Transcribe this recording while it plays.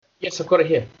Yes, I've got it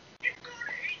here.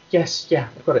 Yes, yeah,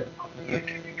 I've got it.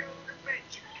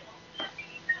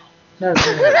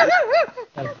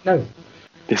 No.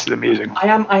 This is amusing. I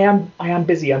am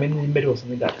busy. I'm in the middle of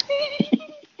something there.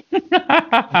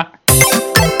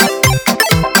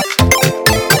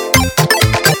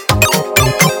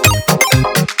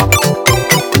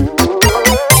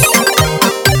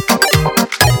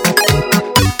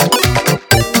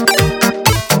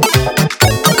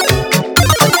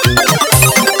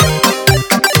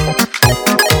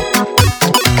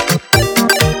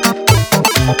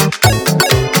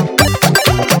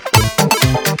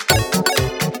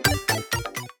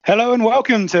 Hello and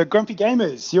welcome to Grumpy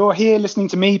Gamers. You're here listening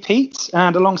to me, Pete,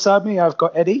 and alongside me I've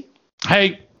got Eddie.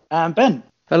 Hey. And Ben.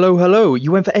 Hello.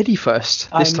 You went for Eddie first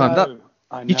this time. I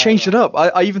know. You changed it up.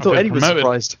 I even thought Eddie was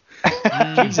surprised.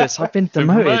 Jesus, I've been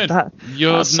demoted. That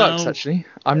sucks, actually.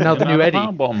 I'm now the new Eddie.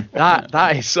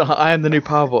 That is, I am the new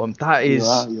power bomb. That is,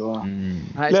 you are.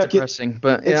 That is depressing.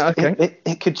 But yeah, okay.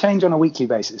 It could change on a weekly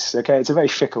basis. Okay, it's a very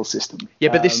fickle system. Yeah,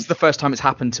 but this is the first time it's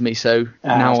happened to me, so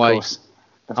now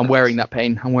I'm wearing that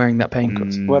pain.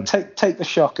 Well, take the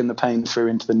shock and the pain through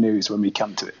into the news when we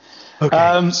come to it.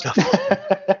 Okay.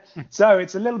 So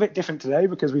it's a little bit different today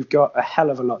because we've got a hell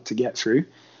of a lot to get through.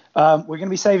 We're going to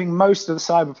be saving most of the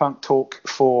Cyberpunk talk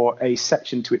for a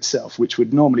section to itself, which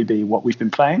would normally be what we've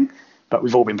been playing, but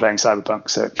we've all been playing Cyberpunk,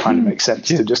 so it kind of makes sense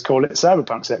to just call it a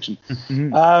Cyberpunk section.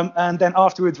 And then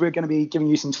afterwards, we're going to be giving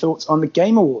you some thoughts on the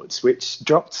Game Awards, which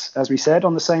dropped, as we said,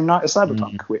 on the same night as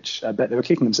Cyberpunk, which I bet they were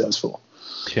kicking themselves for.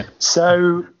 Yeah.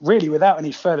 So really, without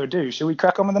any further ado, shall we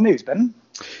crack on with the news, Ben?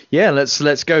 Yeah,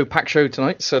 let's go. Packed show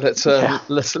tonight, so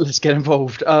let's get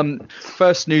involved.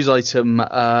 First news item.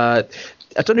 I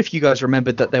don't know if you guys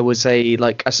remembered that there was a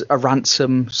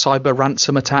cyber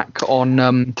ransom attack on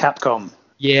Capcom.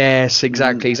 Yes,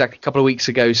 exactly. A couple of weeks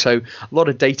ago. So a lot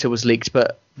of data was leaked,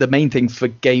 but the main thing for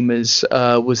gamers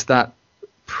was that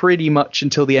pretty much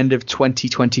until the end of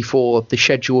 2024, the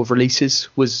schedule of releases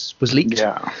was leaked.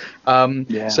 So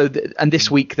and this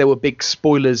week there were big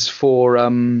spoilers for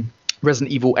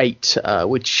Resident Evil 8,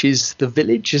 which is The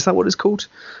Village. Is that what it's called?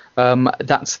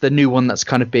 That's the new one that's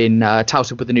kind of been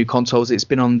touted with the new consoles. It's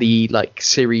been on the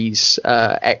Series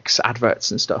X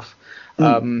adverts and stuff.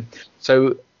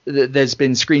 So there's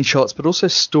been screenshots, but also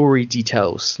story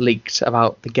details leaked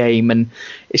about the game, and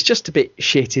it's just a bit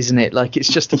shit, isn't it? It's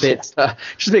just a bit,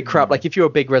 crap. If you're a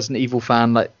big Resident Evil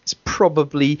fan, it's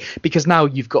probably because now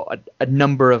you've got a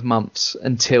number of months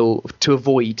to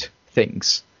avoid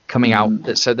things coming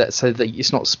out, so that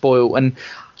it's not spoiled. And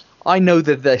I know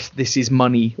that this is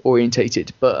money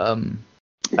orientated, but and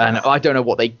I don't know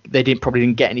what they probably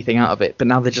didn't get anything out of it, but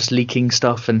now they're just leaking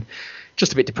stuff, and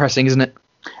just a bit depressing, isn't it?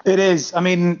 It is. I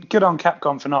mean, good on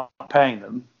Capcom for not paying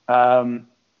them.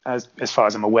 As far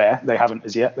as I'm aware, they haven't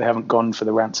as yet. They haven't gone for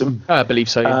the ransom. I believe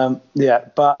so. Yeah.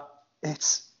 But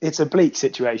it's a bleak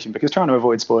situation because trying to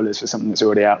avoid spoilers for something that's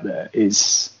already out there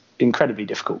is incredibly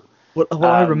difficult. Well,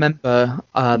 I remember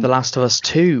The Last of Us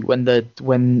 2 when there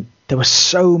were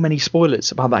so many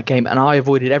spoilers about that game, and I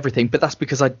avoided everything. But that's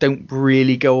because I don't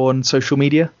really go on social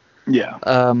media. Yeah.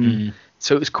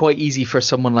 So it was quite easy for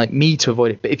someone like me to avoid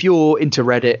it. But if you're into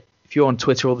Reddit, if you're on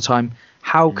Twitter all the time,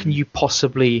 how can you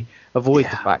possibly avoid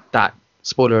the fact that,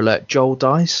 spoiler alert, Joel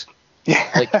dies?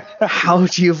 Yeah. How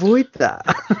do you avoid that?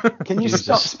 Can you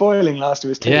stop spoiling Last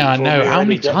of Us 2? Yeah, I know. How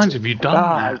many times have you done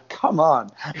that? Come on.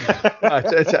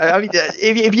 I mean,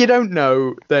 if you don't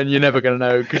know, then you're never going to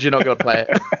know because you're not going to play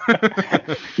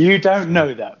it. You don't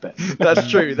know that, Ben.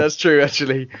 That's true,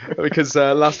 actually. Because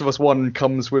Last of Us 1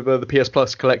 comes with the PS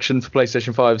Plus collection for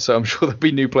PlayStation 5, so I'm sure there'll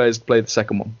be new players to play the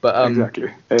second one. But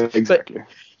Exactly. But,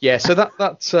 yeah, so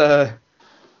that's...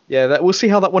 we'll see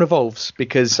how that one evolves,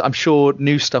 because I'm sure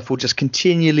new stuff will just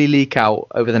continually leak out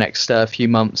over the next few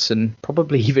months and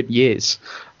probably even years,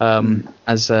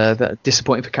 as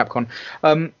disappointing for Capcom.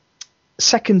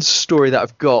 Second story that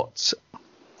I've got,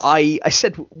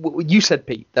 you said,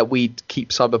 Pete, that we'd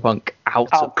keep Cyberpunk out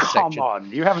of the section. Oh, come on.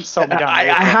 You haven't sold me down.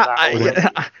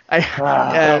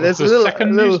 There's a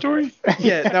second news story?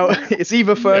 Yeah, no, it's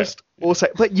either first or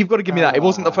second. But you've got to give me that. It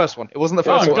wasn't the first one. I'm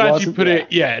glad you put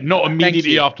it, not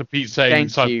immediately after Pete saying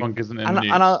Cyberpunk isn't in the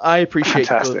news. And I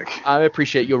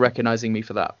appreciate your recognizing me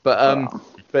for that.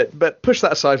 But push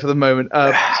that aside for the moment.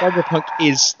 Cyberpunk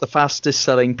is the fastest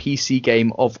selling PC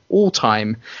game of all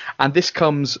time. And this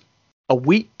comes a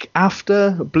week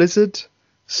after Blizzard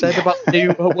said about the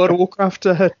new World of Warcraft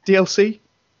DLC.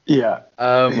 Yeah.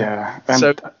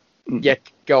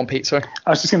 Go on, Pete. Sorry. I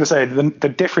was just going to say the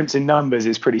difference in numbers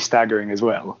is pretty staggering as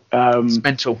well. It's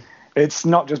mental. It's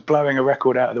not just blowing a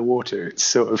record out of the water; it's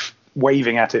sort of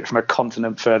waving at it from a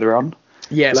continent further on.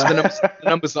 Yes, the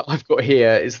numbers that I've got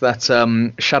here is that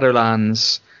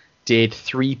Shadowlands did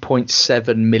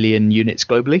 3.7 million units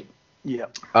globally. Yeah.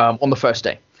 On the first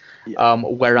day. Yeah.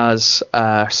 Whereas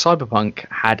Cyberpunk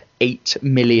had 8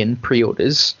 million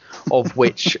pre-orders, of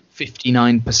which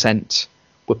 59%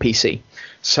 were PC.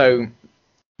 So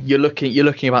you're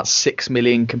looking about 6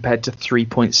 million compared to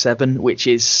 3.7, which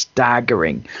is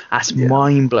staggering. That's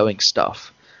mind-blowing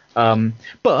stuff.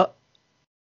 But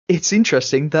it's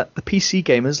interesting that the PC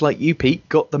gamers like you, Pete,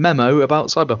 got the memo about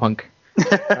Cyberpunk.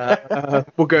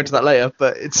 We'll go into that later,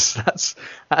 but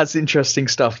that's interesting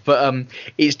stuff. But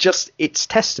it's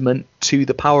testament to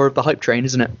the power of the hype train,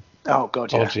 isn't it? Oh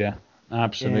God, yeah,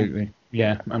 Absolutely,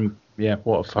 yeah.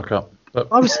 What a fuck up. But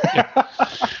I was.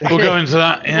 We'll go into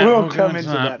that. Yeah, we'll come into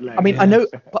that later. I mean,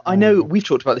 I know we've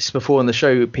talked about this before on the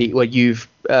show, Pete, where you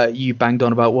banged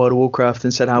on about World of Warcraft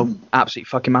and said how absolutely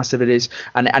fucking massive it is,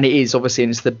 and it is obviously,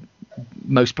 and it's the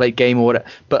most played game or whatever.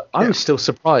 But I was still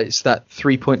surprised that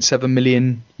 3.7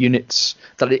 million units,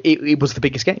 that it was the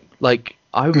biggest game. Like,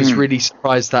 I was really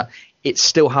surprised that it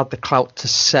still had the clout to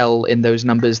sell in those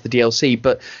numbers, the DLC.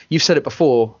 But you've said it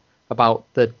before about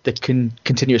the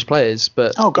continuous players,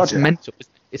 but it's mental.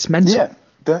 It's mental. Yeah,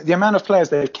 the amount of players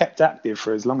they've kept active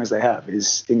for as long as they have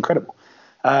is incredible.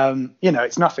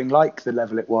 It's nothing like the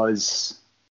level it was,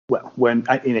 when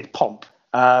in its pomp,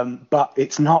 but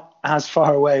it's not as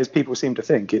far away as people seem to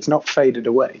think. It's not faded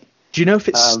away. Do you know if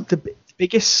it's the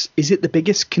biggest? Is it the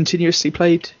biggest continuously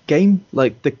played game?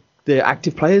 Like the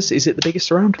active players, is it the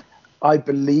biggest around? I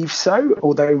believe so.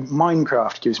 Although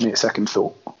Minecraft gives me a second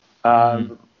thought.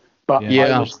 But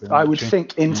I would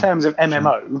think in terms of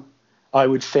MMO, I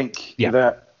would think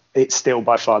that it's still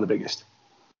by far the biggest.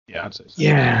 Yeah, I'd say so.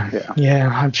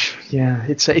 Yeah.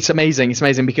 It's amazing. It's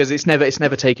amazing because it's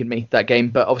never taken me, that game.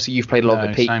 But obviously you've played a lot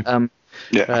of it, Pete.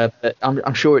 But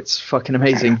I'm sure it's fucking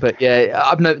amazing. But yeah,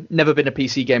 I've never been a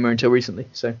PC gamer until recently.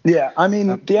 So yeah, I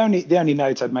mean the only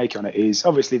note I'd make on it is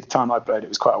obviously the time I played it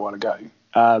was quite a while ago.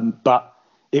 But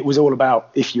it was all about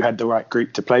if you had the right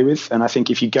group to play with. And I think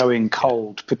if you go in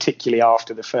cold, particularly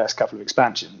after the first couple of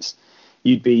expansions,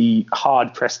 you'd be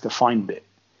hard pressed to find it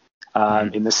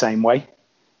in the same way.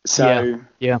 So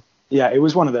it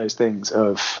was one of those things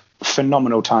of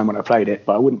phenomenal time when I played it,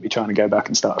 but I wouldn't be trying to go back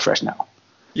and start afresh now.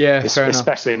 Yeah, fair enough.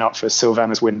 Especially not for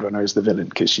Sylvanas Windrunner as the villain,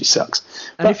 because she sucks.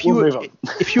 And if you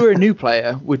were a new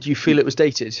player, would you feel it was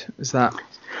dated? Is that?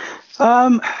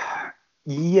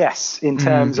 Yes, in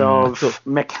terms of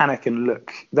mechanic and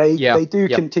look, they do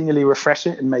continually refresh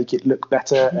it and make it look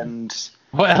better. And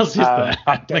what else is there?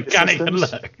 Mechanic and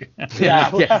look.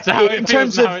 Yeah. So in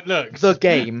terms of how it looks. The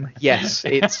game, yes,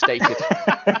 it's dated.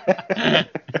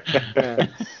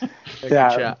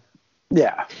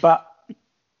 Yeah, but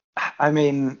I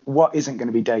mean, what isn't going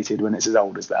to be dated when it's as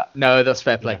old as that? No, that's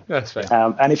fair play. That's fair.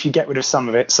 And if you get rid of some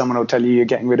of it, someone will tell you you're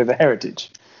getting rid of the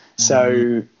heritage.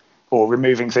 So. Or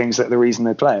removing things that are the reason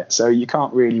they play it. So you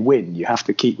can't really win. You have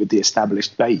to keep with the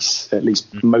established base, at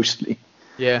least mostly.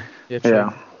 Yeah,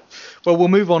 true. Well, we'll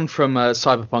move on from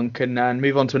Cyberpunk and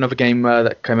move on to another game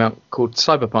that came out called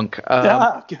Cyberpunk.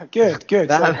 Good.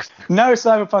 No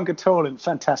Cyberpunk at all, and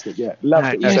fantastic. Yeah,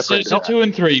 loved it. So 2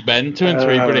 and 3, Ben. 2 and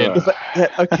 3, brilliant.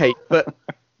 Okay, but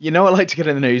you know I like to get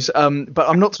in the news. But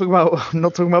I'm not talking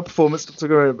about performance. Not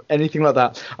talking about anything like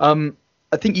that.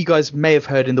 I think you guys may have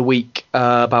heard in the week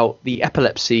about the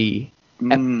epilepsy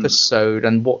episode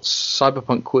and what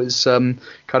Cyberpunk was kind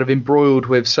of embroiled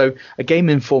with. So a Game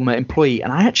Informer employee,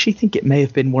 and I actually think it may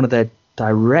have been one of their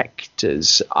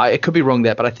directors. I could be wrong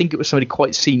there, but I think it was somebody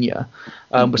quite senior,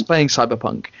 was playing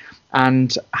Cyberpunk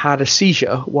and had a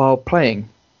seizure while playing.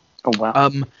 Oh, wow.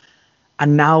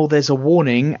 And now there's a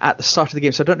warning at the start of the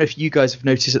game. So I don't know if you guys have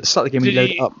noticed at the start of the game when you load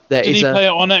it up. Did he play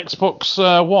it on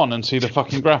Xbox One and see the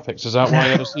fucking graphics? Is that why he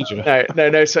had a seizure?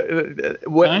 No. So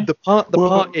the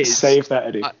part is save that,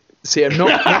 Eddie. See, I'm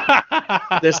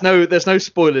not. There's no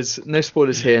spoilers. No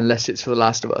spoilers here unless it's for The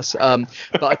Last of Us.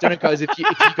 But I don't know, guys, if you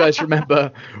guys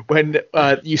remember when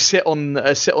you sit on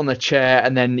the chair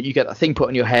and then you get that thing put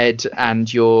on your head and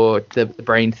the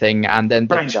brain thing, and then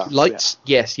the lights.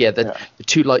 Yeah. The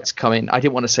two lights come in. I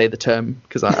didn't want to say the term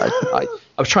because I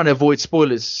was trying to avoid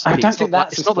spoilers. I don't think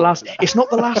that's. It's not The Last. It's not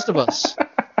The Last of Us.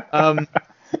 And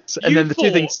then the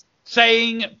two things.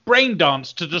 Saying brain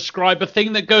dance to describe a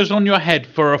thing that goes on your head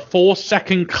for a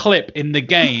 4-second clip in the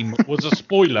game was a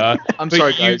spoiler. I'm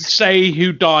sorry, guys. You say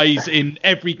who dies in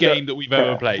every game that we've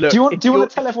ever played. Do you want to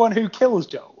tell everyone who kills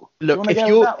Joel? Look,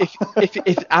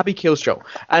 if Abby kills Joel,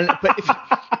 but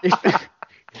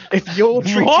if you're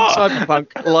treating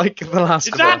Cyberpunk like The Last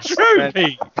of Us, is that true,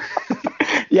 Pete?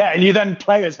 Yeah, and you then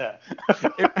play as her.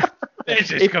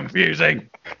 This is confusing.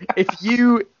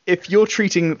 if you're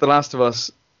treating The Last of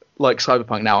Us like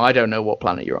Cyberpunk now, I don't know what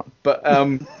planet you're on. But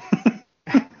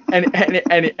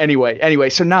anyway,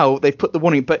 so now they've put the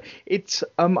warning, but it's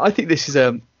I think this is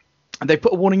they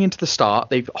put a warning into the start.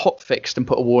 They've hot fixed and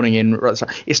put a warning in right at the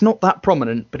start. It's not that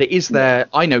prominent, but it is there.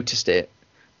 I noticed it,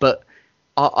 but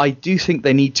I do think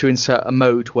they need to insert a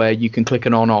mode where you can click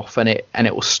an on/off and it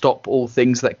will stop all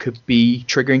things that could be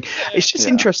triggering. It's just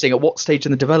interesting at what stage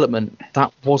in the development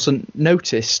that wasn't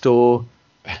noticed or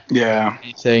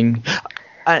anything.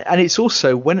 And it's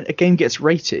also when a game gets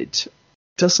rated,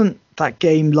 doesn't that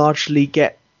game largely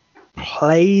get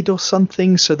played or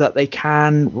something so that they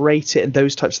can rate it and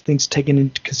those types of things taken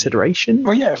into consideration?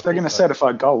 Well, yeah, if they're going to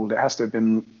certify gold, it has to have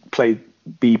been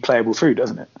be playable through,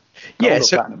 doesn't it? Yeah,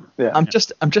 so I'm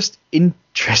just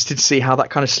interested to see how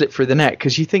that kind of slipped through the net,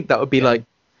 because you think that would be like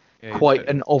quite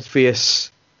an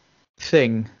obvious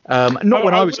thing. I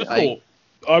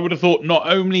would have thought not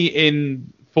only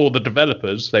for the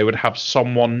developers they would have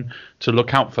someone to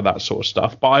look out for that sort of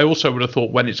stuff, but I also would have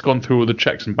thought when it's gone through all the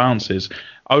checks and balances,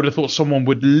 I would have thought someone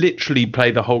would literally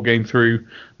play the whole game through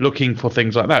looking for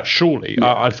things like that. Surely,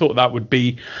 I thought that would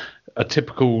be a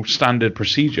typical standard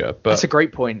procedure. But that's a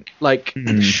great point. Like,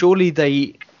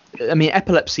 surely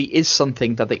epilepsy is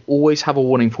something that they always have a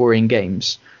warning for in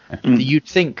games. You'd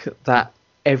think that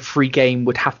every game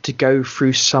would have to go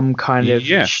through some kind of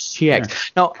check.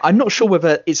 Now, I'm not sure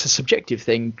whether it's a subjective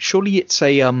thing. Surely it's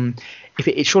a if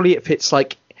it's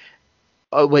like,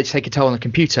 which they can tell on the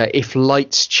computer, if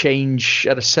lights change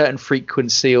at a certain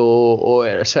frequency or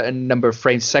at a certain number of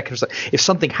frames a second, if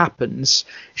something happens,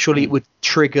 surely it would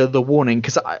trigger the warning.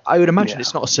 Because I would imagine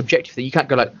it's not a subjective thing. You can't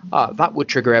go like, that would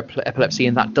trigger epilepsy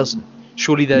and that doesn't.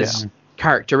 Surely there's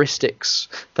characteristics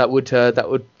that would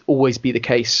always be the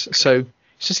case. So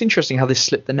it's just interesting how this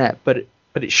slipped the net, but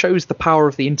it shows the power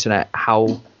of the internet,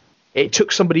 how it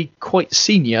took somebody quite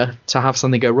senior to have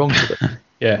something go wrong to them.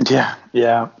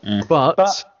 Yeah.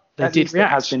 But they did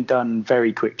react. It has been done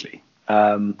very quickly.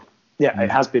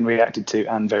 It has been reacted to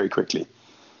and very quickly.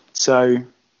 So,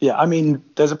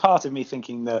 there's a part of me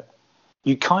thinking that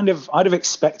I'd have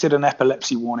expected an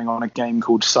epilepsy warning on a game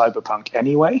called Cyberpunk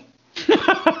anyway.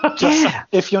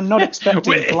 If you're not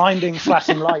expecting blinding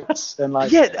flashing lights and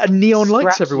and neon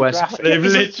lights everywhere. They've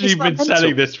literally been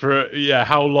selling this for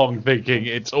how long, thinking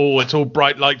it's all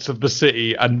bright lights of the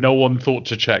city, and no one thought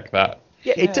to check that.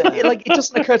 It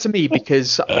doesn't occur to me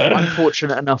because I'm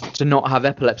fortunate enough to not have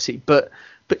epilepsy, but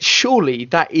surely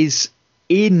that is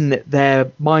in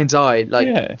their mind's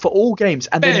eye, for all games.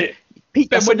 And then Pete,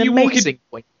 that's an amazing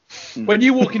point. When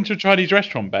you walk into a Chinese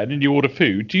restaurant, Ben, and you order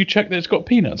food, do you check that it's got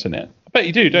peanuts in it? I bet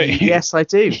you do, don't you? Yes, I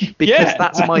do, because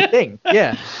that's my thing.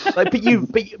 Yeah,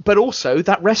 but also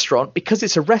that restaurant, because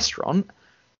it's a restaurant,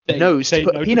 knows to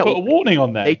put a peanut. Put a warning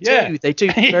on there. They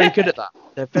do. Very good at that.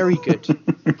 They're very good.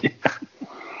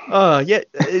 Well,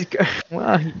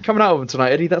 coming out of them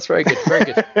tonight, Eddie. That's very good. Very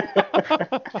good.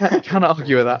 Can't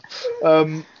argue with that.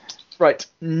 Right,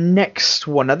 next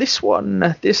one. Now this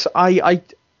I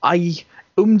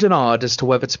ummed and ahed as to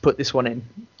whether to put this one in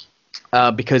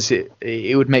because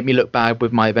it would make me look bad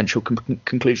with my eventual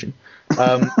conclusion.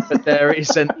 But there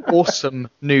is an awesome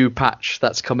new patch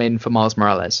that's come in for Miles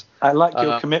Morales. I like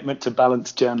your commitment to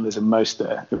balanced journalism most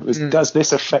there. It was, does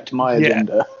this affect my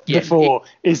agenda? Before,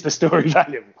 is the story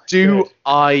valuable? Do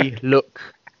I look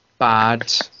bad?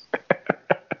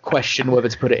 Question whether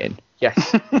to put it in.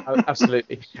 Yes,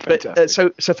 absolutely. But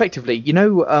so effectively,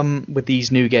 with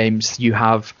these new games, you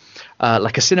have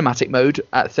like a cinematic mode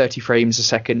at 30 frames a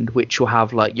second, which will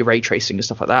have like your ray tracing and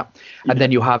stuff like that. And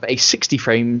then you'll have a 60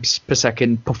 frames per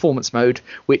second performance mode,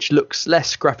 which looks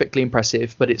less graphically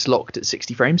impressive, but it's locked at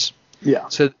 60 frames. Yeah.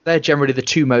 So they're generally the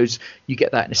two modes. You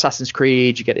get that in Assassin's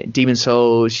Creed, you get it in Demon's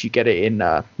Souls, you get it in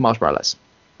Miles Morales.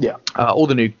 Yeah. All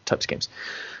the new types of games.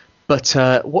 But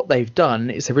what they've done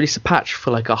is they've released a patch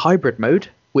for like a hybrid mode,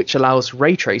 which allows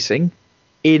ray tracing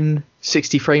in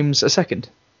 60 frames a second.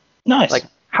 Nice. Like,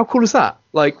 how cool is that?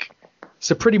 Like,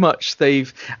 so pretty much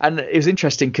and it was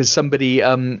interesting because somebody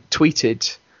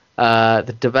tweeted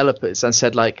the developers and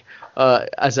said like,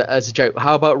 as a joke,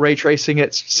 how about ray tracing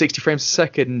at 60 frames a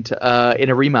second in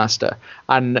a remaster?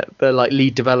 And the like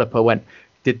lead developer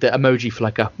did the emoji for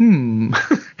like a and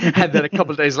then a couple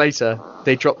of days later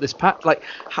they dropped this patch. Like,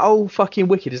 how fucking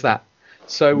wicked is that?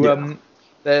 So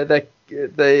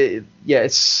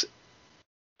it's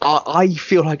I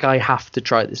feel like I have to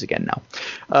try this again now.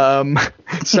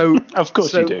 So of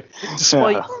course you do.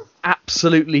 Despite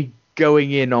absolutely going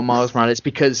in on Miles Morales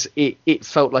because it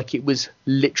felt like it was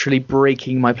literally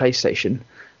breaking my PlayStation,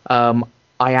 I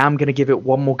am going to give it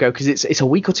one more go because it's a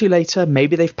week or two later.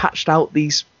 Maybe they've patched out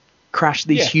these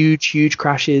huge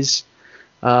crashes,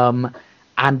 and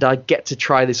I get to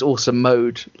try this awesome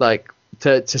mode, like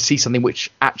to see something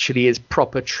which actually is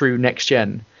proper true next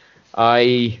gen.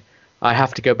 I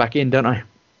have to go back in, don't I?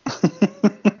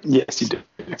 Yes, you do.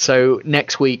 So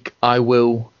next week I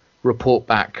will report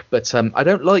back, but I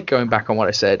don't like going back on what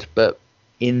I said, but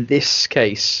in this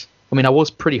case, I mean, I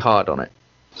was pretty hard on it.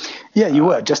 Yeah, you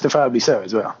were, justifiably so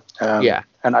as well. Yeah.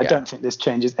 And I don't think this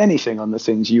changes anything on the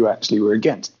things you actually were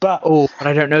against. But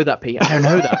I don't know that, Pete. I don't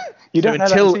know that. you don't know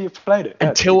that until you've played it.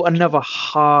 Until another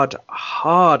hard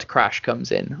crash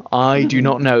comes in, I do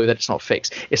not know that it's not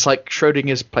fixed. It's like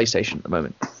Schrodinger's PlayStation at the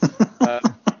moment.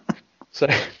 So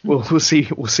we'll see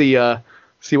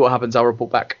what happens. I'll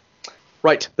report back.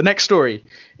 Right, the next story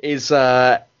is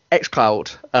xCloud,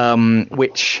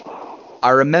 which I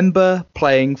remember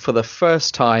playing for the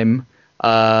first time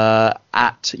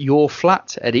at your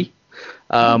flat, Eddie.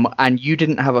 And you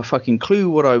didn't have a fucking clue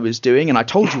what I was doing, and I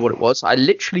told you what it was. I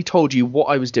literally told you what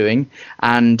I was doing,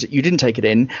 and you didn't take it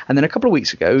in. And then a couple of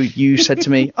weeks ago, you said to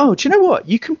me, "Oh, do you know what?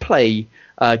 You can play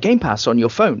Game Pass on your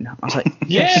phone." I was like,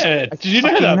 "Yes." Yeah, did you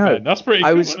know that, man? That's pretty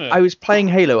cool, isn't it? I was playing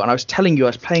Halo, and I was telling you I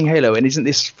was playing Halo, and isn't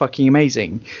this fucking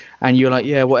amazing? And you're like,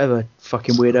 "Yeah, whatever,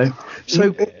 fucking weirdo."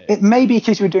 So it may be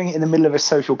because you were doing it in the middle of a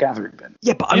social gathering, Ben.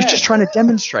 Yeah, but I was just trying to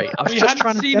demonstrate. We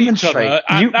hadn't seen each other at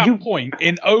that point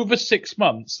in over 6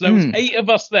 months. There was 8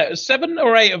 of us there, 7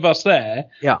 or 8 of us there.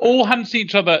 Yeah. All hadn't seen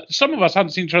each other. Some of us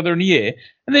hadn't seen each other in a year.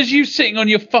 And there's you sitting on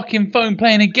your fucking phone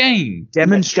playing a game.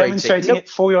 Demonstrating it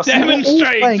for yourself.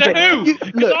 Demonstrating to who?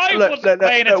 Look,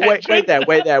 wait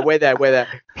there.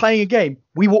 Playing a game.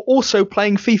 We were also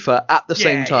playing FIFA at the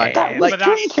same time. That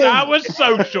was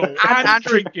social and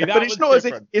drinking. But it's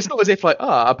not as if like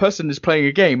a person is playing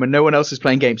a game and no one else is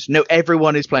playing games. No,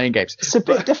 everyone is playing games. It's a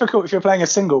bit difficult if you're playing a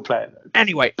single player, though.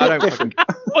 Anyway, I don't fucking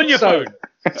on your phone.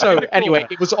 So anyway,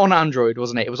 it was on Android,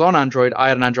 wasn't it? It was on Android. I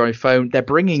had an Android phone. They're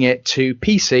bringing it to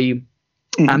PC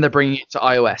and they're bringing it to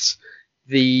iOS.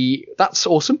 That's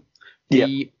awesome.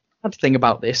 The bad thing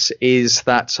about this is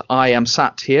that I am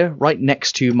sat here right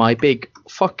next to my big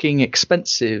fucking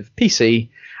expensive PC,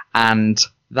 and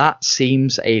that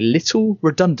seems a little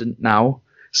redundant now,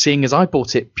 seeing as I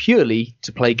bought it purely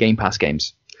to play Game Pass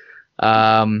games.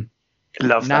 Love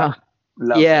that.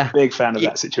 Big fan of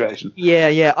that situation.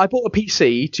 Yeah. I bought a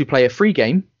PC to play a free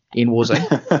game in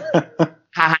Warzone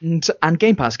and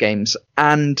Game Pass games,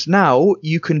 and now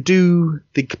you can do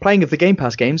the playing of the Game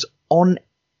Pass games on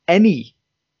any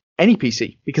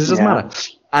PC because it doesn't matter.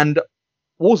 And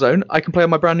Warzone, I can play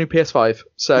on my brand new PS5,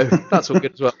 so that's all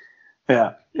good as well.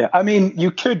 Yeah. I mean,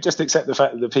 you could just accept the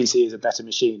fact that the PC is a better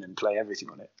machine and play everything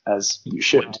on it, as you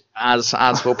should. As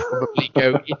we'll probably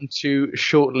go into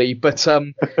shortly. But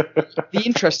the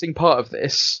interesting part of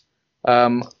this,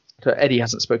 Eddie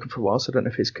hasn't spoken for a while, so I don't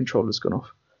know if his controller's gone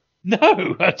off. No,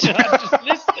 I'm just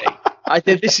listening. I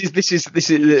think this is.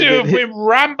 We're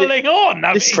rambling on.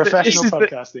 This is professional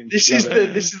podcasting. This is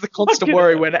the constant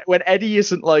worry when Eddie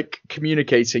isn't like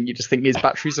communicating. You just think his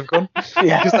batteries have gone.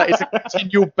 Because that is a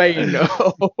continual bane.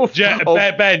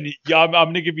 Ben, I'm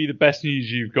going to give you the best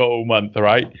news you've got all month. All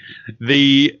right,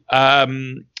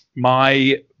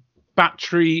 my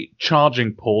battery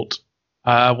charging port.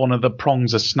 One of the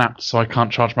prongs are snapped, so I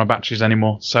can't charge my batteries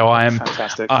anymore. So I am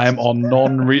on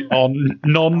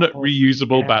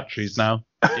non-reusable batteries now.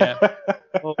 Yeah.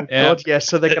 Oh God, yes.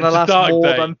 So they're going to last more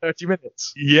than 30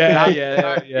 minutes. Yeah.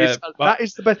 That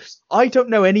is the best. I don't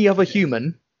know any other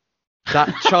human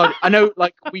that charge. I know,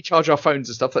 like we charge our phones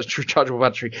and stuff. That's rechargeable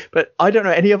battery, but I don't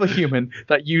know any other human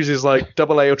that uses like AA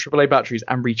or AAA batteries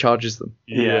and recharges them.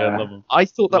 Yeah, I love them. I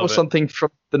thought that was something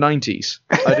from the 90s.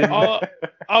 I didn't.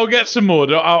 I'll get some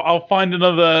more. I'll find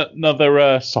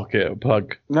another socket or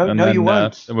plug. You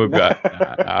won't. Then we'll go.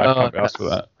 I can't be asked for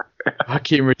that.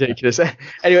 Fucking ridiculous.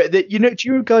 Anyway, do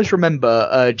you guys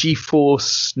remember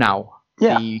GeForce Now?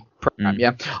 Yeah. The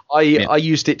program, I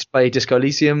used it to play Disco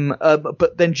Elysium,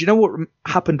 but then do you know what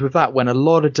happened with that when a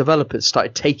lot of developers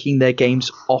started taking their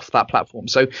games off that platform?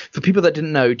 So for people that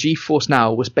didn't know, GeForce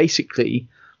Now was basically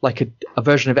like a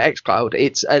version of xCloud.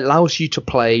 It allows you to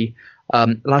play,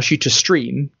 allows you to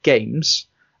stream games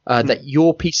that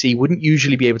your PC wouldn't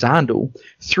usually be able to handle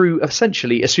through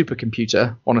essentially a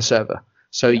supercomputer on a server.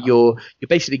 So you're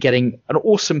basically getting an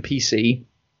awesome PC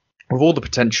with all the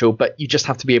potential, but you just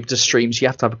have to be able to stream, so you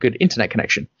have to have a good internet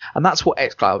connection. And that's what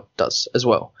xCloud does as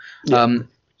well.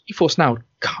 GeForce Now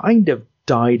kind of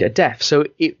died a death. So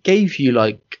it gave you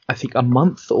like, I think a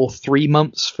month or 3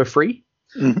 months for free,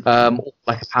 or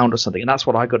like £1 or something. And that's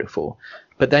what I got it for.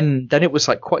 But then it was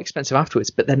like quite expensive afterwards.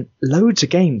 But then loads of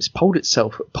games pulled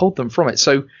them from it.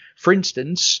 So for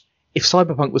instance, if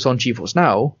Cyberpunk was on GeForce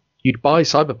Now, you'd buy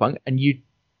Cyberpunk and you'd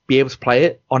be able to play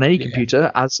it on any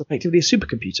computer as effectively a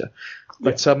supercomputer.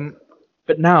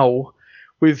 But now,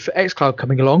 with xCloud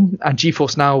coming along, and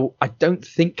GeForce Now, I don't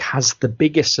think has the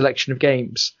biggest selection of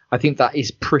games. I think that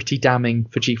is pretty damning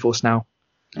for GeForce Now.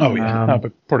 Oh yeah, that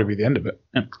would probably be the end of it.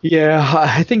 Yeah,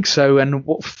 I think so. And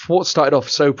what started off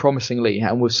so promisingly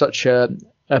and with such a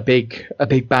big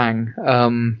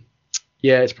bang,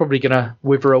 it's probably going to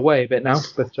wither away a bit now.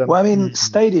 But well, I mean,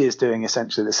 Stadia is doing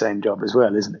essentially the same job as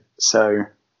well, isn't it? So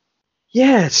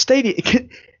yeah, Stadia,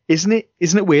 isn't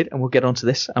it weird? And we'll get onto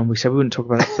this. And we said we wouldn't talk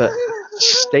about it, but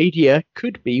Stadia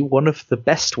could be one of the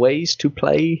best ways to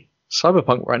play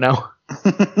Cyberpunk right now.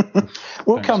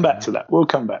 We'll come back to that.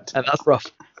 And that's rough.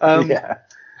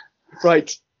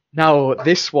 Right. Now,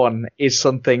 this one is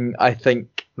something I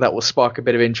think that will spark a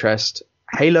bit of interest.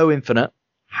 Halo Infinite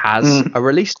has a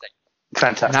release date.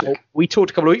 Fantastic. Now, we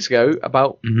talked a couple of weeks ago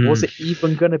about was it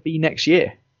even going to be next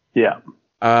year? Yeah.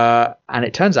 And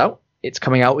it turns out it's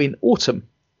coming out in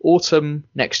autumn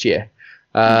next year.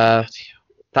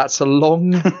 That's a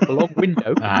long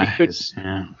window.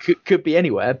 It could be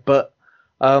anywhere, but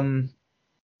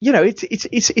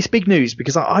it's big news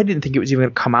because I didn't think it was even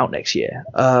going to come out next year.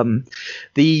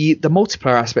 The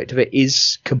multiplayer aspect of it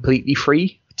is completely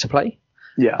free to play.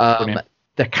 Yeah.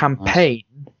 The campaign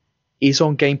is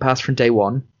on Game Pass from day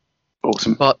one.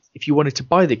 Awesome. But if you wanted to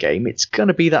buy the game, it's going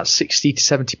to be that £60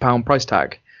 to £70 price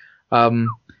tag,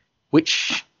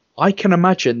 which I can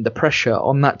imagine the pressure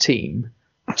on that team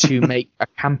to make a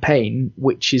campaign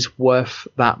which is worth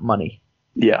that money.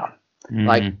 Yeah.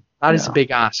 Like, that is a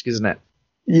big ask, isn't it?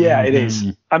 Yeah, it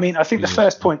is. I mean, I think the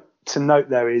first point to note,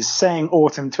 though, is saying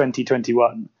autumn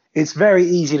 2021. It's very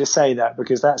easy to say that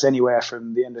because that's anywhere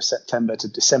from the end of September to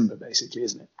December, basically,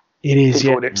 isn't it? It is,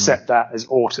 People would accept that as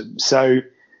autumn. So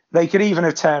they could even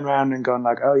have turned around and gone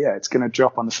like, oh, yeah, it's going to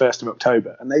drop on the 1st of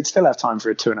October. And they'd still have time for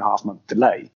a 2.5-month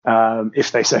delay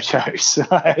if they so chose.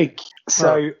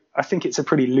 I think it's a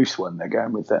pretty loose one they're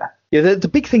going with there. Yeah, the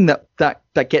big thing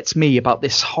that gets me about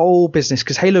this whole business,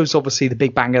 because Halo's obviously the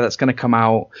big banger that's going to come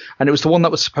out, and it was the one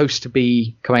that was supposed to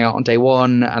be coming out on day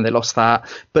one, and they lost that.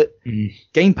 But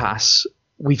Game Pass,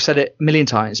 we've said it a million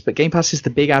times, but Game Pass is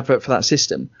the big advert for that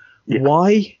system. Yeah.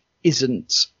 Why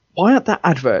aren't there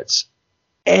adverts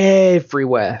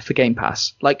everywhere for Game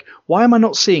Pass? Like, why am I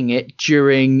not seeing it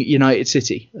during United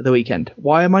City at the weekend?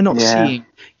 Why am I not seeing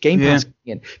Game Pass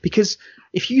in? Because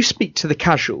if you speak to the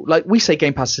casual, like we say,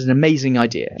 Game Pass is an amazing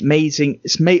idea,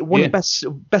 it's one of the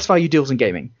best value deals in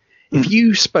gaming. If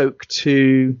you spoke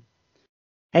to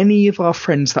any of our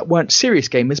friends that weren't serious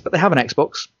gamers, but they have an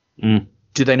Xbox,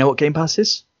 do they know what Game Pass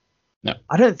is? No,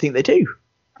 I don't think they do.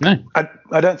 No,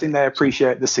 I don't think they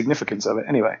appreciate the significance of it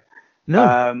anyway.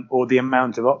 No, or the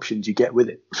amount of options you get with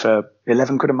it for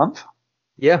 £11 a month.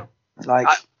 Yeah,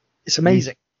 it's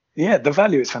amazing. Yeah, the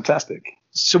value is fantastic.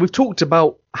 So we've talked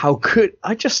about how good.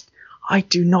 I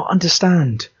do not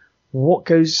understand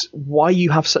why you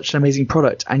have such an amazing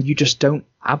product and you just don't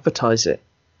advertise it.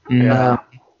 Yeah.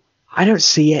 I don't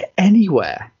see it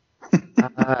anywhere.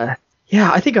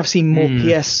 I think I've seen more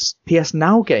PS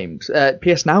Now games,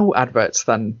 PS Now adverts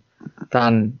than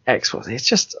Xbox. It's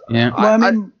just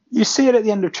you see it at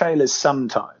the end of trailers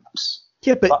sometimes.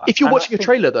 Yeah, but if you're watching a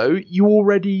trailer though, you're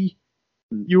already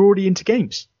into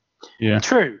games. Yeah.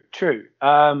 True.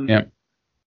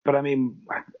 But I mean,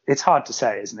 it's hard to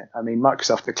say, isn't it? I mean,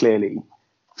 Microsoft are clearly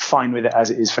fine with it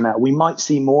as it is for now. We might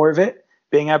see more of it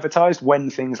being advertised when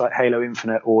things like Halo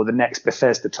Infinite or the next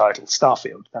Bethesda title,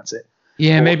 Starfield, that's it.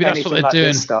 Yeah, or maybe that's what they're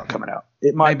doing. Start coming out.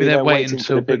 It might be they're waiting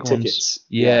for the big tickets.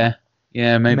 Yeah,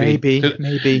 maybe.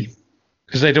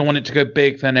 Because they don't want it to go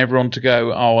big, then everyone to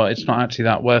go, oh, it's not actually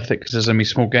that worth it because there's only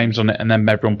small games on it, and then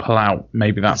everyone pull out.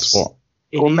 Maybe that's what.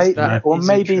 Or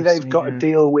maybe they've got a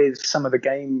deal with some of the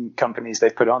game companies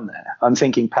they've put on there. I'm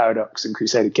thinking Paradox and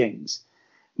Crusader Kings,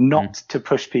 not to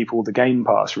push people the Game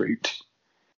Pass route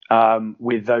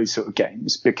with those sort of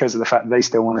games because of the fact that they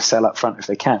still want to sell up front if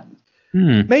they can.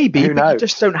 Maybe, but you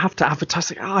just don't have to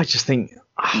advertise. I just think.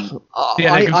 You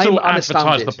can still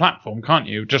advertise the platform, can't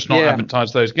you? Just not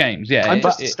advertise those games. Yeah.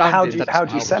 But how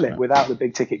do you sell it without the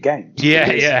big ticket games?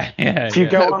 Yeah. If you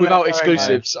go without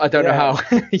exclusives, I don't know how.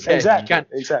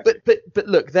 Exactly. But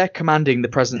look, they're commanding the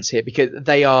presence here because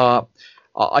they are.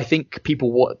 I think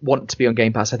people want to be on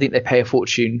Game Pass. I think they pay a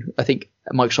fortune. I think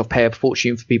Microsoft pay a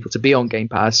fortune for people to be on Game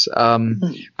Pass.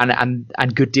 And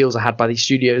good deals are had by these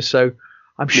studios. So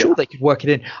I'm sure they could work it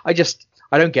in. I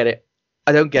don't get it.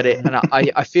 And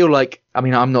I feel like, I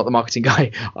mean, I'm not the marketing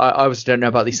guy. I obviously don't know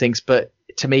about these things, but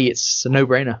to me, it's a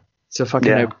no-brainer. It's a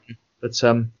fucking no-brainer. But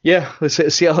let's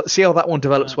see how that one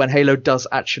develops when Halo does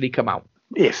actually come out.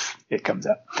 if it comes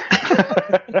out.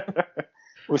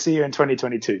 We'll see you in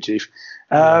 2022, Chief.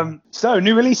 So,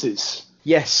 new releases.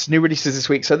 Yes, new releases this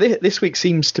week. So this week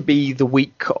seems to be the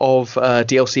week of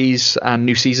DLCs and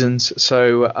new seasons.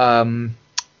 So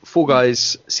Fall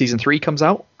Guys Season 3 comes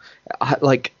out.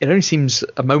 It only seems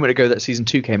a moment ago that Season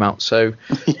 2 came out. So,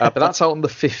 but that's out on the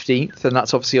 15th, and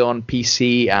that's obviously on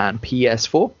PC and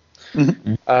PS4.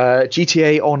 Mm-hmm.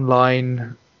 GTA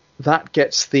Online, that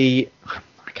gets the,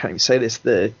 I can't even say this,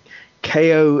 the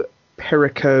Cayo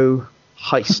Perico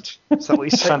heist. Is that what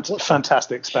you said?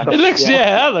 Fantastic Spanish. It looks,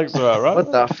 that looks about right.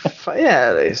 What the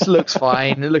yeah, it looks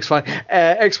fine. It looks fine.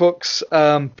 Xbox,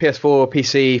 PS4,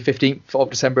 PC, 15th of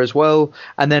December as well.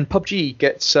 And then PUBG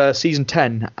gets Season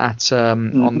 10 at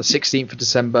on the 16th of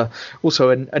December. Also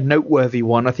a noteworthy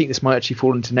one. I think this might actually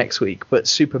fall into next week, but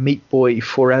Super Meat Boy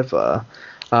Forever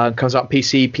comes out on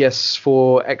PC,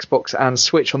 PS4, Xbox, and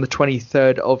Switch on the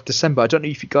 23rd of December. I don't know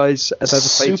if you guys have ever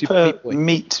played Super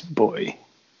Meat Boy.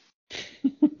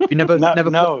 You never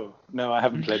No, I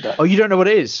haven't played that. Oh, you don't know what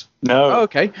it is? No. Oh,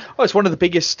 okay. Oh, it's one of the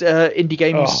biggest indie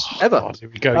games ever. God, here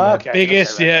we go. Okay,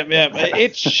 biggest, okay, yeah.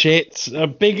 It's shit.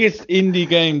 Biggest indie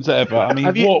games ever. I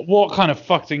mean, what kind of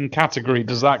fucking category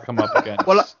does that come up against?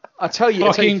 Well, I'll tell you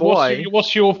why.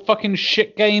 What's your fucking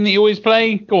shit game that you always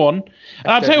play? Go on.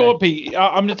 And I'll tell you what, Pete.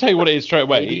 I'm going to tell you what it is straight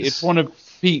away. It's one of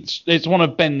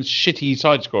Ben's shitty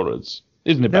side scrollers.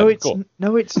 Isn't it? No, Ben?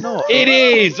 no, it's not. It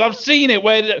is. I've seen it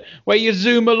where you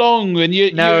zoom along and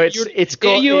you. No,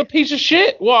 Are you a piece of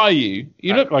shit? What are you?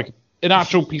 You look like an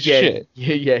actual piece of shit.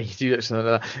 Yeah, you do look something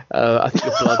like that. I think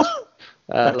you're blood.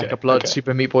 Like a blood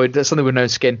Super Meat Boy. That's something with no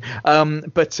skin.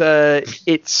 But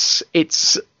it's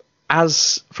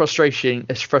as frustrating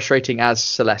as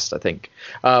Celeste, I think.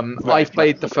 I've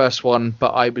played the first one,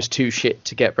 but I was too shit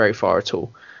to get very far at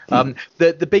all.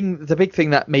 The big thing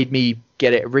that made me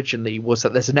get it originally was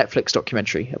that there's a Netflix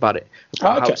documentary about it,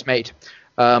 how it's made.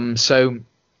 So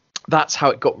that's how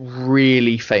it got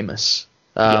really famous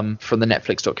from the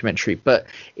Netflix documentary. But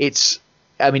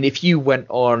if you went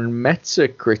on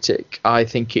Metacritic, I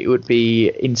think it would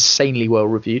be insanely well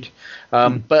reviewed.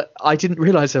 But I didn't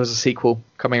realize there was a sequel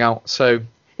coming out. So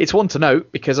it's one to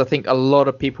note because I think a lot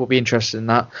of people will be interested in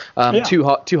that. Too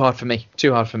hard for me.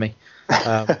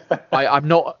 I'm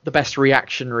not the best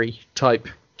reactionary type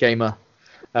gamer.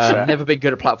 Never been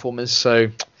good at platformers, so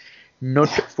not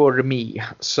for me.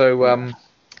 So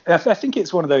I think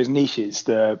it's one of those niches,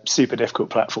 the super difficult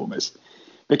platformers,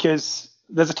 because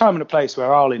there's a time and a place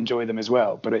where I'll enjoy them as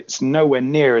well, but it's nowhere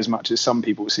near as much as some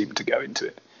people seem to go into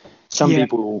it. Some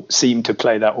people seem to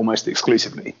play that almost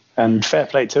exclusively, and fair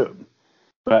play to them,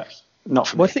 but not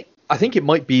for me. I think it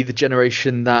might be the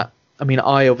generation that. I mean,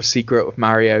 I obviously grew up with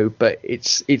Mario, but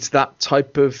it's that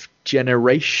type of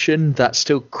generation that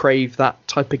still crave that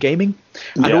type of gaming.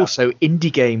 And also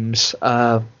indie games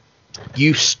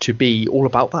used to be all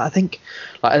about that, I think.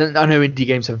 I know indie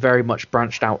games have very much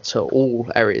branched out to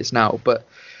all areas now, but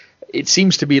it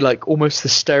seems to be like almost the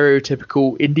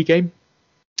stereotypical indie game,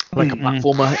 like a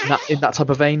platformer in that type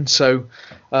of vein. So,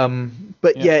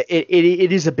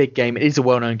 it is a big game. It is a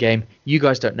well-known game. You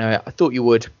guys don't know it. I thought you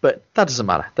would, but that doesn't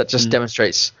matter. That just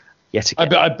demonstrates yet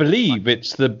again. I believe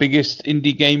it's the biggest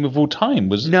indie game of all time.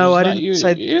 No, I didn't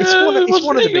say it's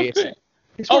one of the biggest.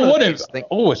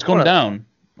 It's gone down.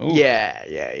 Ooh.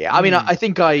 Yeah. I mean, I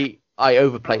think I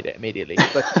overplayed it immediately,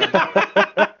 but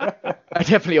I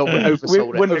definitely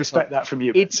oversold it. Wouldn't expect that from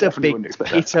you. It's a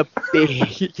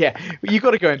big. Yeah. You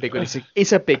got to go in big when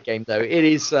it's a big game though. It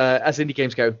is as indie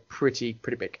games go, pretty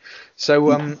big.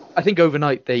 So I think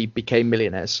overnight they became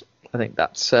millionaires. I think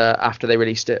that's after they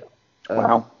released it.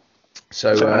 Wow.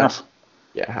 So fair enough.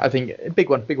 Yeah, I think big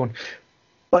one.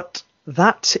 But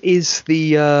that is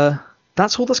the.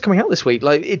 That's all that's coming out this week.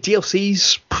 Like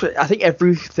DLCs, I think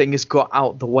everything has got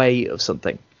out the way of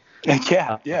something.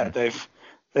 Yeah,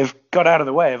 they've got out of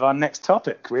the way of our next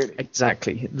topic, really.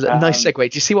 Exactly. Nice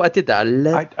segue. Do you see what I did there? I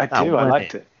do. I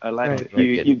liked it.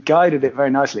 You guided it very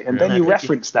nicely, and then you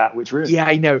referenced that, which really. Yeah,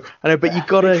 I know. But you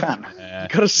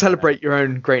gotta celebrate your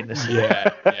own greatness.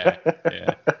 Yeah,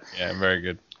 very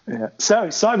good. Yeah. So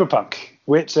Cyberpunk,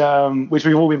 which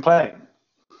we've all been playing.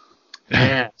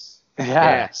 Yes.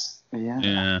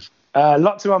 Yeah. A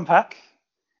lot to unpack.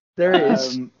 There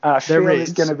is. I feel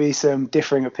there's going to be some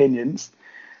differing opinions.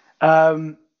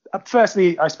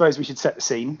 Firstly, I suppose we should set the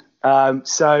scene.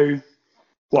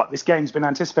 This game's been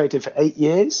anticipated for 8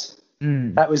 years.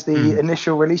 That was the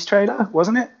initial release trailer,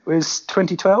 wasn't it? It was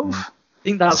 2012. I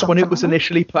think that's when it was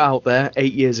initially put out there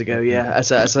 8 years ago. Yeah,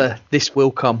 as a this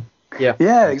will come. Yeah.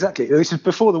 Yeah, exactly. This was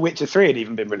before The Witcher 3 had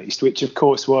even been released, which of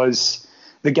course was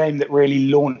the game that really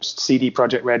launched CD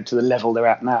Projekt Red to the level they're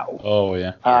at now. Oh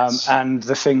yeah. And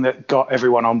the thing that got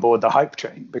everyone on board the hype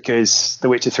train, because The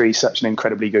Witcher 3 is such an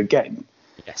incredibly good game.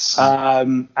 Yes.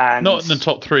 And Not in the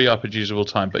top 3 RPGs of all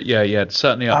time, but yeah, it's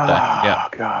certainly up there. Yeah.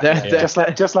 God, They're-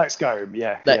 yeah. Just like Skyrim,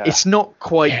 yeah. It's not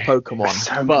quite Pokemon,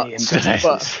 So but many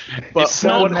interfaces. but It's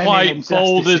not many quite injustices.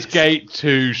 Baldur's Gate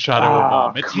 2 Shadow of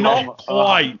Mom. It's come not on.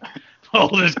 quite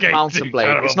Baldur's Gate 2 Mountain Blade.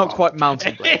 Shadow It's of not Mom. quite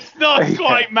Mountain Blade. It's not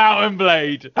quite Mountain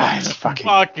Blade. It's fucking.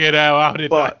 Fucking hell, how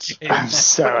did But- that I'm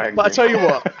so angry. But I tell you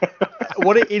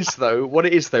what it is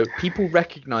though, people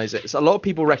recognise it. So a lot of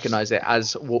people recognise it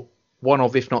as one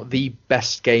of, if not the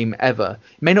best game ever.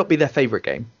 It may not be their favourite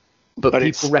game, but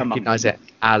it's people among recognise them.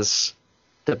 it as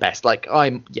the best. Like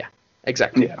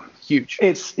exactly. Yeah. Huge.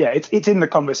 It's in the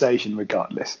conversation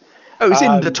regardless. Oh, it was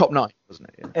in the top 9, wasn't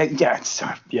it?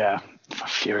 Yeah. I'm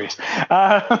furious.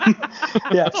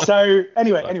 So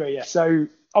anyway, yeah. So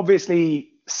obviously,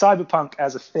 Cyberpunk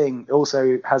as a thing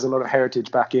also has a lot of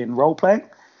heritage back in role playing.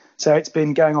 So it's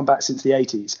been going on back since the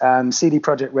 80s, and CD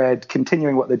Projekt Red,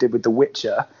 continuing what they did with The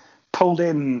Witcher, pulled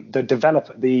in the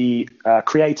developer, the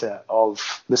creator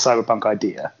of the Cyberpunk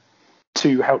idea,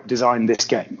 to help design this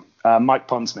game, Mike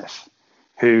Pondsmith,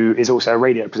 who is also a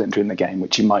radio presenter in the game,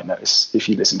 which you might notice if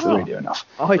you listen to the radio enough.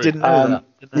 Oh, I didn't know that.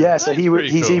 Yeah, so pretty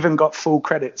he's cool. even got full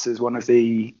credits as one of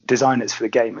the designers for the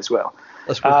game as well.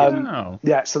 That's wicked. Wow.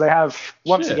 Yeah, so they have,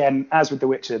 once Shit. again, as with The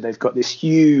Witcher, they've got this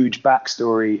huge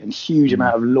backstory and huge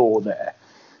amount of lore there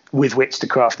with which to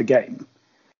craft the game.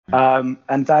 And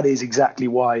that is exactly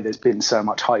why there's been so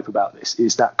much hype about this,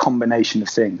 is that combination of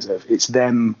things. It's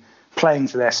them playing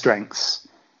to their strengths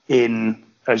in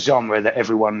a genre that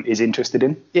everyone is interested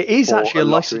in. It is or actually a lot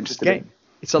are licensed interested game. in.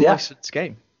 It's a Yeah. licensed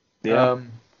game. Yeah.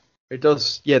 It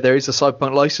does. Yeah, there is a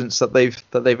Cyberpunk license that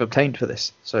they've obtained for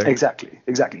this. So Exactly.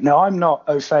 Now, I'm not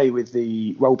au fait with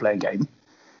the role-playing game,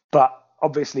 but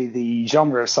obviously the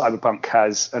genre of Cyberpunk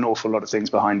has an awful lot of things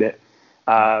behind it.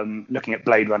 Looking at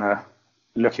Blade Runner,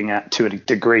 looking at, to a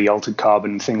degree, Altered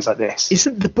Carbon, things like this.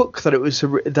 isn't the book that it was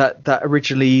that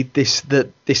originally this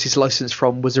is licensed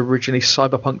from was originally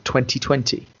Cyberpunk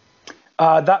 2020?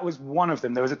 That was one of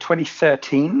them. There was a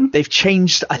 2013. They've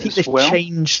changed. I think As they've well.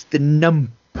 changed the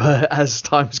number as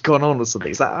time's gone on or something.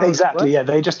 Is that how it Exactly, works? yeah.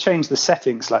 They just changed the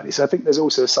setting slightly. So I think there's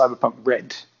also a Cyberpunk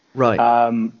Red. Right.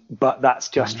 But that's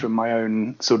just from my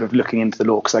own sort of looking into the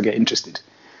lore because I get interested.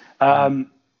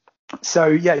 So,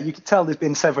 yeah, you can tell there's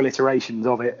been several iterations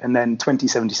of it. And then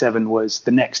 2077 was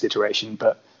the next iteration.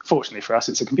 But fortunately for us,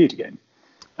 it's a computer game.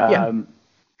 Yeah.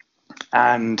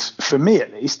 And for me,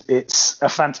 at least, it's a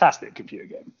fantastic computer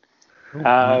game. Okay,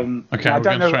 I we're don't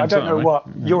going know. straight I into don't that, know are we? what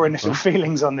your initial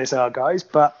feelings on this are, guys,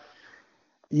 but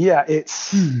yeah,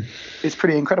 it's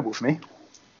pretty incredible for me.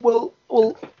 Well,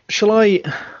 shall I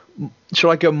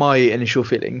go my initial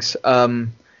feelings?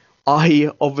 I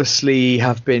obviously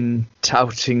have been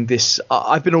touting this.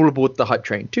 I've been all aboard the hype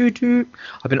train.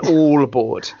 I've been all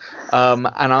aboard, and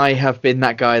I have been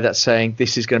that guy that's saying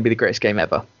this is going to be the greatest game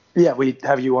ever. Yeah, we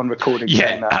have you on recording.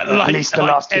 saying Yeah, that, like, at least the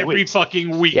like last 2 every weeks.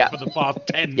 fucking week Yeah. for the past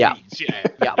 10 Yeah. weeks.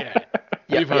 Yeah.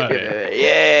 We've heard it.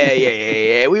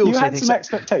 Yeah. We all You say had things. some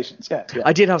expectations, yeah.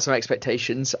 I did have some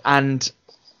expectations, and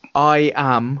I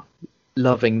am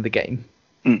loving the game.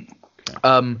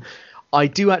 I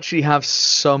do actually have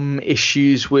some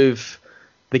issues with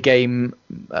the game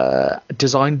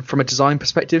design from a design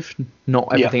perspective. Not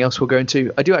everything else we'll go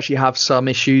into. I do actually have some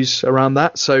issues around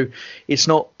that, so it's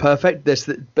not perfect.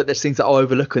 But there's things that I'll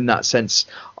overlook in that sense.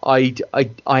 I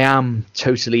am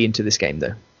totally into this game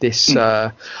though. This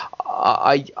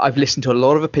I've listened to a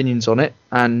lot of opinions on it,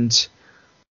 and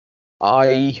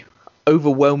I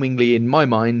overwhelmingly in my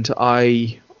mind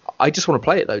I just want to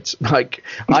play it loads. Like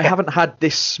I haven't had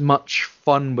this much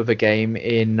fun with a game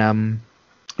in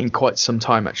quite some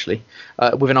time actually,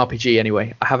 with an RPG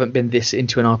anyway. I haven't been this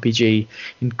into an RPG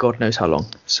in God knows how long.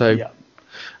 So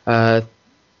that'd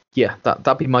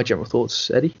be my general thoughts.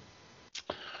 Eddie?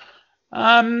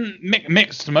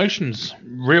 Mixed emotions,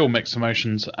 real mixed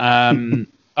emotions.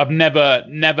 I've never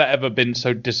ever been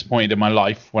so disappointed in my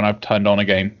life when I've turned on a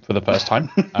game for the first time.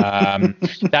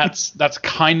 That's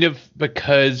kind of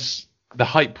because the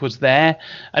hype was there,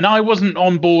 and I wasn't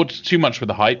on board too much with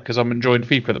the hype because I'm enjoying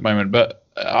FIFA at the moment. But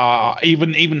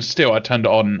even still, I turned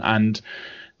it on, and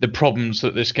the problems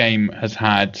that this game has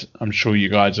had, I'm sure you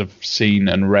guys have seen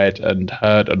and read and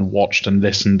heard and watched and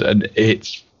listened, and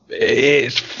it's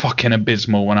fucking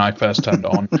abysmal when I first turned it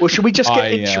on. Well, should we just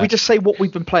should we just say what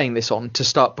we've been playing this on to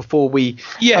start before we?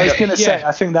 I was going to say,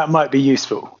 I think that might be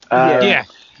useful. So I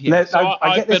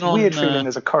I've get this been on, weird feeling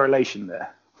there's a correlation there.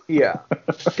 Yeah,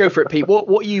 go for it, Pete.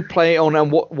 What you play on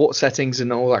and what settings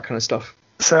and all that kind of stuff.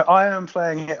 So I am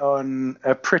playing it on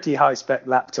a pretty high-spec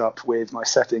laptop with my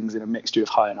settings in a mixture of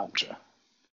high and ultra.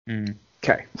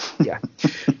 Okay, yeah.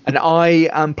 And I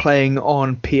am playing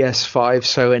on PS5,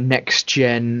 so a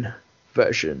next-gen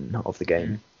version of the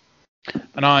game.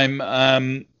 And I'm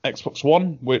Xbox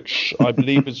One, which I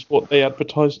believe is what they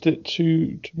advertised it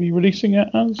to be releasing it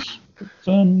as.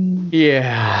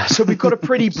 Yeah, so we've got a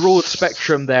pretty broad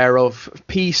spectrum there of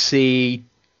PC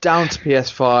down to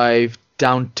PS5,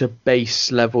 down to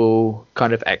base level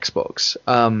kind of Xbox.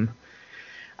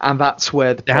 And that's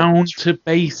where the down to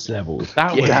base level.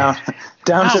 That was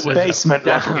down to basement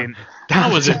level.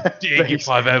 That was a dig if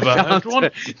I've ever heard one.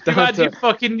 You had your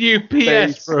fucking new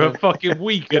PS for a fucking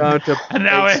week, and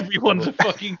now everyone's a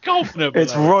fucking confident.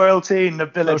 It's royalty,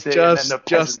 nobility, and then the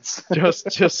peasants.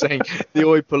 Just saying, the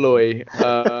oi polloi,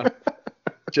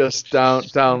 just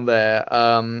down there.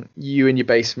 You in your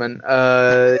basement.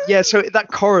 Yeah, so that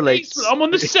correlates. I'm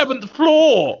on the 7th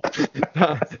floor.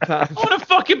 I'm on a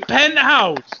fucking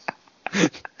penthouse.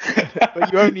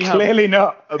 But you only have clearly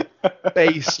not a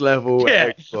base level.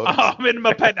 Yeah, Xbox. I'm in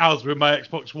my penthouse with my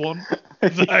Xbox One.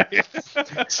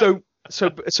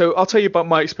 So I'll tell you about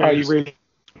my experience. You really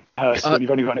when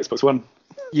you've only got an Xbox One.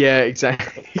 Yeah,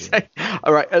 exactly.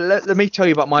 All right, let me tell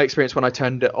you about my experience when I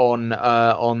turned it on.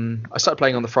 I started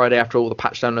playing on the Friday after all the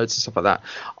patch downloads and stuff like that.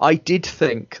 I did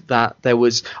think that there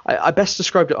was. I best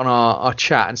described it on our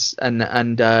chat,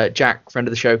 and Jack, friend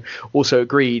of the show, also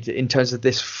agreed in terms of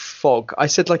this fog. I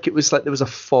said there was a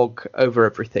fog over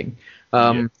everything.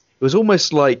 It was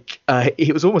almost like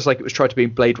it was trying to be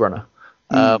Blade Runner.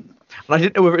 And I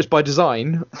didn't know whether it was by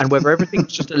design and whether everything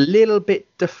was just a little bit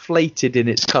deflated in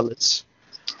its colours.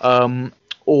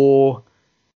 Or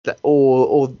that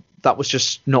was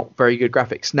just not very good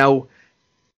graphics. Now,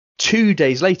 2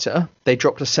 days later, they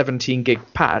dropped a 17 gig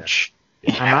patch,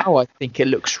 and now I think it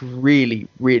looks really,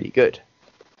 really good.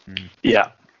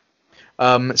 Yeah.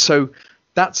 So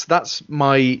that's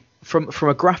my from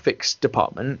a graphics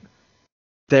department.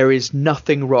 There is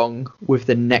nothing wrong with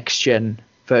the next gen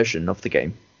version of the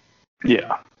game.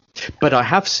 Yeah. But I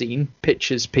have seen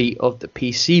pictures, Pete, of the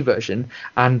PC version,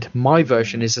 and my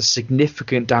version is a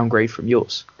significant downgrade from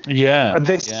yours. Yeah. And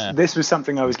this was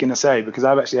something I was going to say, because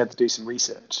I've actually had to do some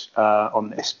research on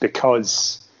this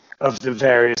because of the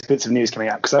various bits of news coming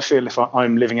out, because I feel if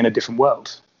I'm living in a different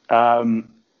world.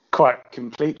 Quite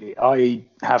completely. I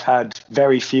have had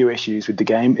very few issues with the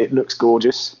game. It looks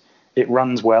gorgeous. It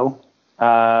runs well.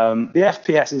 The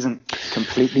FPS isn't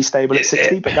completely stable at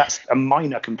 60, but that's a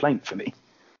minor complaint for me.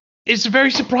 It's very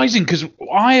surprising because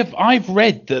I've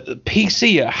read that the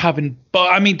PC are having, but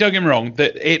I mean, don't get me wrong,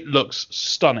 that it looks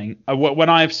stunning. When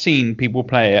I've seen people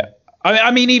play it,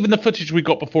 I mean, even the footage we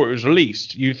got before it was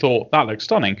released, you thought that looked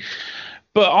stunning.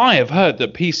 But I have heard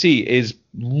that PC is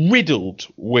riddled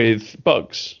with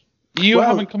bugs. You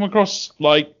haven't come across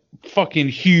like fucking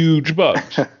huge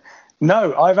bugs.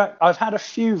 No, I've had a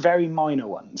few very minor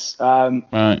ones.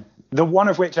 Right. The one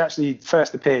of which actually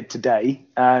first appeared today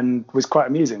and was quite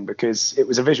amusing because it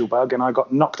was a visual bug and I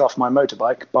got knocked off my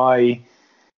motorbike by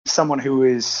someone who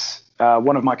was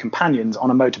one of my companions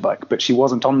on a motorbike, but she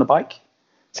wasn't on the bike.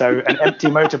 So an empty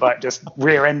motorbike just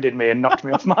rear-ended me and knocked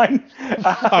me off mine.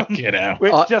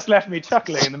 Which just left me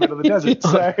chuckling in the middle of the desert.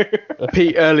 So.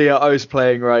 Pete, earlier I was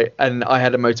playing, right, and I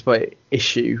had a motorbike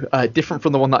issue, different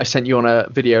from the one that I sent you on a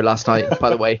video last night, by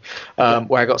the way,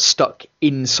 where I got stuck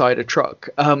inside a truck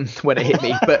when it hit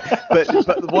me. But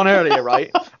the one earlier,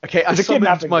 right? Okay, I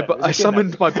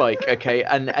summoned my bike, okay,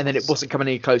 and then it wasn't coming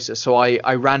any closer, so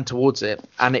I ran towards it,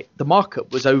 and the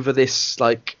markup was over this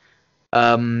like.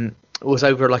 Was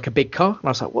over like a big car, and I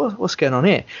was like, what's going on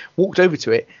here? Walked over to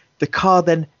it. The car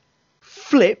then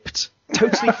totally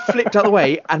flipped out of the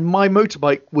way, and my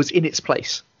motorbike was in its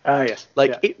place. Yes.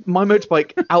 My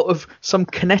motorbike, out of some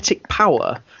kinetic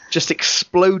power, just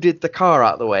exploded the car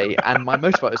out of the way, and my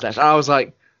motorbike was left. And I was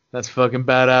like, that's fucking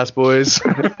badass, boys.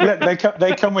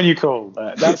 they come when you call.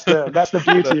 That's the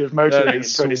beauty of motoring in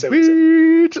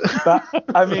 2017. But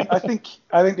I mean, I think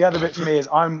the other bit for me is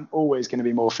I'm always going to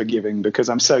be more forgiving because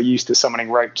I'm so used to summoning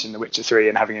Roach in The Witcher 3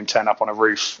 and having him turn up on a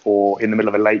roof or in the middle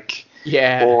of a lake,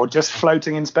 or just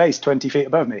floating in space 20 feet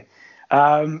above me.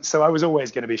 So I was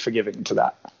always going to be forgiving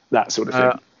to that sort of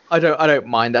thing. I don't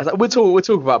mind that. We'll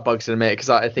talk about bugs in a minute because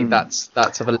I think that's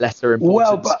of a lesser importance.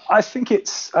 Well, but I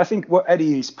think what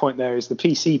Eddie's point there is the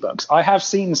PC bugs. I have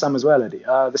seen some as well, Eddie.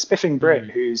 The Spiffing Brit,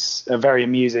 who's a very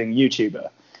amusing YouTuber,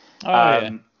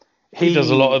 He does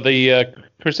a lot of the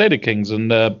Crusader Kings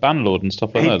and Bannerlord and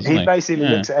stuff like that, doesn't he? He basically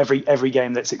looks at every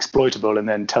game that's exploitable and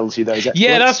then tells you those exploits.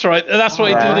 Yeah, that's right. That's what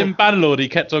he did in Bannerlord. He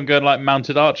kept on going like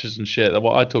mounted archers and shit.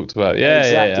 What I talked about. Yeah,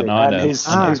 exactly. No, I know.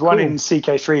 His one in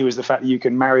CK3 was the fact that you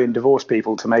can marry and divorce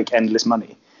people to make endless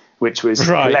money, which was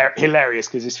hilarious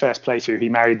because his first playthrough he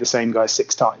married the same guy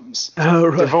 6 times,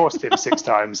 divorced him 6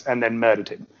 times, and then murdered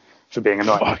him for being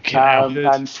annoying.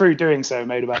 And through doing so,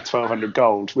 made about 1,200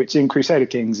 gold, which in Crusader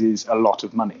Kings is a lot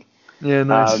of money. Yeah,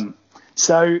 nice.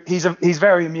 So he's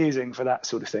very amusing for that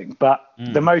sort of thing. But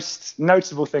the most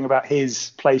noticeable thing about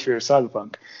his playthrough of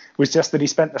Cyberpunk was just that he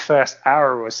spent the first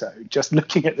hour or so just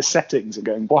looking at the settings and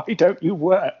going, why don't you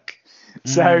work?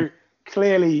 So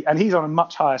clearly, and he's on a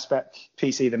much higher spec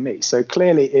PC than me, so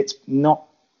clearly it's not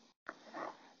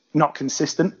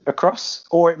consistent across,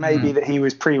 or it may be that he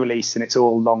was pre-released and it's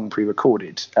all long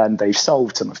pre-recorded and they've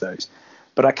solved some of those.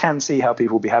 But I can see how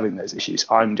people will be having those issues.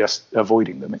 I'm just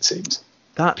avoiding them, it seems.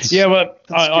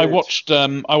 I watched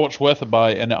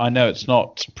Wertherby, and I know it's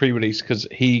not pre-release because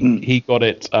he got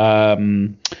it.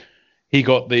 He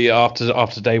got the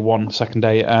after day 1, second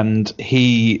day, and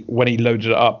when he loaded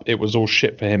it up, it was all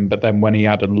shit for him. But then when he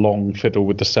had a long fiddle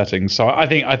with the settings, so I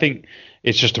think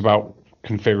it's just about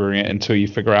configuring it until you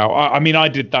figure out. I mean, I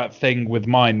did that thing with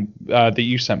mine that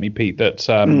you sent me, Pete. That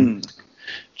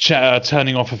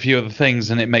turning off a few of the things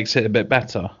and it makes it a bit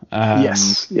better.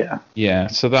 Yes, yeah.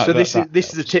 So this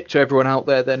is a tip to everyone out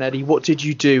there. Then, Eddie, what did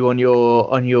you do on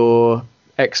your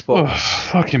Xbox?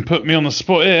 Oh, fucking put me on the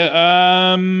spot here.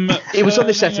 It was on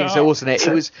the settings, though, wasn't it?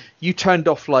 It was you turned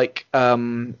off like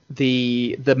the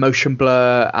motion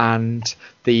blur and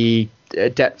the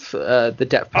depth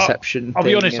perception. I'll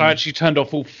be honest. I actually turned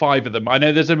off all 5 of them. I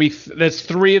know there's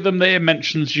 3 of them that it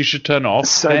mentions you should turn off.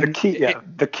 So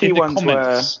the key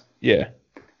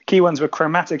ones were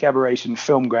chromatic aberration,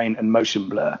 film grain, and motion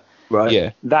blur. Right.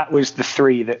 Yeah. That was the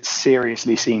 3 that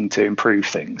seriously seemed to improve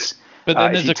things. But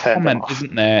then there's a comment,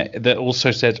 isn't there, that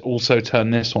also says also turn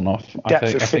this one off.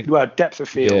 Depth of field. Yeah. Depth of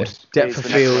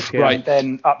field, right? And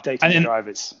then updating the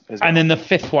drivers as well. And then the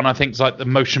 5th one, I think, is like the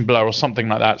motion blur or something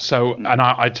like that. So, and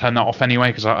I turn that off anyway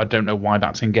because I don't know why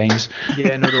that's in games.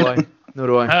 Yeah, nor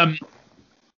do I.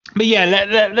 But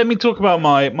yeah, let me talk about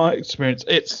my experience.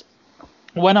 It's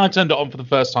when I turned it on for the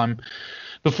first time.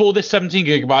 Before this 17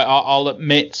 gigabyte, I'll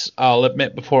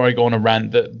admit before I go on a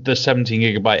rant that the 17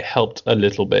 gigabyte helped a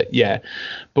little bit, yeah.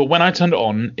 But when I turned it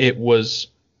on, it was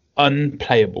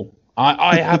unplayable.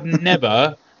 I have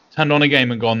never turned on a game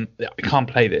and gone, I can't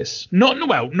play this. Not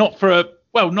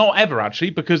ever actually,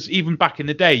 because even back in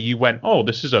the day, you went, oh,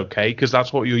 this is okay, because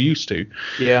that's what you're used to.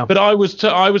 Yeah. But I was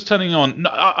turning on.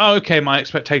 Okay, my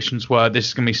expectations were this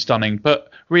is going to be stunning,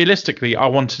 but realistically, I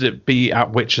wanted it to be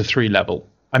at Witcher 3 level.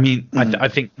 I mean, I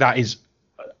think that is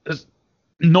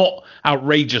not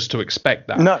outrageous to expect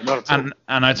that. No, not at all.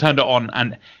 And I turned it on,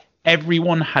 and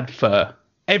everyone had fur.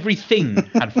 Everything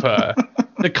had fur.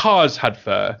 The cars had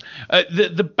fur.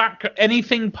 The back,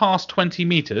 anything past 20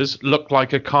 meters looked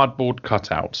like a cardboard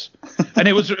cutout. And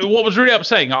it was what was really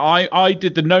upsetting. I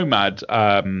did the Nomad.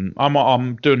 I'm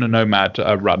doing a Nomad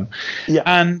run. Yeah.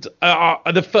 And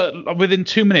within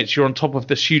 2 minutes, you're on top of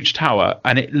this huge tower,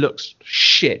 and it looks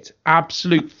shit,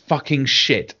 absolute fucking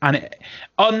shit, and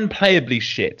unplayably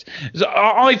shit. So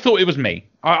I thought it was me.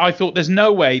 I thought there's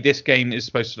no way this game is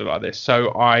supposed to look like this.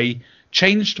 So I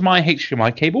changed my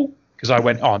HDMI cable. Because I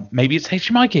went, oh, maybe it's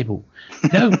HDMI cable.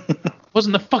 No, it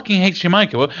wasn't the fucking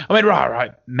HDMI cable. I went,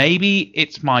 right, maybe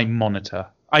it's my monitor.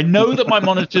 I know that my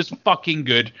monitor's fucking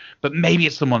good, but maybe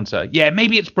it's the monitor. Yeah,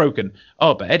 maybe it's broken.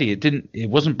 Oh, but Eddie, it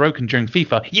wasn't broken during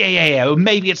FIFA. Yeah. Well,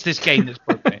 maybe it's this game that's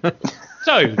broken.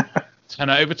 So,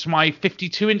 turn it over to my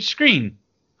 52-inch screen.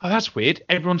 Oh, that's weird.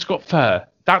 Everyone's got fur.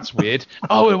 That's weird.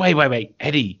 Oh, wait.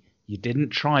 Eddie, you didn't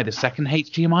try the second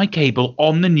HDMI cable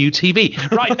on the new TV.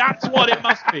 Right, that's what it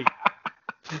must be.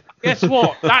 Guess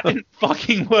what? That didn't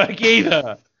fucking work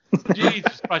either.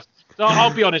 Jesus Christ. So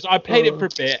I'll be honest, I played it for a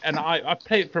bit, and I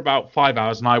played it for about 5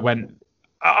 hours, and I went,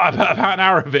 about an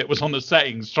hour of it was on the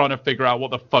settings, trying to figure out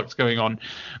what the fuck's going on.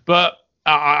 But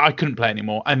I couldn't play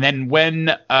anymore. And then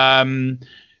when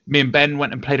me and Ben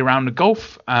went and played around the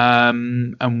golf,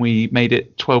 and we made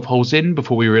it 12 holes in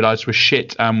before we realised we're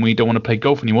shit and we don't want to play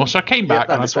golf anymore. So I came back.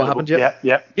 And that's what happened. Yep.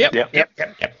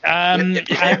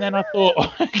 And then I thought,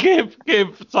 give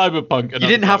Cyberpunk. You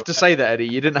didn't have to say that, Eddie.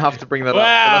 You didn't have to bring that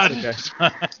up. That's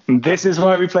okay. This is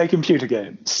why we play computer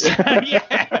games.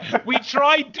 Yeah, we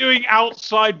tried doing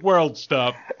outside world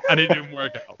stuff and it didn't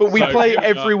work out. But we play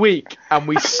every week and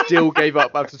we still gave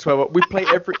up after 12. We play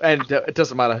every, and it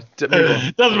doesn't matter.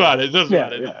 Move on. doesn't matter. It doesn't Yeah,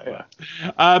 matter.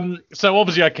 yeah. So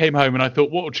obviously I came home and I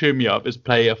thought, what will cheer me up is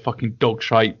play a fucking dog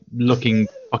shite looking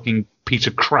fucking piece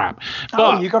of crap.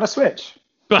 Oh, you got a Switch.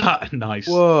 But nice.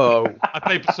 Whoa. I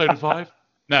played Persona 5.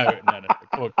 No.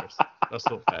 Come on, Chris. That's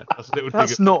not fair.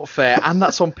 That's not fair, and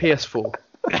that's on PS4.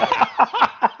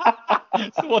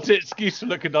 So what's the excuse for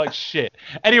looking like shit?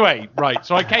 Anyway, right.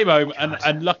 So I came home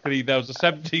and luckily there was a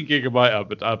 17 gigabyte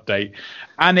update,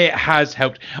 and it has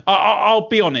helped. I'll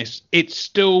be honest, it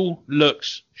still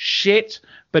looks shit,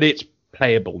 but it's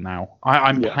playable now.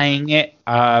 I'm playing it.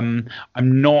 I'm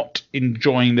not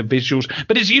enjoying the visuals,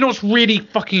 but it's what's really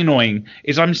fucking annoying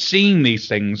is I'm seeing these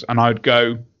things and I'd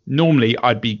go. Normally,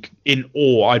 I'd be in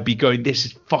awe. I'd be going, this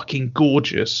is fucking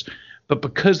gorgeous. But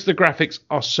because the graphics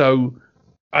are so...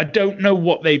 I don't know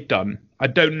what they've done.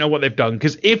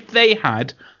 Because if they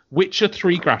had Witcher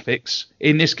 3 graphics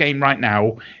in this game right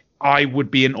now, I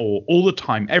would be in awe all the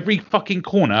time. Every fucking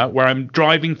corner where I'm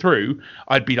driving through,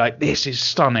 I'd be like, this is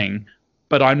stunning.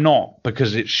 But I'm not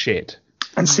because it's shit.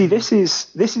 And see, this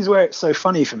is where it's so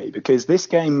funny for me, because this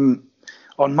game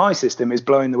on my system is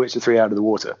blowing The Witcher 3 out of the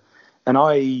water. And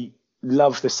I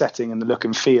love the setting and the look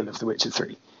and feel of The Witcher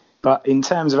 3. But in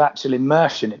terms of actual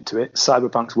immersion into it,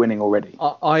 Cyberpunk's winning already.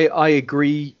 I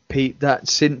agree, Pete, that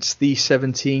since the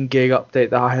 17 gig update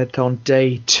that I had on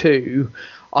day 2,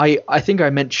 I think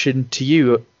I mentioned to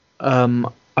you, I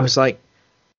was like,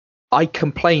 I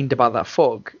complained about that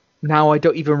fog. Now I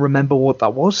don't even remember what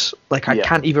that was. Like, I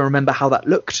can't even remember how that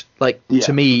looked. Like,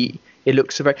 to me, it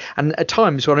looks so very... And at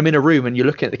times when I'm in a room and you're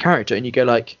looking at the character and you go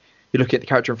like... You're looking at the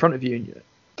character in front of you and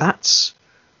that's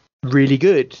really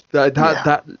good.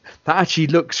 That actually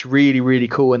looks really, really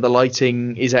cool, and the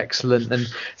lighting is excellent. And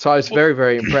so I was very,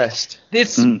 very impressed.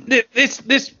 This kind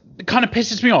of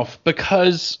pisses me off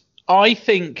because I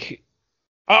think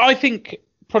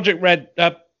Project Red...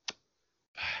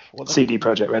 CD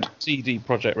Projekt Red. CD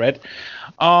Projekt Red.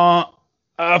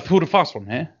 I've pulled a fast one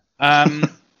here.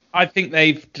 I think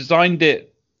they've designed it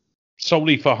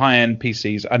solely for high-end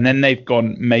PCs, and then they've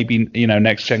gone maybe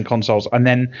next-gen consoles, and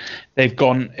then they've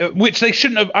gone, which they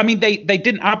shouldn't have. I mean, they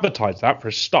didn't advertise that for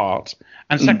a start,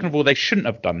 and second of all, they shouldn't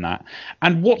have done that.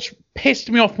 And what's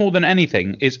pissed me off more than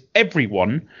anything is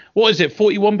everyone. What is it?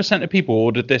 41% of people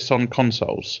ordered this on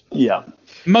consoles. Yeah.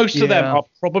 Most of them are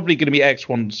probably going to be Xbox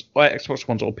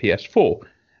Ones or PS4,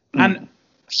 and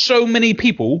so many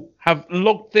people have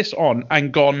logged this on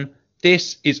and gone,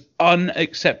 this is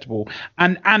unacceptable.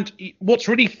 And what's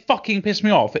really fucking pissed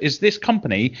me off is this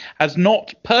company has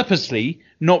purposely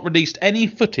not released any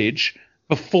footage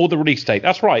before the release date.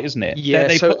 That's right, isn't it? Yeah,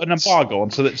 they put an embargo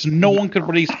on so that no one could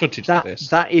release footage of this.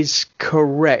 That is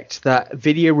correct. That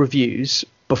video reviews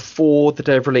before the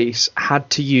day of release had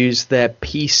to use their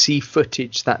PC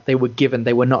footage that they were given.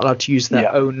 They were not allowed to use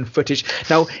their own footage.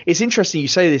 Now, it's interesting you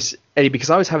say this, Eddie,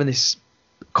 because I was having this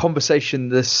conversation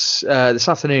this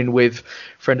afternoon with a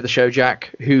friend of the show,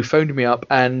 Jack, who phoned me up,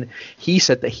 and he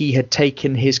said that he had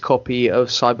taken his copy of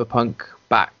Cyberpunk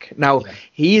back. Now,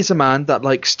 he is a man that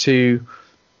likes to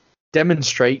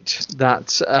demonstrate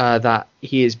that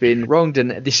he has been wronged,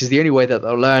 and this is the only way that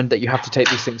they'll learn, that you have to take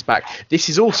these things back. This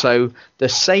is also the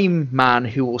same man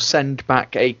who will send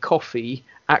back a coffee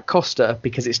at Costa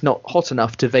because it's not hot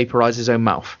enough to vaporize his own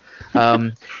mouth.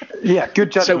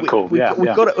 Good judgment call. We've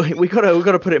got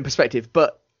to put it in perspective.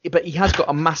 But he has got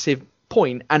a massive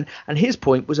point, and his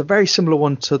point was a very similar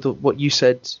one to what you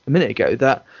said a minute ago,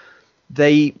 that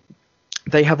they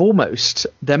have almost,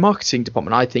 their marketing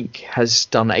department, I think, has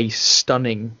done a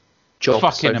stunning job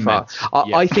fucking so far.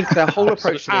 I think their whole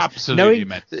approach to this, absolutely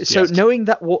knowing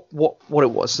that what it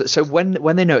was, so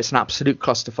when they know it's an absolute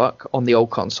clusterfuck on the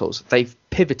old consoles, they've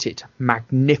pivoted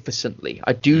magnificently.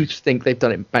 I do think they've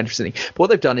done it magnificently. But what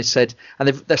they've done is said, and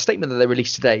their statement that they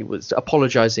released today was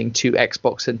apologizing to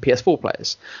Xbox and PS4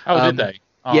 players. Oh, did they?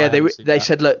 Oh, yeah, they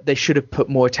said, look, they should have put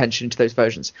more attention to those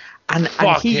versions, and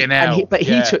he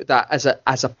took that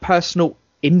as a personal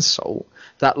insult,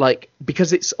 that like,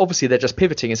 because it's obviously they're just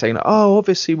pivoting and saying like, oh,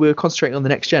 obviously we're concentrating on the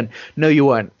next gen. No, you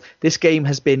weren't. This game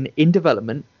has been in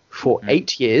development for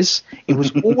 8 years. It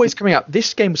was always coming out.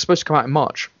 This game was supposed to come out in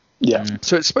March. Yeah.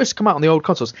 So it's supposed to come out on the old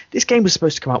consoles. This game was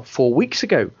supposed to come out 4 weeks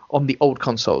ago on the old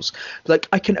consoles. Like,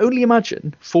 I can only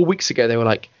imagine 4 weeks ago they were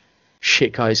like,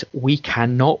 shit, guys, we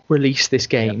cannot release this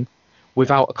game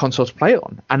without a console to play it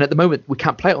on. And at the moment, we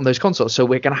can't play it on those consoles, so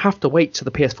we're going to have to wait to the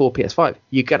PS4, PS5.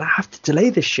 You're going to have to delay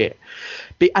this shit.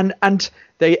 And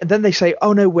then they say,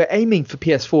 oh no, we're aiming for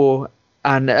PS4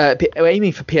 and we're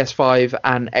aiming for PS5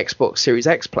 and Xbox Series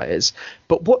X players.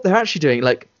 But what they're actually doing,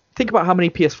 like, think about how many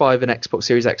PS5 and Xbox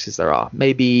Series X's there are.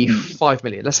 Maybe 5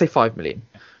 million. Let's say 5 million.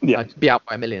 Yeah. Like, be out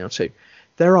by 1 million or 2.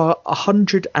 there are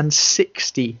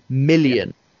 160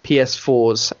 million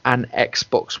PS4s and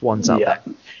Xbox Ones out there.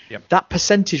 Yep. That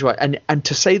percentage, right? And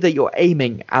to say that you're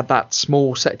aiming at that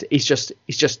small sector is just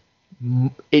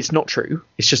it's not true.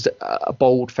 It's just a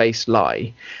bold-faced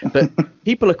lie. But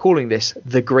people are calling this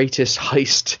the greatest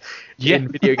heist in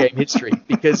video game history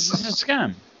because it's a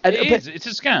scam. It's a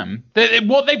scam.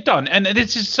 What they've done, and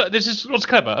this is what's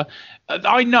clever.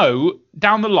 I know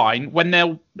down the line when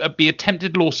there'll be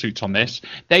attempted lawsuits on this,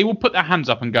 they will put their hands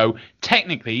up and go,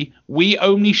 technically, we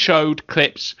only showed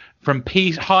clips from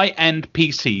high-end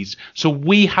PCs, so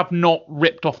we have not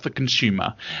ripped off the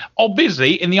consumer.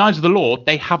 Obviously, in the eyes of the law,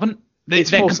 they haven't. They're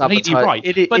completely right.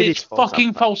 But it's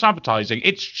fucking false advertising.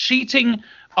 It's cheating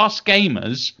us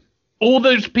gamers. All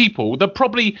those people,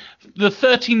 probably the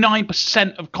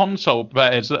 39% of console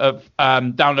players that have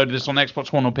downloaded this on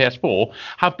Xbox One or PS4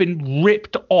 have been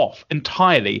ripped off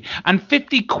entirely. And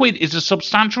 50 quid is a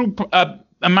substantial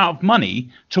amount of money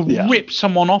to rip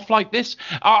someone off like this.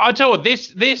 I tell you,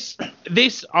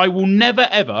 this I will never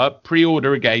ever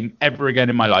pre-order a game ever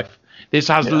again in my life. This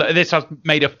has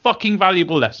made a fucking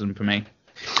valuable lesson for me.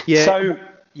 Yeah.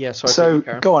 So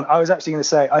go on. I was actually going to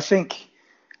say, I think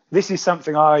this is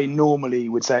something I normally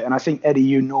would say, and I think, Eddie,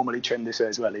 you normally trend this way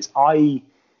as well, is I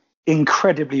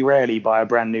incredibly rarely buy a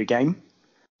brand new game.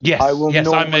 Yes, I will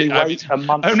normally wait a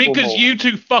month only because you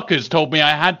two fuckers told me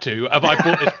I had to. Have I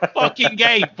bought this fucking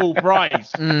game full price?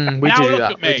 We now do look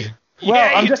that. at me.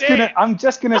 Well, I'm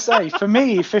just gonna say, for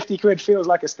me, 50 quid feels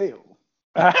like a steal.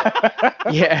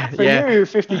 For you,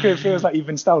 50 quid feels like you've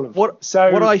been stolen. What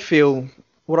I feel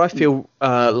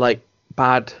like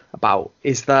bad about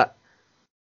is that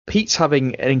Pete's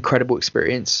having an incredible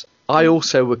experience. I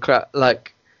also would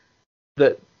like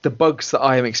the bugs that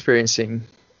I am experiencing.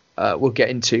 We'll get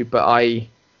into, but I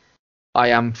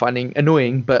am finding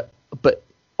annoying. But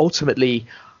ultimately,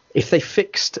 if they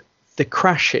fixed the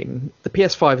crashing, the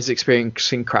PS5 is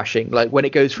experiencing crashing. Like when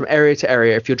it goes from area to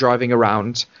area, if you're driving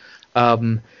around,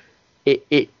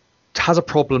 it has a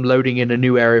problem loading in a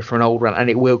new area for an old one, and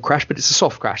it will crash. But it's a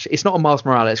soft crash. It's not a Miles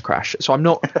Morales crash. So I'm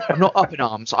not up in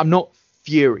arms. I'm not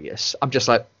furious. I'm just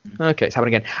like, okay, it's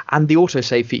happening again. And the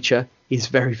autosave feature is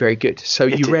very, very good. So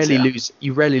you rarely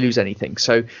lose anything.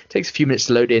 So it takes a few minutes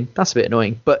to load in. That's a bit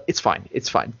annoying, but it's fine.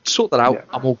 Sort that out. Yeah.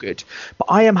 I'm all good. But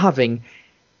I am having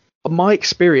my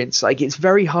experience. Like, it's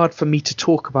very hard for me to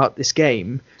talk about this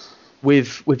game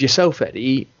with yourself,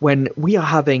 Eddie, when we are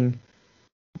having.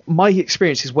 My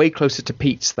experience is way closer to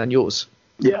Pete's than yours.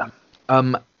 Yeah.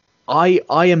 I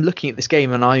am looking at this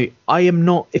game, and I am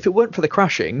not. If it weren't for the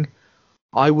crashing,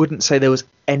 I wouldn't say there was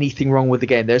anything wrong with the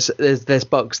game. There's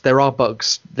bugs. There are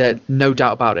bugs. There's no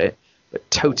doubt about it,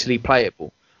 but totally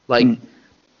playable. Like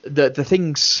the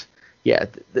things,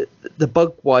 the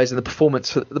bug wise and the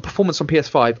performance on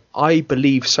PS5, I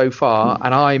believe so far,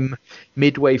 and I'm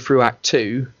midway through Act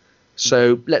 2,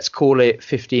 so let's call it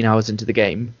 15 hours into the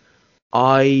game.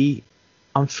 I'm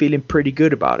feeling pretty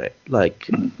good about it. Like,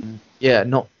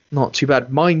 not too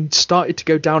bad. Mine started to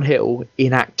go downhill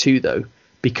in Act 2 though.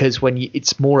 Because when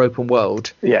it's more open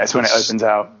world, it's when it opens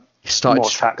out. More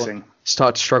taxing.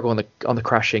 Started to struggle on the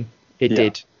crashing. It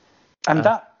did, and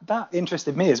that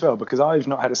interested me as well because I've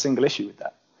not had a single issue with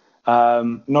that.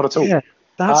 Not at all.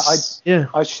 Yeah,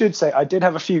 I should say I did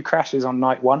have a few crashes on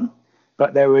night one,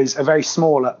 but there was a very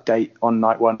small update on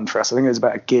night one for us. I think it was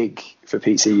about 1 gig for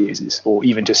PC users or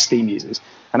even just Steam users,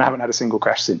 and I haven't had a single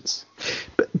crash since.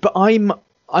 But I'm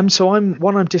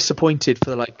disappointed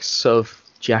for the likes of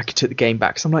Jack took the game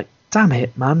back. So I'm like, damn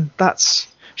it, man, that's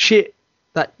shit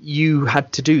that you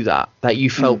had to do that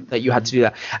you felt that you had to do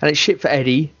that. And it's shit for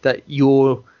Eddie that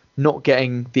you're not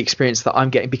getting the experience that I'm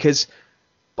getting, because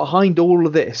behind all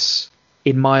of this,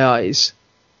 in my eyes,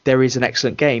 there is an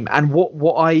excellent game. And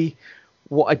what I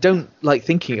don't like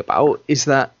thinking about is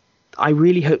that I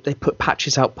really hope they put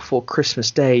patches out before Christmas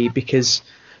Day, because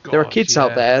there are kids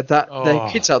out there that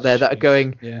are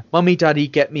going, Mummy, Daddy,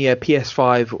 get me a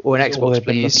PS5 or an Xbox,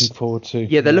 please. Looking forward to.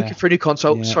 Yeah, they're looking for a new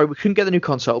console. Yeah. Sorry, we couldn't get the new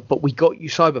console, but we got you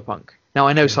Cyberpunk. Now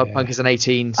I know Cyberpunk is an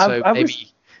 18, so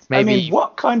maybe. I mean,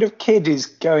 what kind of kid is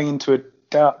going into a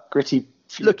dark, gritty?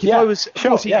 Look, if I was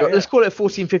 14, let's call it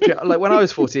 14, 15. Like when I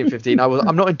was 14, 15,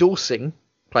 I'm not endorsing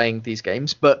playing these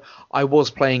games, but I was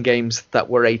playing games that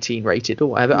were 18 rated, or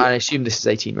whatever. I assume this is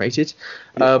 18 rated.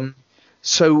 Yeah.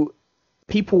 So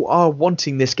people are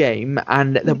wanting this game,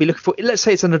 and they'll be looking for. Let's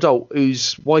say it's an adult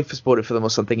whose wife has bought it for them or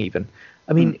something. Even,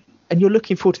 I mean, and you're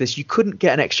looking forward to this. You couldn't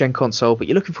get an next-gen console, but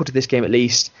you're looking forward to this game at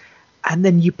least. And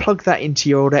then you plug that into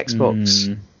your old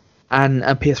Xbox and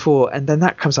PS4, and then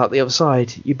that comes out the other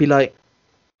side. You'd be like,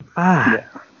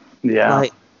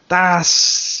 like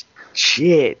that's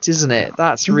shit, isn't it?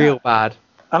 That's real bad.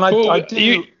 And Well, I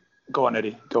do. Go on,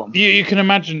 Eddie. Go on. You can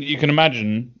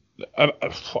imagine.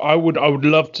 I would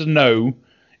love to know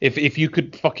if you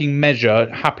could fucking measure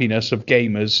happiness of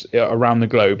gamers around the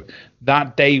globe.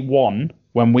 That day one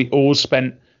when we all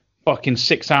spent fucking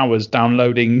 6 hours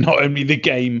downloading not only the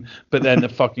game but then the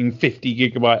fucking 50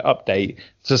 gigabyte update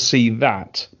to see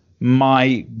that.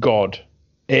 My God,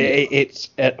 it's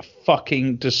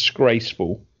fucking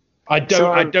disgraceful. I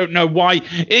don't know why.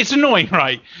 It's annoying,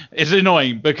 right? It's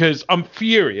annoying because I'm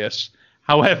furious.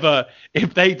 However,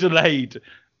 if they delayed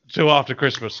till after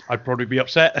Christmas, I'd probably be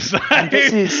upset. And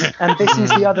this is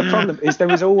the other problem: is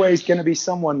there is always going to be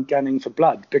someone gunning for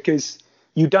blood, because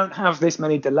you don't have this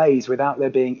many delays without there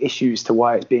being issues to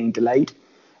why it's being delayed.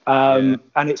 And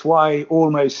it's why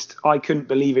almost I couldn't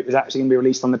believe it was actually going to be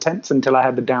released on the 10th until I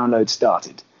had the download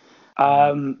started.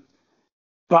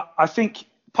 But I think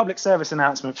public service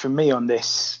announcement for me on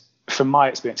this, from my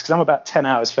experience, because I'm about 10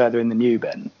 hours further in than you,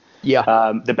 Ben.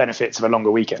 Yeah. The benefits of a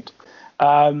longer weekend.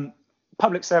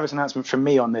 Public service announcement from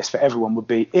me on this for everyone would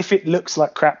be, if it looks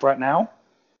like crap right now,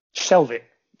 shelve it.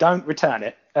 Don't return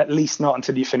it, at least not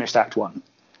until you finished Act 1.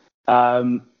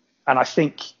 And I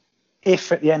think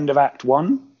if at the end of Act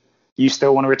 1 you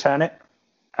still want to return it,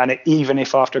 and even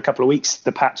if after a couple of weeks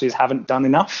the patches haven't done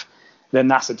enough, then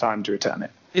that's the time to return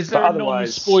it. Is there a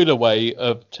non-spoiler way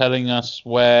of telling us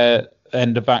where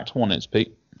end of Act 1 is,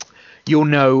 Pete? You'll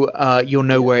know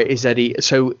where it is, Eddie.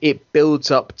 So it builds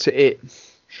up to it.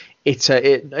 It's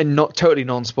and not totally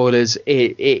non-spoilers.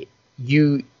 It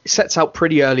sets out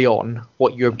pretty early on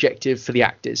what your objective for the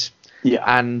act is. Yeah.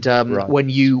 And when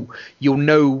you'll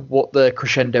know what the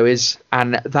crescendo is,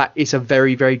 and that is a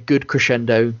very, very good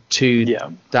crescendo to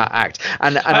that act.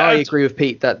 And I agree with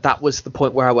Pete that was the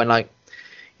point where I went like,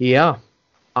 yeah,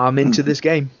 I'm into this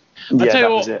game. I'll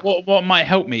tell you what might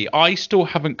help me. I still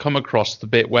haven't come across the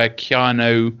bit where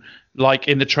Keanu, like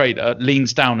in the trailer,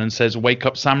 leans down and says, "Wake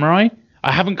up, samurai."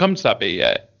 I haven't come to that bit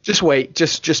yet. Just wait.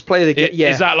 Just play the game. Yeah.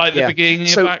 Is that like the beginning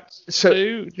of Act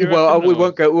 2? Well, we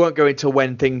won't go into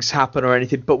when things happen or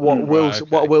anything. But what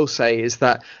I will say is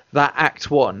that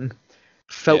Act 1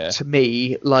 felt to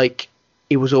me like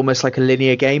it was almost like a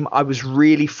linear game. I was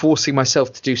really forcing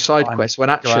myself to do side quests when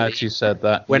actually, glad you said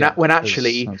that. When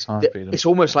actually, it's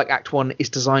almost like Act 1 is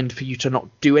designed for you to not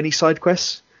do any side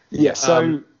quests. Yeah.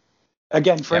 So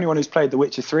again, for anyone who's played The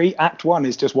Witcher 3, Act 1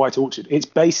 is just White Orchard. It's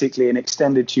basically an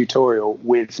extended tutorial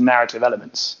with narrative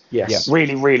elements. Yes.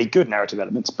 Really, really good narrative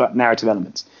elements, but narrative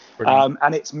elements.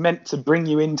 And it's meant to bring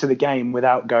you into the game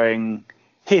without going,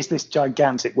 here's this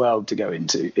gigantic world to go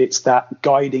into. It's that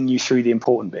guiding you through the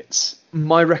important bits.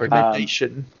 My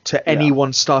recommendation to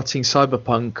anyone starting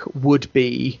Cyberpunk would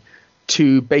be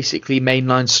to basically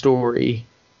mainline story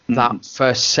that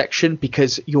first section,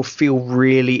 because you'll feel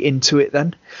really into it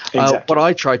then. Exactly. What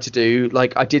I tried to do,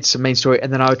 like I did some main story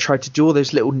and then I would try to do all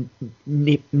those little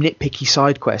nitpicky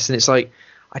side quests, and it's like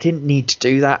I didn't need to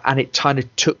do that, and it kind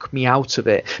of took me out of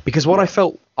it, because what I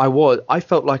felt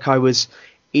like I was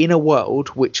in a world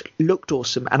which looked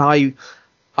awesome, and I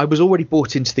was already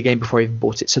bought into the game before I even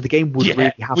bought it, so the game would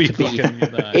really have to be.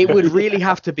 It would really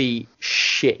have to be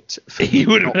shit for you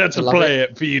wouldn't have to play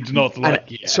it for you to not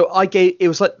like it. So it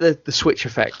was like the Switch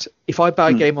effect. If I buy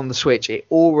a game on the Switch, it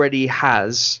already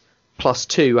has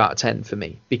 +2 out of 10 for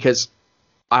me, because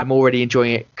I'm already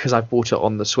enjoying it because I've bought it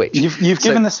on the Switch. You've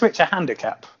given the Switch a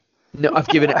handicap. No, I've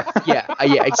given it.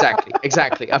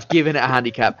 Exactly. I've given it a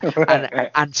handicap,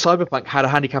 and Cyberpunk had a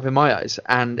handicap in my eyes,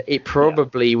 and it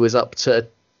probably was up to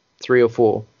 3 or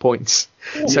 4 points.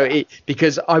 So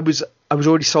because I was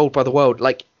already sold by the world,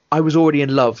 like I was already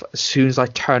in love as soon as I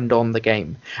turned on the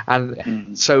game,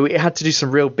 and so it had to do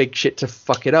some real big shit to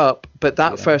fuck it up. But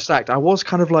that first act, I was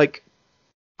kind of like,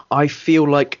 I feel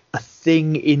like a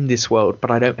thing in this world, but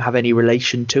I don't have any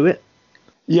relation to it.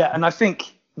 Yeah, and I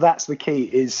think that's the key,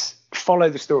 is follow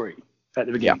the story at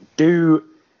the beginning. Do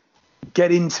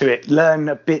get into it, learn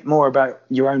a bit more about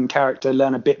your own character,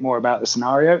 learn a bit more about the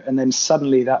scenario, and then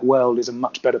suddenly that world is a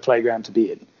much better playground to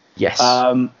be in. Yes.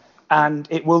 And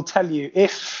it will tell you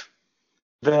if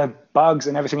the bugs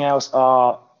and everything else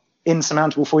are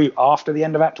insurmountable for you after the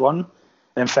end of Act 1,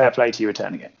 then fair play to you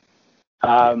returning it.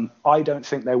 I don't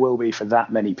think there will be for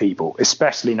that many people,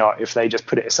 especially not if they just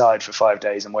put it aside for 5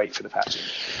 days and wait for the patch.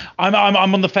 I'm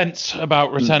on the fence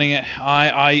about returning it.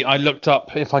 I looked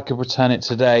up if I could return it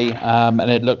today, and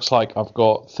it looks like I've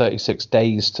got 36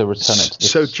 days to return it to the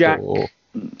store. Jack,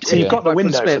 so you've got the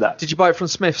window for that. Did you buy it from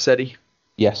Smith's, Eddie?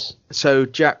 Yes. So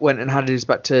Jack went and handed his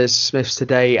back to Smith's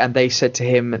today, and they said to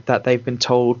him that they've been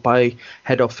told by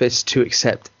head office to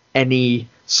accept any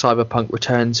Cyberpunk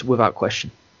returns without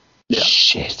question. Yeah.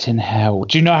 Shit. Shit in hell.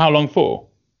 Do you know how long for?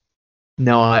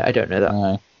 No, I don't know that.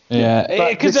 No. Yeah,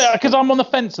 because I'm on the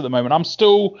fence at the moment. I'm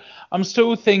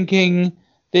still thinking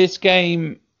this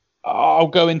game. I'll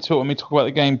go into it when we talk about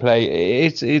the gameplay.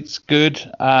 It's good,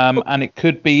 and it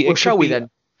could be. Well, shall we then?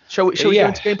 Shall we go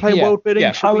into gameplay and world building?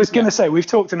 Yeah. I was going to say, we've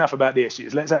talked enough about the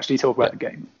issues. Let's actually talk about the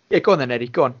game. Yeah, go on then, Eddie.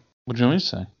 Go on. What do you want me to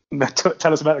say?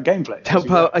 Tell us about the gameplay. Tell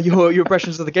about your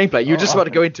impressions of the gameplay. You were just about to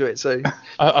go into it, so.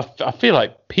 I feel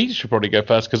like Pete should probably go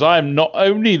first because I am not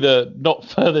only not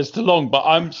furthest along, but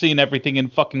I'm seeing everything in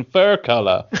fucking fur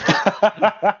color.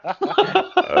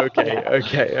 Okay.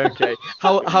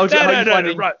 How do you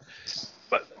find right.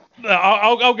 But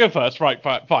I'll go first. Right,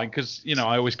 fine. Because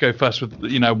I always go first with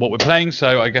what we're playing,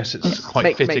 so I guess it's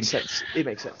quite fitting. Makes sense. It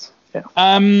makes sense.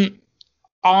 Yeah.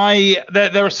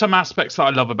 There are some aspects that I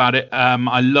love about it.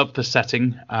 I love the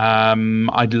setting. I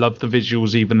love the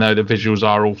visuals, even though the visuals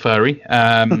are all furry.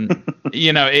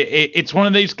 It's one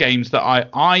of those games that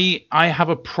I have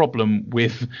a problem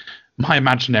with my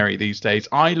imaginary these days.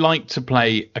 I like to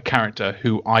play a character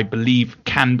who I believe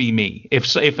can be me.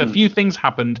 If a few things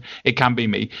happened, it can be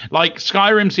me. Like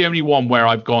Skyrim's the only one where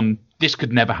I've gone, this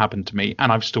could never happen to me,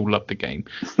 and I've still loved the game.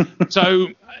 So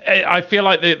I feel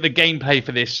like the gameplay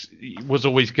for this was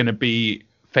always going to be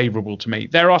favourable to me.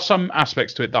 There are some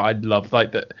aspects to it that I love,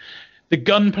 like the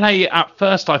gunplay at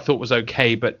first I thought was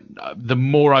okay, but the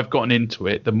more I've gotten into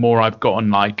it, the more I've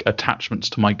gotten like attachments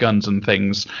to my guns and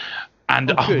things.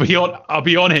 And I'll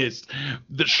be honest,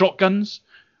 the shotguns.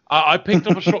 I picked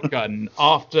up a shotgun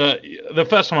after the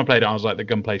first time I played it. I was like, the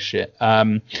gunplay's shit.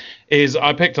 I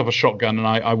picked up a shotgun and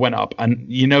I went up, and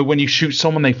when you shoot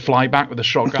someone, they fly back with a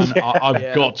shotgun.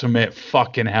 I've got to admit,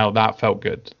 fucking hell, that felt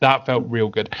good. That felt real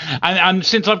good. And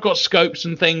since I've got scopes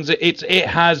and things, it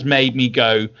has made me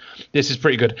go, this is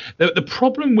pretty good. The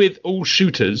problem with all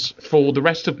shooters for the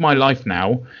rest of my life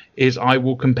now is I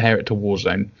will compare it to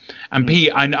Warzone. And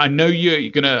Pete, I know you're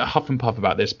going to huff and puff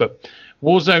about this, but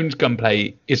Warzone's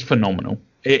gunplay is phenomenal.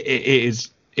 It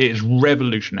is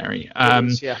revolutionary.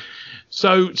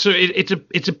 So it's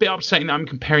a bit upsetting that I'm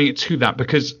comparing it to that,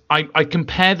 because I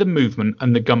compare the movement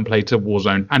and the gunplay to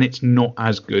Warzone, and it's not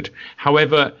as good.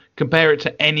 However, compare it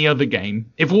to any other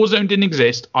game. If Warzone didn't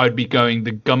exist, I'd be going,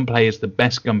 the gunplay is the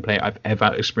best gunplay I've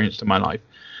ever experienced in my life.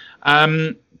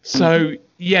 So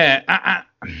yeah,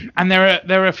 and there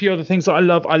are a few other things that I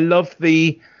love. I love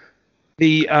the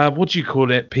what do you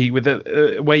call it, Pete? With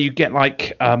where you get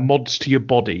like mods to your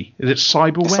body. Is it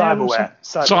cyberware?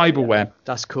 Cyberware. Yeah.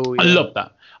 That's cool. Yeah. I love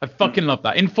that. I fucking love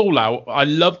that. In Fallout, I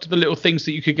loved the little things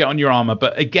that you could get on your armor,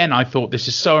 but again, I thought this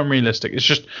is so unrealistic. It's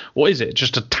just, what is it?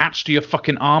 Just attached to your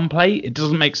fucking arm plate? It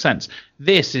doesn't make sense.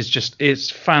 This is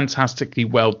it's fantastically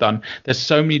well done. There's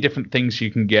so many different things you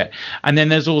can get. And then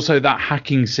there's also that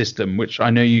hacking system, which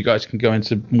I know you guys can go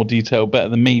into more detail better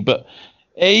than me, but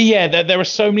there are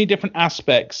so many different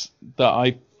aspects that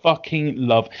I fucking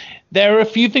love. There are a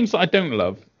few things that I don't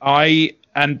love.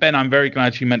 And Ben, I'm very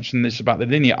glad you mentioned this about the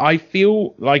linear. I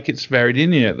feel like it's very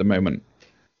linear at the moment.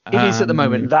 It is at the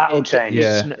moment. That'll change.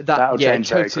 That'll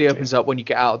change. It totally opens up when you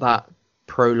get out of that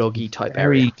prologue-y type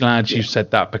area. Very glad you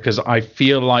said that, because I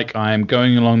feel like I am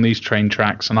going along these train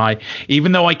tracks, and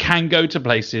even though I can go to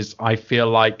places, I feel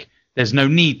like there's no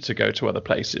need to go to other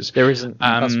places. There isn't.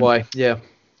 That's why. Yeah.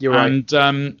 You're right.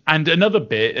 And another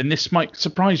bit, and this might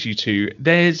surprise you too,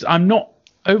 I'm not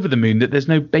over the moon that there's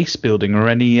no base building or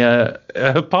any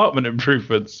apartment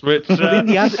improvements. Which in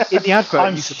the advert, you can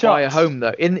buy a home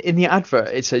though. In the advert,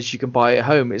 it says you can buy a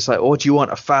home. It's like, oh, do you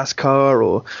want a fast car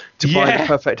or to buy the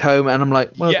perfect home? And I'm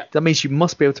like, well, that means you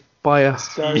must be able to buy a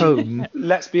home.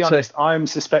 Let's be honest. I'm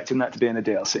suspecting that to be in the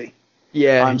DLC.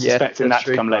 Yeah, I'm suspecting that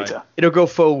to come later. It'll go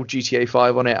full GTA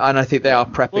 5 on it, and I think they are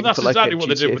prepping for like that's exactly what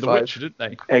GTA they did with 5. The Witcher, didn't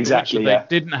they? Exactly. They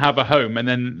didn't have a home, and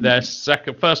then their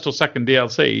first or second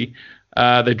DLC,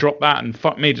 they dropped that, and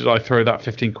fuck me, did I throw that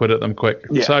 15 quid at them quick.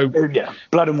 Yeah. So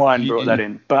Blood and Wine brought that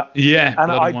in, but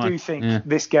and I do think Yeah.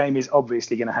 this game is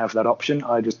obviously going to have that option.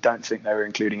 I just don't think they were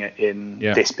including it in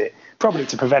this bit, probably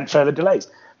to prevent further delays.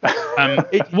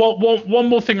 One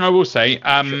more thing I will say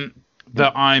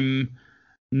that I'm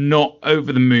not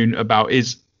over the moon about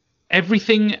is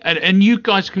everything, and you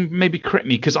guys can maybe correct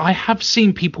me, because I have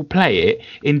seen people play it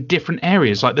in different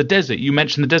areas, like the desert. You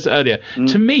mentioned the desert earlier.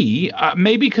 To me,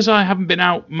 maybe because I haven't been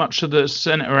out much of the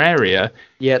center area,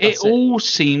 it all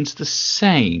seems the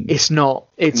same. It's not.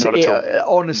 It's not at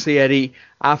all. Honestly, Eddie,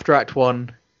 after Act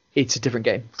 1, it's a different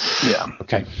game. Yeah.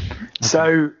 Okay.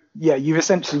 So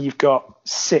you've got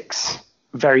 6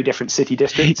 very different city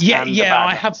districts.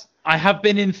 I have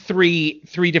been in three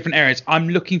different areas. I'm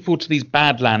looking forward to these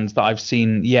Badlands that I've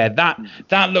seen. Yeah,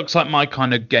 that looks like my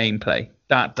kind of gameplay.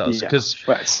 That does, Yeah. because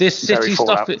Well, it's this very City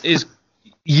stuff Fallout. is,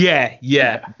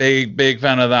 big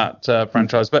fan of that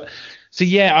franchise. But so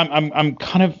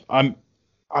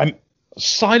I'm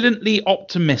silently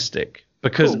optimistic,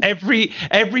 because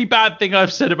every bad thing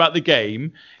I've said about the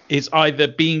game is either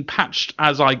being patched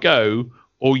as I go,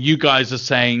 or you guys are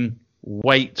saying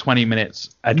wait 20 minutes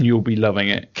and you'll be loving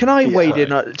it. Can I wade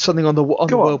in something on the world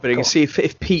building and see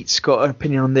if Pete's got an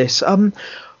opinion on this? I'm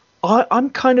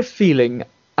kind of feeling,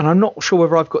 and I'm not sure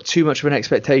whether I've got too much of an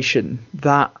expectation,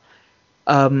 that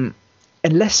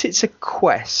unless it's a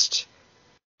quest,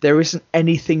 there isn't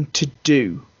anything to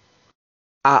do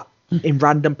in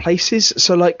random places.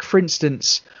 So, like, for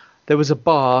instance, there was a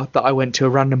bar that I went to, a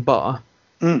random bar.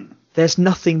 There's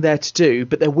nothing there to do,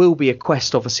 but there will be a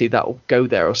quest, obviously, that will go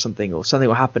there or something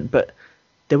will happen. But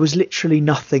there was literally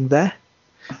nothing there.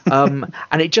 And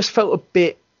it just felt a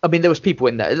bit, I mean, there was people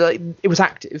in there. Like, it was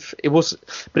active. It was,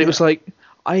 but it was like,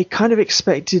 I kind of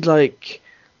expected, like,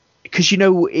 because,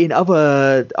 in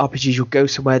other RPGs, you'll go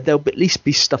somewhere, there'll at least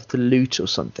be stuff to loot or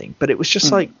something. But it was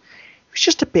just like, it was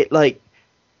just a bit like,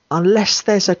 unless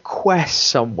there's a quest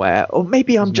somewhere, or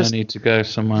maybe I'm just no need to go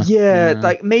somewhere. Yeah,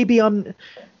 like maybe I'm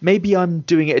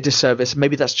doing it a disservice.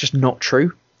 Maybe that's just not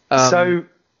true. So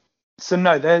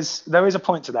no, there is a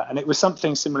point to that, and it was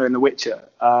something similar in The Witcher.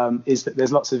 Is that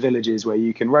there's lots of villages where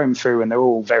you can roam through, and they're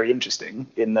all very interesting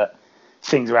in that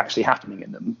things are actually happening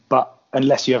in them. But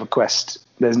unless you have a quest,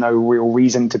 there's no real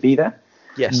reason to be there.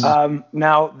 Yes.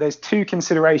 Now, there's two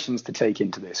considerations to take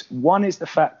into this. One is the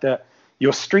fact that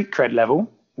your street cred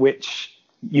level, which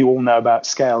you all know about,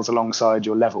 scales alongside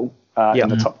your level in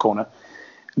the top corner.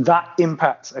 That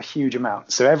impacts a huge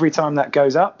amount. So every time that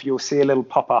goes up, you'll see a little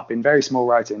pop-up in very small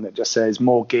writing that just says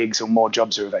more gigs or more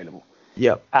jobs are available.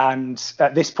 Yep. And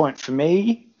at this point, for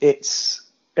me, it's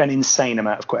an insane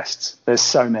amount of quests. There's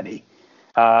so many,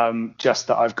 just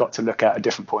that I've got to look at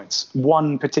different points.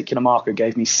 One particular marker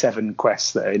gave me 7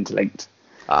 quests that are interlinked.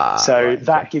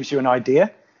 That gives you an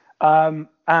idea.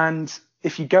 And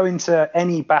if you go into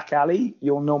any back alley,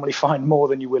 you'll normally find more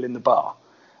than you will in the bar,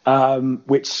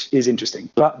 which is interesting.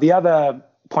 But the other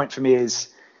point for me is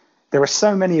there are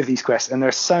so many of these quests, and there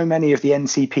are so many of the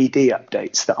NCPD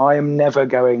updates that I am never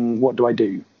going, what do I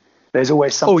do? There's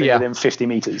always something within 50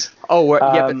 meters.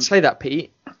 But say that,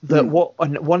 Pete.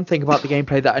 One thing about the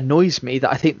gameplay that annoys me,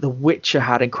 that I think The Witcher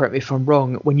had, and correct me if I'm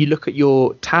wrong, when you look at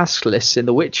your task lists in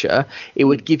The Witcher, it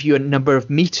would give you a number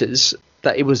of meters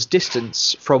that it was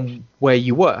distance from where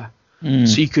you were.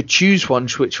 So you could choose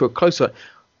ones which were closer.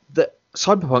 That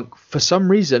Cyberpunk, for some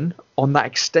reason, on that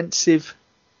extensive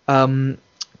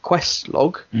quest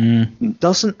log,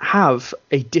 doesn't have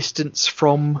a distance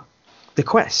from the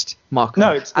quest marker.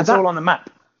 No, it's all on the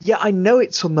map. Yeah, I know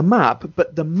it's on the map,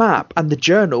 but the map and the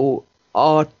journal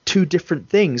are two different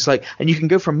things. Like, and you can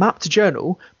go from map to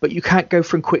journal, but you can't go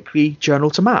from quickly journal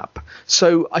to map.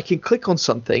 So I can click on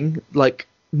something, like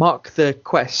mark the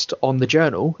quest on the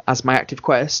journal as my active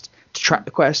quest to track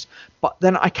the quest, but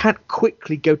then I can't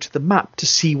quickly go to the map to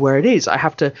see where it is. I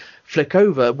have to flick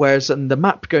over, whereas in the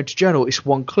map going to journal is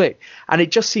one click. And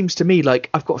it just seems to me like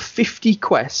I've got 50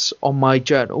 quests on my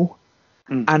journal,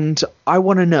 and I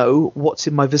want to know what's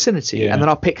in my vicinity, and then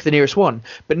I'll pick the nearest one.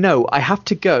 But no, I have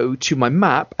to go to my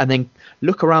map and then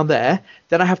look around there,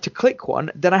 then I have to click one,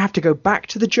 then I have to go back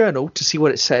to the journal to see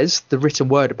what it says, the written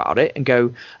word about it, and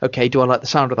go, okay, do I like the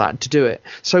sound of that, and to do it.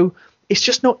 So it's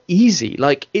just not easy.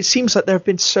 Like, it seems like there have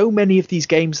been so many of these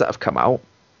games that have come out,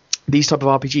 these type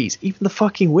of RPGs, even the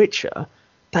fucking Witcher,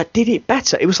 that did it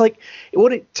better. It was like,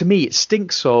 to me, it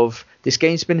stinks of, this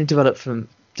game's been in development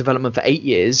for 8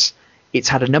 years. It's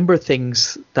had a number of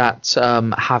things that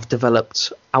have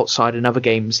developed outside in other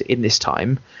games in this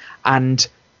time, and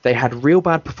they had real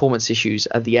bad performance issues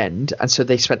at the end, and so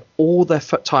they spent all their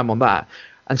time on that.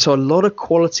 And so a lot of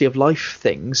quality of life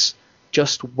things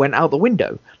just went out the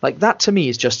window. Like, that to me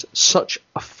is just such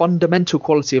a fundamental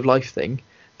quality of life thing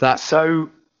that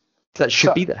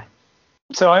should be there.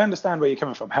 So I understand where you're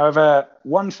coming from. However,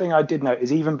 one thing I did note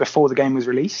is even before the game was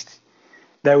released,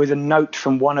 there was a note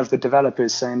from one of the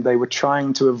developers saying they were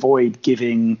trying to avoid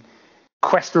giving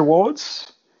quest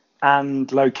rewards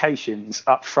and locations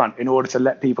up front in order to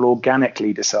let people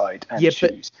organically decide and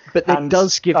choose. But it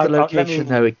does give the location,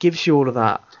 though. It gives you all of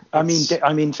that. I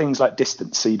mean things like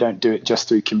distance, so you don't do it just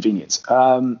through convenience.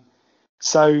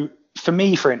 So for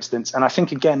me, for instance, and I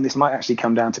think, again, this might actually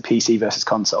come down to PC versus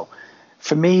console.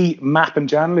 For me, map and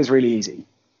journal is really easy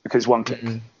because one click.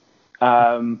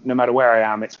 No matter where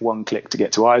I am, it's one click to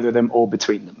get to either of them or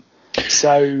between them.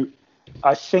 So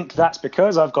I think that's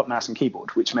because I've got mouse and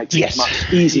keyboard, which makes it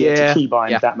much easier to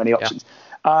keybind that many options.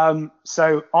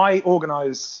 So I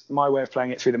organize my way of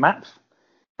playing it through the map.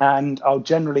 and I'll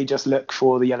generally just look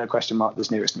for the yellow question mark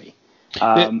that's nearest me.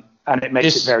 And it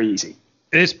makes it very easy.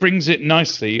 This brings it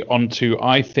nicely onto,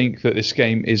 I think that this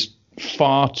game is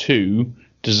far too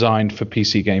designed for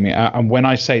PC gaming. And when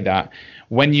I say that,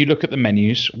 when you look at the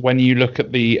menus, when you look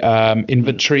at the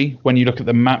inventory, when you look at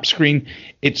the map screen,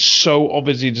 it's so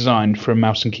obviously designed for a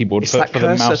mouse and keyboard, for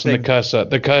the mouse and the cursor.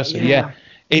 The cursor, yeah.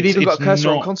 You've even got a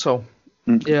cursor on console.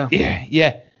 Yeah.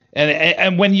 Yeah.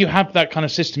 And when you have that kind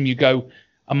of system, you go,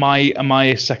 am I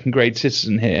a second grade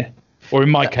citizen here? Or in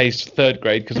my case, third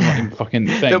grade, because I'm not even fucking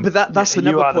thing. No, but that's another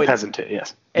point. You are point. the peasant here,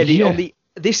 yes. Eddie,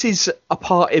 this is a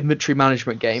part inventory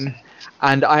management game,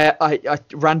 and I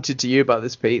ranted to you about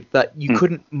this, Pete, that you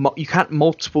can't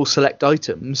multiple select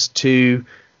items to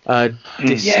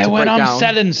when I'm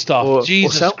selling stuff,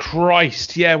 Jesus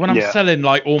Christ, when I'm selling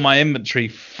like all my inventory,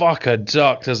 fuck a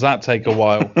duck, does that take a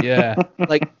while? Yeah.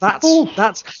 Like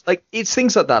that's like, it's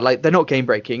things like that, like they're not game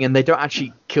breaking and they don't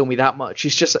actually kill me that much.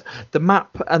 It's just the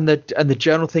map and the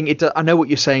journal thing. I know what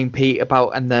you're saying, Pete,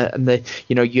 about and the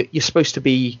you're supposed to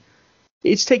be,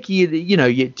 it's taking you,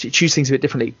 you to choose things a bit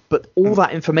differently, but all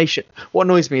that information, what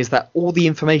annoys me is that all the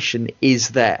information is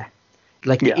there.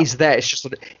 Like it is there. It's just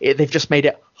they've just made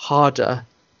it harder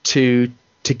to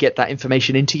get that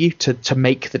information into you to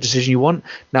make the decision you want.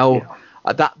 Now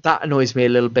that annoys me a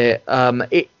little bit.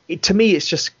 To me, it's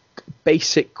just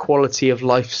basic quality of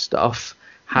life stuff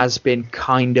has been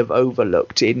kind of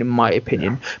overlooked in my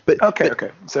opinion. But okay.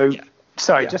 So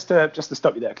sorry, just to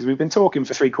stop you there, because we've been talking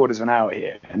for 3/4 of an hour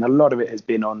here, and a lot of it has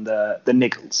been on the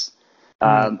niggles,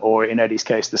 or in Eddie's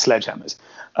case, the sledgehammers.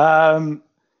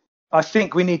 I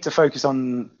think we need to focus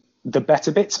on the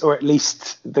better bits, or at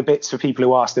least the bits for people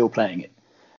who are still playing it.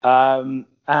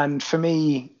 And for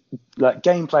me, like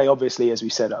gameplay, obviously, as we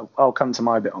said, I'll come to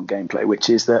my bit on gameplay, which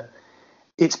is that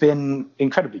it's been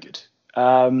incredibly good.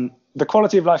 The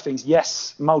quality of life things,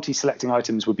 yes, multi-selecting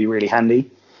items would be really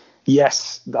handy.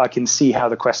 Yes, I can see how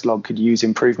the quest log could use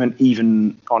improvement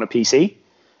even on a PC.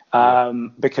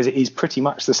 Because it is pretty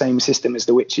much the same system as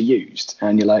The Witcher used.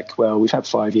 And you're like, well, we've had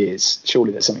 5 years.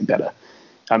 Surely there's something better.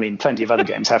 I mean, plenty of other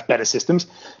games have better systems.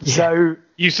 Yeah. So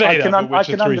you say but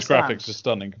Witcher 3's graphics are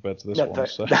stunning compared to this one.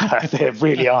 So. They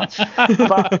really are.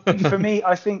 But for me,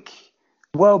 I think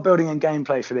world building and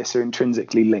gameplay for this are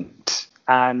intrinsically linked.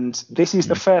 And this is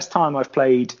the first time I've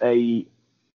played a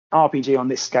RPG on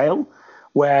this scale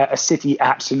where a city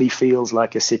actually feels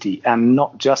like a city, and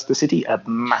not just a city, a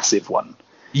massive one.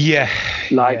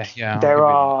 There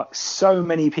are so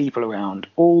many people around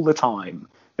all the time.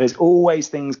 There's always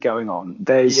things going on.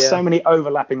 There's so many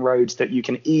overlapping roads that you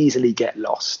can easily get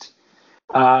lost.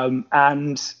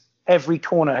 And every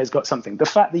corner has got something. The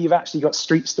fact that you've actually got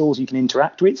street stalls you can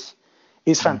interact with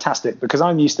is fantastic, because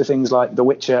I'm used to things like The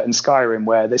Witcher and Skyrim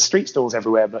where there's street stalls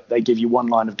everywhere, but they give you one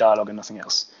line of dialogue and nothing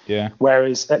else. Yeah.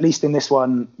 Whereas at least in this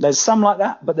one, there's some like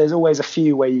that, but there's always a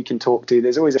few where you can talk to.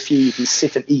 There's always a few you can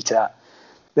sit and eat at.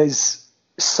 There's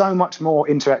so much more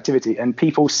interactivity, and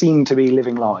people seem to be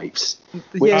living lives.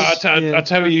 I'll tell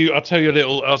you a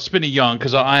little. I'll spin a yarn,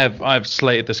 because I have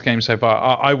slated this game so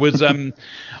far. I was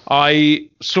I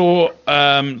saw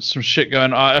some shit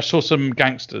going. I saw some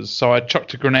gangsters, so I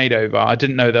chucked a grenade over. I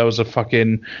didn't know there was a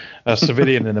fucking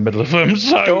civilian in the middle of them,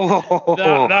 so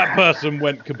that person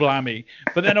went kablammy.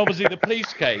 But then obviously the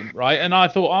police came, right? And I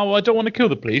thought, I don't want to kill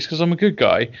the police because I'm a good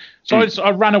guy. So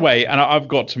I ran away, and I've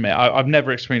got to admit, I've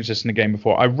never experienced this in a game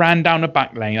before. I ran down a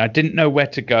back lane. I didn't know where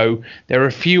to go. There were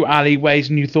a few alleyways,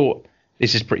 and you thought,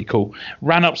 this is pretty cool.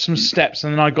 Ran up some steps,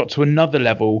 and then I got to another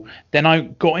level. Then I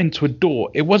got into a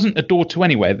door. It wasn't a door to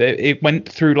anywhere. It went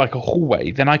through like a hallway.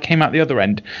 Then I came out the other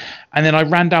end, and then I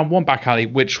ran down one back alley,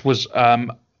 which was a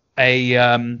dead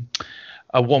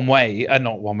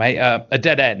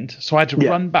end. So I had to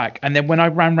run back. And then when I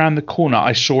ran around the corner,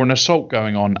 I saw an assault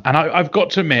going on. And I've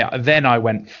got to admit, then I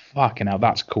went, fucking hell,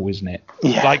 that's cool, isn't it?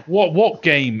 Yeah. Like, what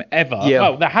game ever? Yeah.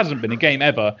 Well, there hasn't been a game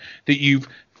ever that you've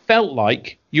felt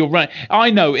like you're running. I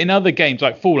know in other games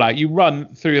like Fallout, you run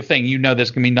through a thing, you know there's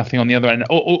going to be nothing on the other end,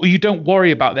 or you don't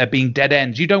worry about there being dead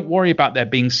ends. You don't worry about there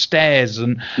being stairs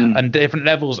and different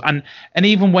levels. And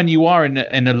even when you are in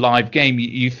a live game,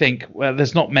 you think, well,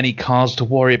 there's not many cars to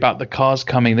worry about the cars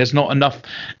coming. There's not enough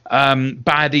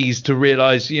baddies to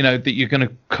realize, that you're going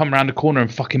to come around a corner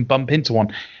and fucking bump into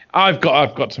one. I've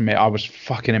got to admit, I was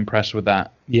fucking impressed with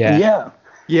that. Yeah.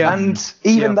 And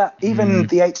even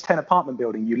the 8 to 10 apartment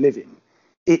building you live in,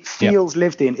 it feels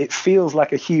lived in. It feels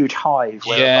like a huge hive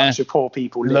where a bunch of poor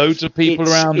people live. Loads of people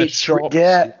around the shops.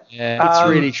 It's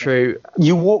really true.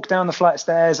 You walk down the flight of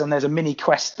stairs and there's a mini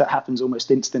quest that happens almost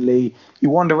instantly.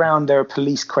 You wander around, there are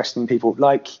police questioning people.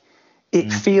 Like,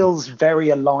 it feels very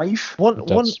alive. One.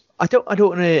 I don't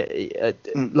want to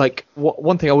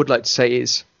one thing I would like to say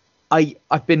is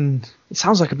I've been. It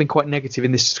sounds like I've been quite negative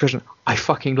in this discussion. I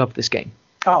fucking love this game.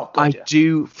 Oh, God, I yeah.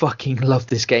 do fucking love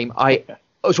this game.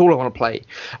 It's all I want to play.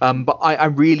 But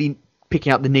I'm really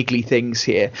picking out the niggly things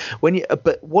here.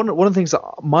 But one of the things that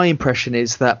my impression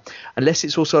is that unless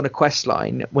it's also on a quest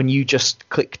line, when you just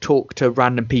click talk to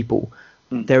random people,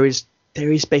 there is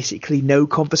basically no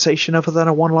conversation other than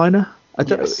a one-liner. I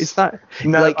don't know. Is that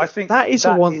I think that is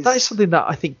something that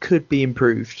I think could be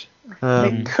improved.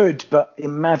 It could, but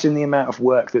imagine the amount of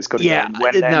work that's got to go in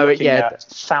when they're looking at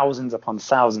thousands upon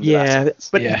thousands of assets.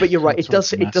 But you're right. It does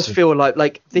feel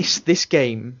like this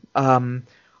game.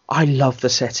 I love the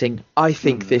setting. I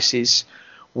think this is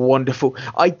wonderful.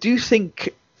 I do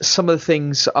think some of the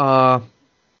things are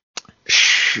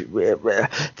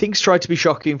things try to be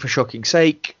shocking for shocking's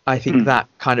sake. I think that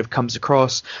kind of comes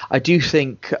across. I do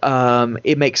think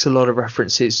it makes a lot of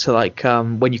references to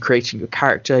when you're creating your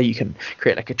character, you can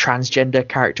create like a transgender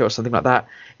character or something like that.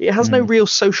 It has no real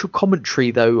social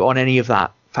commentary though on any of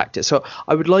that factor. So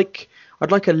I'd like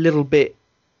a little bit.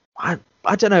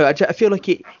 I don't know. I feel like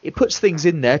it puts things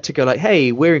in there to go like,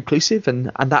 hey, we're inclusive,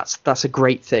 and that's a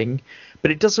great thing, but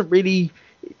it doesn't really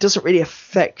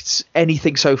affect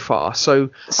anything so far. So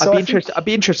I'd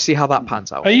be interested to see how that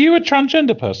pans out. Are you a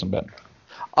transgender person, Ben?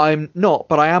 I'm not,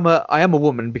 but I am a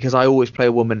woman because I always play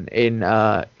a woman in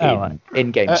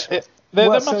games.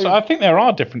 I think there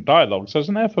are different dialogues,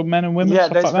 isn't there, for men and women? Yeah,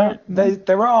 stuff like that?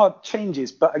 there are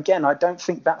changes, but again, I don't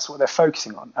think that's what they're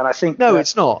focusing on. And I think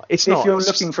it's not. If you're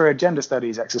looking for a gender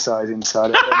studies exercise inside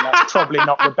it, then that's probably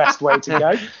not the best way to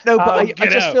go. No, but I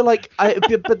just feel like,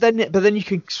 but then you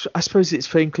can. I suppose it's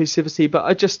for inclusivity, but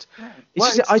I just.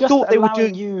 I thought they were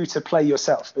doing you to play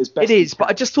yourself as best. It is, but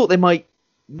I just thought it might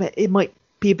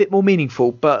be a bit more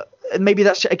meaningful. But maybe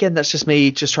that's just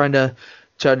me just trying to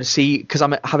see, because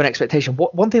I have an expectation.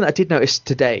 One thing that I did notice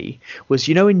today was,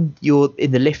 in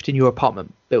the lift in your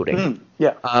apartment building.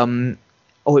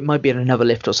 Or it might be in another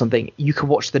lift or something. You can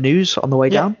watch the news on the way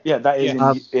down. Yeah, that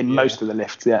is in most of the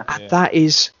lifts. Yeah, that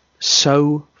is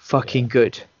so fucking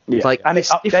good. Yeah. And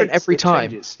it's different every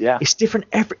time. Changes, yeah, it's different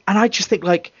and I just think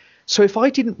so if I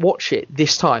didn't watch it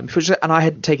this time, and I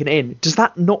hadn't taken it in, does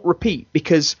that not repeat?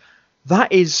 Because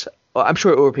that is, I'm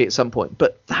sure it will repeat at some point,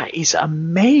 but that is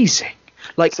amazing.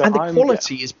 And the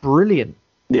quality is brilliant.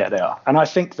 Yeah, they are. And I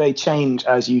think they change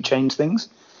as you change things.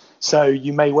 So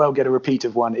you may well get a repeat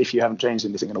of one if you haven't changed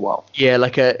anything in a while. Yeah,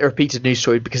 like a repeated news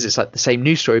story, because it's like the same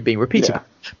news story being repeated. Yeah.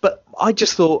 But I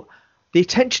just thought the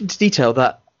attention to detail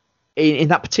that in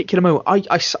that particular moment,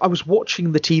 I was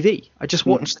watching the TV. I just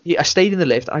watched. I stayed in the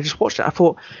lift and I just watched it. I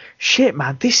thought, shit,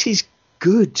 man, this is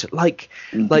good. Like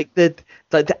the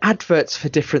adverts for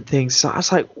different things. So I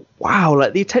was like, wow,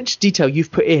 like the attention to detail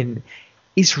you've put in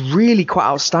is really quite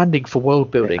outstanding for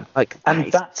world building. Yeah.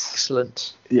 That's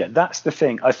excellent. Yeah, that's the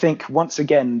thing. I think once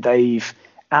again they've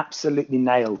absolutely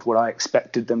nailed what I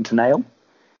expected them to nail,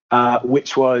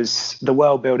 which was the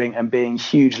world building and being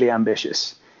hugely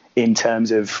ambitious in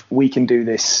terms of, we can do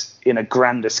this in a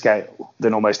grander scale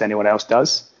than almost anyone else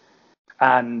does.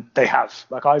 And they have.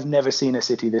 I've never seen a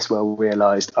city this well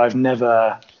realized. I've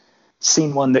never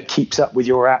seen one that keeps up with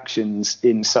your actions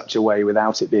in such a way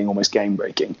without it being almost game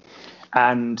breaking.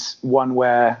 And one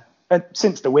where,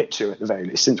 since The Witcher at the very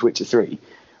least, since Witcher 3,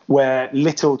 where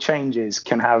little changes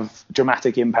can have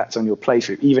dramatic impacts on your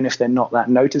playthrough, even if they're not that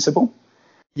noticeable.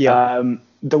 Yeah.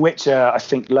 The Witcher, I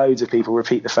think loads of people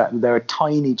repeat the fact that there are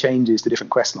tiny changes to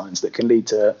different quest lines that can lead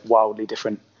to wildly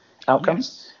different outcomes.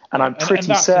 Yes. And I'm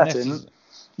pretty certain...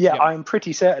 I'm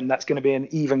pretty certain that's going to be an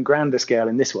even grander scale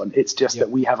in this one. It's just that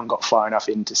we haven't got far enough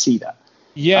in to see that.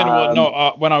 Yeah,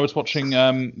 when I was watching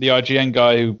the IGN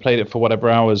guy who played it for whatever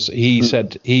hours, he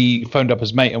said he phoned up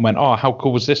his mate and went, "Oh, how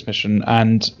cool was this mission?"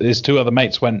 And his two other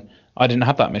mates went, "I didn't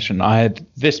have that mission. I had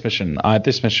this mission. I had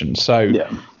this mission." So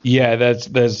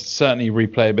there's certainly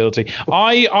replayability.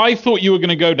 I thought you were going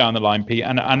to go down the line, Pete,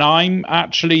 and I'm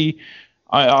actually.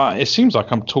 It seems like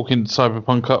I'm talking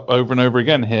Cyberpunk up over and over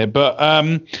again here, but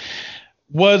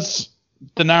was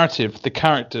the narrative, the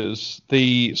characters,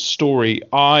 the story,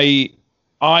 I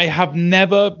have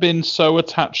never been so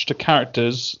attached to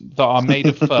characters that are made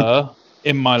of fur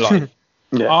in my life.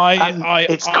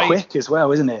 It's quick as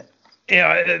well, isn't it?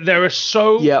 Yeah, there are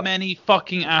so many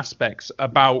fucking aspects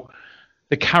about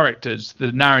the characters, the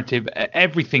narrative,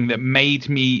 everything that made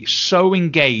me so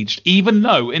engaged, even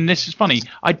though, and this is funny,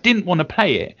 I didn't want to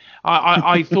play it.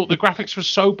 I thought the graphics were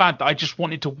so bad that I just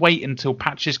wanted to wait until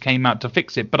patches came out to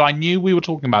fix it. But I knew we were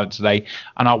talking about it today,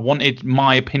 and I wanted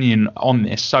my opinion on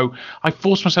this. So I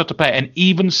forced myself to play it, and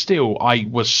even still, I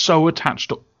was so attached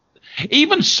to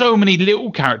even so many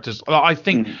little characters. I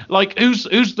think, like,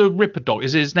 who's the Ripper dog?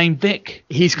 Is his name Vic?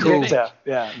 He's cool. Victor,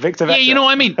 Victor. Yeah, you know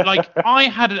what I mean? Like,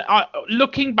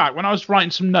 looking back, when I was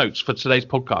writing some notes for today's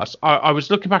podcast, I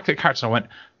was looking back at the character and I went,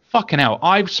 fucking hell,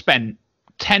 I've spent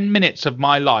 10 minutes of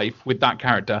my life with that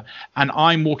character, and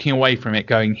I'm walking away from it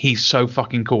going, he's so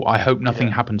fucking cool. I hope nothing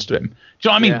happens to him. Do you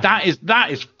know what I mean? Yeah.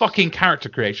 That is fucking character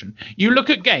creation. You look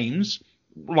at games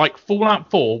like Fallout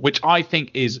 4, which I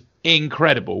think is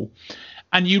incredible,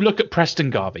 and you look at Preston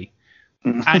Garvey,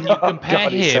 and you compare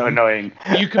him. He's so annoying.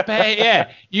 You compare.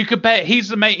 He's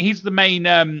the main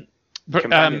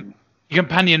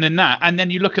companion in that, and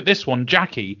then you look at this one,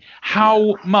 Jackie.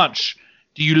 How much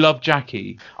do you love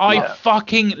Jackie? I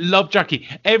fucking love Jackie.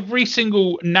 Every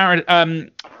single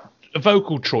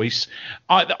vocal choice.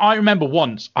 I remember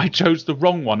once I chose the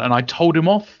wrong one, and I told him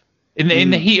off in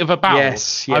the heat of a battle.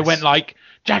 Yes. I went like,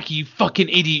 Jackie, you fucking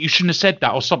idiot, you shouldn't have said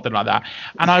that, or something like that.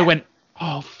 And I went,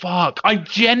 oh fuck. I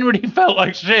genuinely felt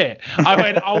like shit. I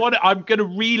went, I'm gonna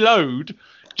reload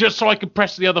just so I could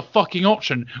press the other fucking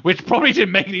option, which probably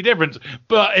didn't make any difference,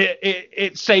 but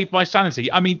it saved my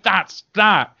sanity. I mean, that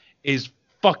is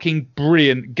fucking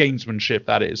brilliant gamesmanship,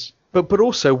 that is. But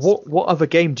also, what other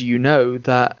game do you know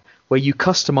that where you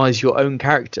customize your own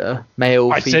character,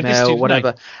 male, female,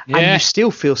 whatever, and you still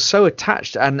feel so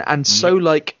attached and so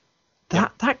like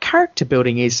that character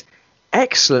building is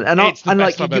excellent.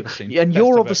 And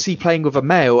you're obviously playing with a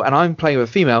male, and I'm playing with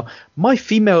a female. My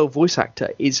female voice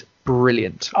actor is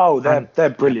brilliant. Oh, they're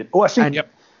brilliant. Oh, I think.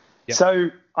 So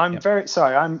I'm very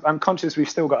sorry. I'm conscious we've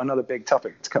still got another big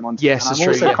topic to come on to. Yes, and it's I'm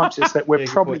true. also conscious that we're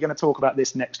probably going to talk about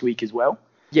this next week as well.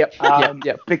 Yep.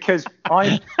 Because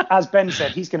as Ben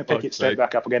said, he's going to pick it straight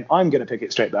back up again. I'm going to pick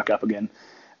it straight back up again.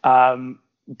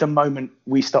 The moment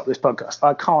we stop this podcast,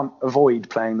 I can't avoid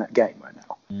playing that game right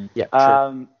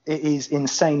now. It is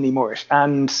insanely Moorish,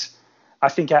 and I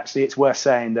think actually it's worth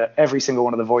saying that every single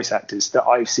one of the voice actors that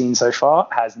I've seen so far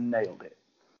has nailed it.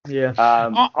 Yeah.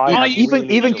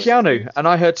 Even Keanu, and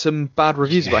I heard some bad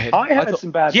reviews about him. I heard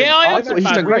some bad. Yeah, I thought he's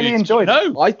done great. Really enjoyed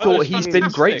it. I thought he's been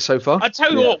great so far. I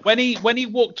tell you what, when he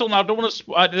walked on, I don't want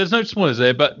to. There's no spoilers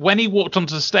there, but when he walked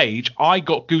onto the stage, I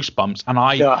got goosebumps, and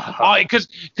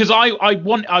because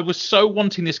I was so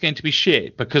wanting this game to be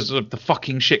shit because of the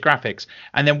fucking shit graphics,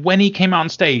 and then when he came out on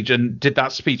stage and did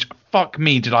that speech, fuck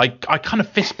me, did I kind of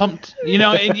fist bumped, you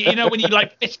know, and, you know when you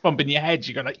like fist bump in your head,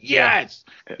 you go like yes,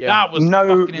 that was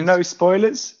no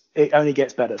spoilers. It only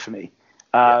gets better for me.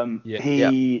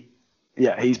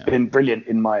 He's been brilliant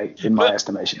in my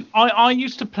estimation. I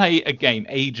used to play a game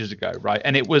ages ago, right,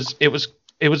 and it was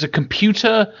a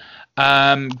computer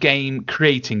game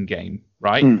creating game,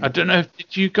 right? I don't know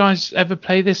did you guys ever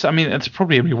play this? I mean, there's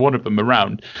probably only one of them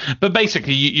around, but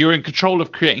basically you're in control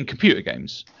of creating computer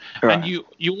games, right. And you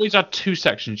always had two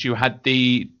sections. You had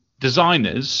the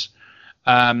designers.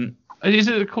 Is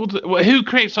it called? Who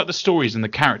creates like the stories and the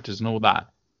characters and all that?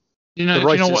 Do you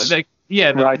know what they?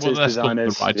 Yeah, the writers,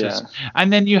 designers, the writers. Yeah.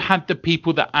 And then you had the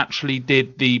people that actually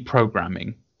did the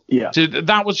programming. Yeah. So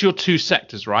that was your two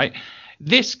sectors, right?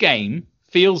 This game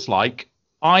feels like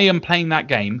I am playing that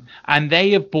game, and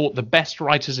they have bought the best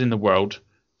writers in the world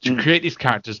to create these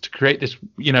characters, to create this,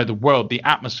 you know, the world, the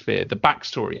atmosphere, the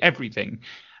backstory, everything,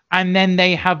 and then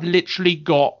they have literally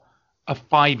got a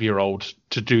 5-year-old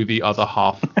to do the other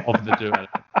half of the development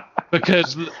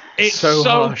because it's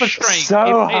so frustrating.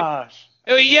 So harsh.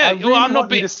 Yeah, I really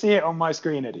want you to see it on my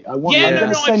screen, Eddie. I'm going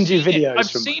to send you videos. I've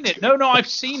seen it. No, I've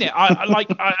seen it.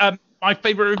 My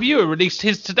favorite reviewer released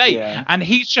his today, and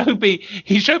he showed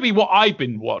me what I've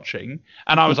been watching,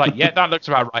 and I was like, yeah, that looks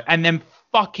about right. And then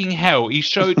fucking hell, he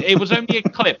showed it was only a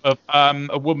clip of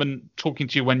a woman talking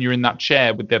to you when you're in that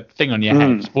chair with the thing on your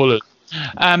head. Spoilers.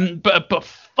 But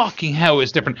fucking hell,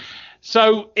 it's different.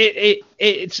 So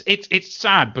it's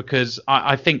sad because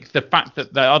I think the fact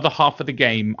that the other half of the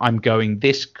game, I'm going,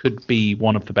 this could be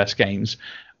one of the best games.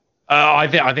 I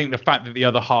think the fact that the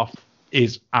other half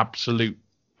is absolute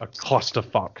a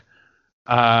clusterfuck.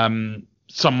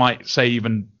 Some might say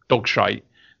even dog shite.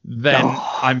 Then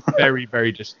I'm very,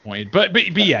 very disappointed. But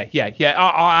yeah.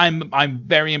 I'm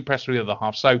very impressed with the other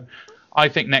half. So I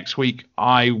think next week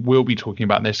I will be talking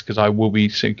about this because I will be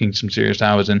sinking some serious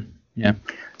hours in. Yeah.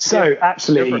 So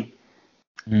actually,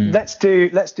 let's do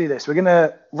this. We're going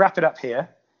to wrap it up here,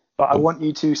 but I want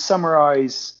you to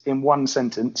summarize in one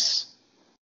sentence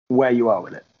where you are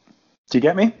with it. Do you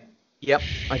get me? Yep,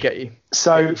 I get you.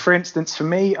 So, for instance, for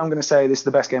me, I'm going to say this is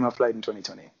the best game I've played in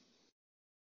 2020.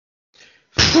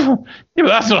 Yeah,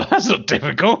 but that's not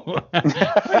difficult.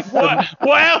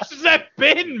 what else has there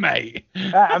been, mate?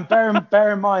 And bear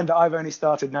in mind that I've only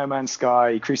started No Man's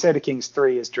Sky. Crusader Kings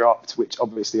 3 has dropped, which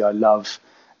obviously I love,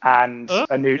 and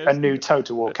a new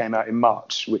Total War came out in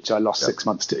March, which I lost 6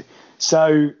 months to.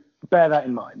 So bear that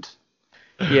in mind.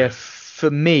 Yeah,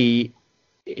 for me,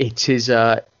 it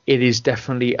is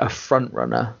definitely a front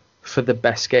runner for the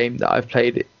best game that I've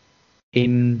played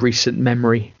in recent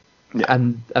memory. Yeah.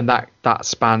 And that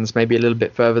spans maybe a little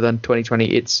bit further than 2020.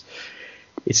 It's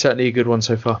certainly a good one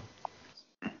so far.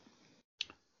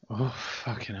 Oh,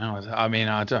 fucking hell. I mean,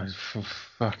 I don't...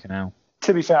 Fucking hell.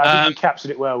 To be fair, I think you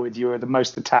captured it well with you're the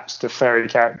most attached to fairy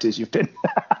characters you've been.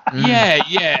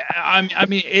 Yeah. I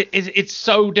mean, it's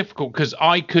so difficult because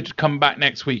I could come back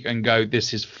next week and go,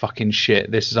 this is fucking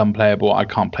shit. This is unplayable. I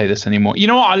can't play this anymore. You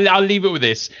know what? I'll leave it with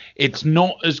this. It's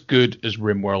not as good as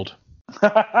RimWorld.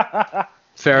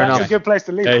 Fair enough. That's a good place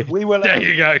to leave it. We will. There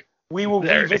you go. We will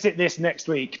revisit this next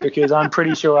week because I'm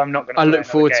pretty sure I'm not going to. I look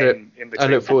forward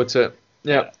to it.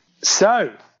 Yeah. So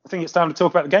I think it's time to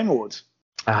talk about the Game Awards.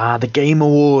 The Game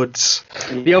Awards.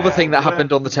 The other thing that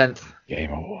happened on the 10th.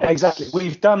 Game Awards. Exactly.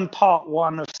 We've done part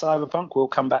 1 of Cyberpunk. We'll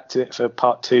come back to it for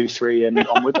part 2, 3, and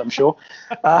onward, I'm sure.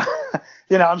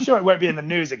 I'm sure it won't be in the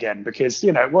news again because,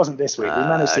 it wasn't this week. We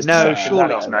managed to surely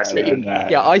that off nicely, didn't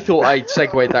we? Yeah, I thought I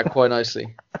segued that quite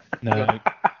nicely. No.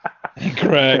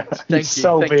 Incorrect. Thank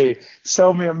you.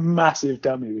 Sold me a massive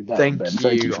dummy with that. Thank Ben.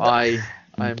 you. I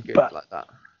am good like that.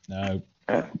 No.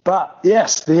 But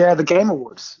yes, the Game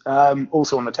Awards,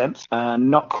 also on the 10th,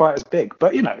 not quite as big,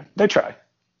 but they try.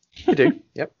 You do.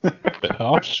 Yep. A bit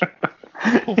harsh.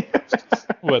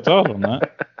 Worked hard on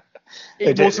that.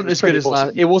 It wasn't as good as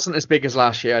last. It wasn't as big as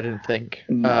last year, I didn't think.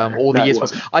 All the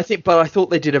years. I thought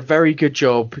they did a very good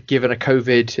job, given a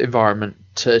COVID environment,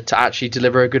 to actually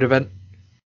deliver a good event.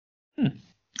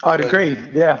 I'd agree.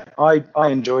 Yeah, I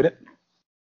enjoyed it.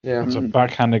 Yeah, it's a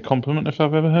backhanded compliment if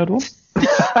I've ever heard one.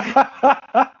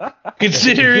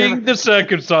 Considering the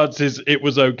circumstances, it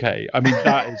was okay. I mean,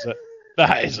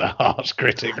 that is a harsh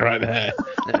critic right there.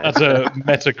 That's a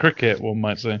meta cricket, one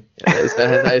might say.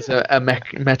 That is a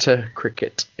meta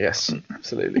cricket. Yes,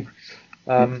 absolutely.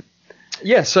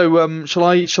 So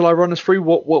shall I run us through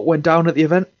what went down at the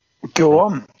event? Go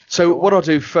on. So what I'll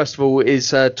do first of all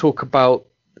is talk about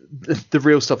the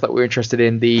real stuff that we're interested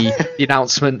in, the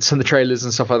announcements and the trailers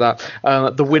and stuff like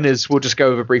that. The winners we'll just go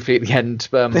over briefly at the end,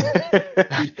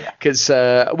 because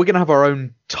we're going to have our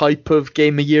own type of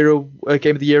Game of the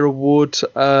Year award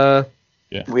type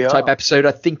episode.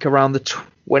 I think around the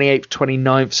 28th,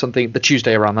 29th, something, the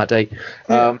Tuesday around that date,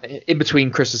 in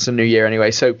between Christmas and New Year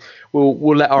anyway. So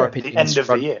we'll let our opinions the end of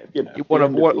the year.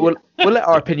 We'll let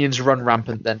our opinions run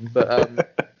rampant then,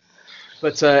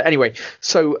 but anyway,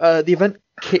 so the event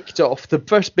kicked off. The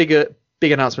first big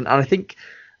announcement, and I think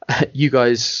you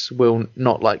guys will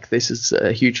not like this as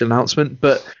a huge announcement,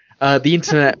 but the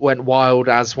internet went wild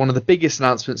as one of the biggest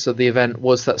announcements of the event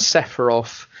was that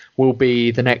Sephiroth will be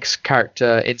the next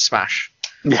character in Smash.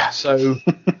 Yeah. So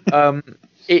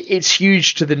it's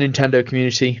huge to the Nintendo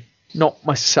community. Not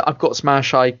myself. I've got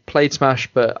Smash. I played Smash,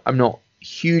 but I'm not a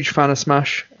huge fan of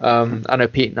Smash. I know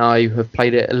Pete and I have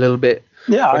played it a little bit.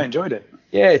 Yeah, I enjoyed it.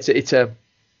 Yeah, it's a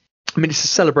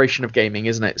celebration of gaming,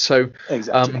 isn't it? So,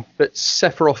 exactly. But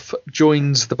Sephiroth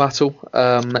joins the battle.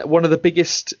 One of the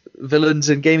biggest villains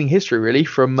in gaming history, really,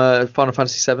 from Final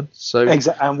Fantasy VII. So,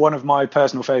 and one of my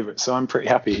personal favourites. So I'm pretty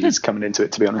happy he's coming into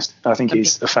it. To be honest, I think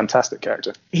he's a fantastic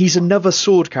character. He's another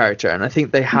sword character, and I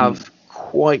think they have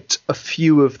quite a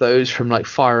few of those from like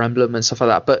Fire Emblem and stuff like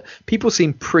that. But people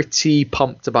seem pretty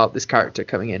pumped about this character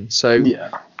coming in. So,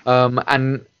 yeah.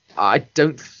 And I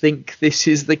don't think this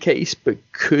is the case, but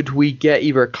could we get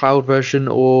either a cloud version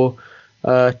or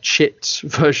a chit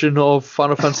version of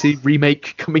Final Fantasy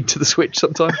Remake coming to the Switch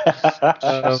sometime?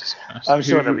 I'm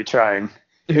sure they'll be trying.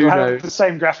 Who It'll knows? have the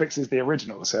same graphics as the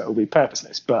original, so it'll be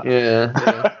purposeless. But yeah.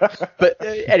 But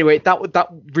anyway, that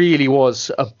really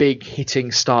was a big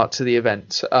hitting start to the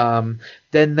event.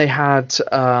 Then they had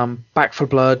Back 4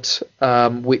 Blood,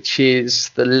 which is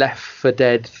the Left 4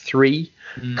 Dead 3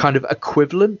 kind of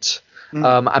equivalent,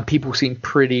 and people seem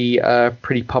pretty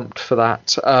pumped for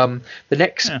that. The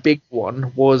next big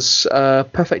one was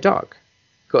Perfect Dark.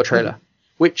 Got a trailer,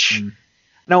 which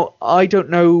now I don't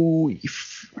know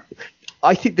if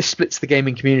I think this splits the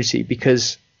gaming community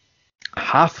because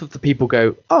half of the people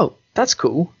go, "Oh, that's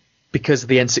cool," because of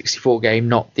the N64 game,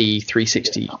 not the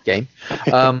 360 game.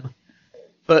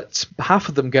 But half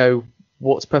of them go,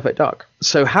 what's Perfect Dark?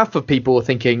 So half of people are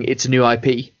thinking it's a new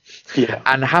IP,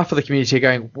 and half of the community are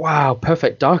going, wow,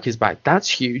 Perfect Dark is back. That's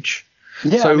huge.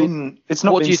 Yeah, so I mean, it's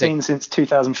not been seen since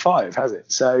 2005, has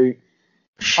it? So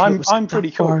I'm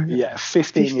pretty cool. Yeah,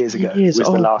 15 years ago was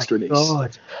the last release.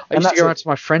 God. I used to go around to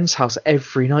my friend's house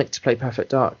every night to play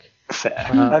Perfect Dark. Fair.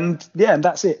 And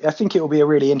that's it. I think it will be a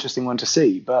really interesting one to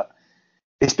see, but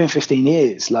it's been 15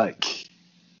 years. Like,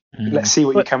 let's see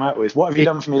what you come out with. What have you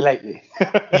done for me lately?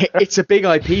 It's a big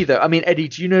IP, though. I mean, Eddie,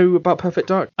 do you know about Perfect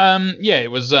Dark? Yeah,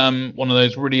 it was one of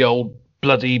those really old,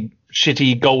 bloody,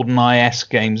 shitty GoldenEye-esque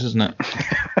games, isn't it?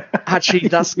 Actually,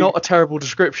 that's not a terrible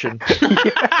description.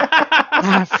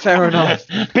 Fair enough.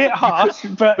 Bit harsh,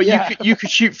 but you could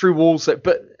shoot through walls.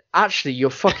 But actually, you're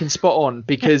fucking spot on,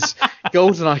 because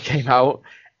GoldenEye came out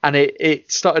and it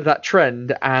started that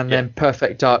trend, and then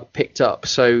Perfect Dark picked up.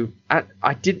 So I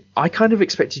kind of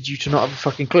expected you to not have a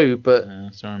fucking clue, but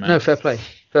sorry, mate. No, fair play.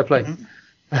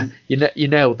 You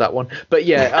nailed that one. But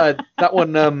that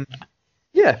one.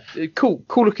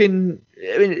 Cool looking.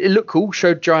 I mean, it looked cool.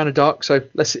 Showed Joanna Dark, so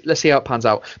let's see how it pans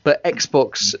out. But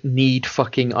Xbox need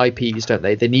fucking IPs, don't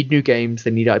they? They need new games.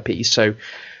 They need IPs. So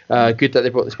good that they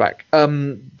brought this back.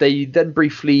 They then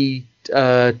briefly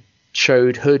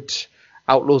showed Hood,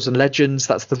 Outlaws and Legends.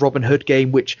 That's the Robin Hood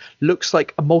game, which looks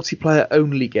like a multiplayer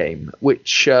only game.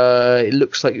 Which it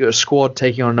looks like you're a squad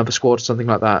taking on another squad, or something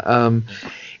like that.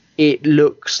 It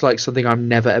looks like something I'm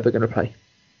never ever going to play.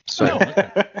 So,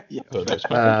 it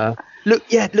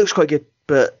looks quite good,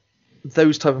 but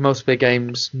those type of multiplayer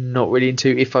games, not really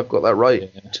into. If I've got that right,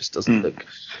 it just doesn't look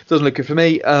good for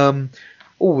me. The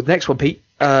next one, Pete,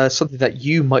 something that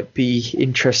you might be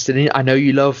interested in. I know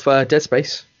you love Dead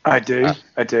Space. I do.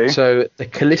 So the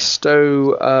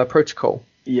Callisto Protocol.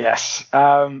 Yes.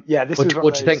 What do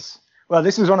you think? Well,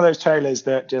 this was one of those trailers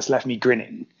that just left me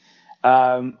grinning.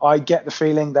 I get the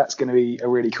feeling that's going to be a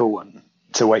really cool one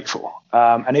to wait for.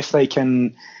 And if they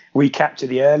can recapture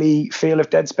the early feel of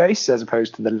Dead Space as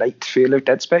opposed to the late feel of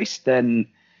Dead Space, then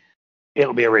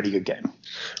it'll be a really good game.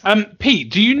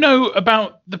 Pete, do you know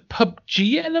about the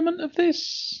PUBG element of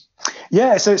this?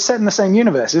 Yeah, so it's set in the same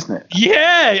universe, isn't it?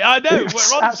 Yeah, I know.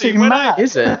 It's absolutely mad.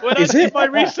 Is it? When I did my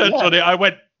research on it, I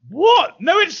went, what?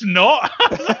 No, it's not.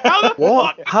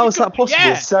 What? How is that possible?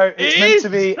 Yeah, so it's meant to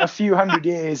be a few hundred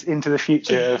years into the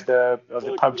future of the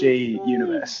PUBG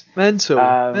universe. Mental.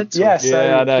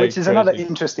 Yeah, I know, which is another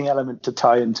interesting element to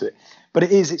tie into it. But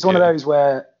it's one of those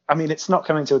where, I mean, it's not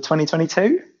coming until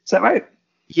 2022. Is that right?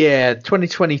 Yeah,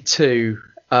 2022.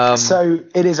 So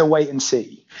it is a wait and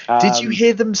see. Did you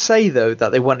hear them say, though,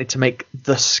 that they wanted to make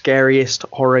the scariest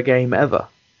horror game ever?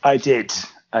 I did.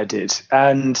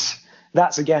 And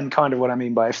that's, again, kind of what I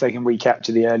mean by if they can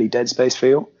recapture the early Dead Space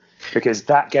feel, because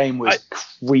that game was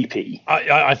creepy.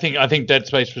 I think Dead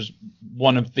Space was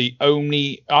one of the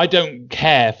only... I don't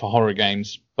care for horror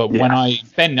games, but when I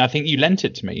think you lent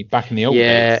it to me back in the old days.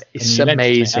 Yeah, it's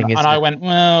amazing. And I went,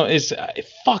 well,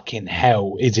 fucking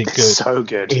hell, is it good? It's so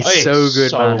good. It's so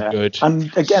good, man. Good.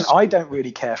 And again, I don't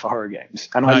really care for horror games,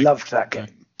 and I loved that game.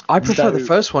 I prefer the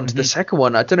first one to the second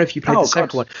one. I don't know if you played the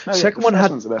second one. No,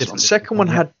 the second one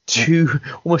had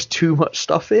almost too much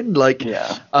stuff in.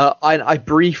 I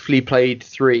briefly played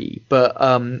 3, but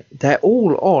they're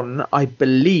all on, I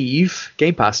believe,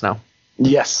 Game Pass now.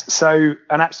 Yes. So,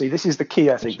 and actually, this is the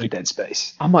key, I think, for Dead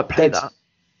Space. I might play that.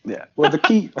 Yeah. Well, the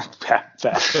key. Fair.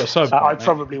 I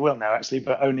probably will now, actually,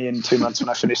 but only in 2 months when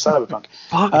I finish Cyberpunk.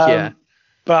 Fuck yeah.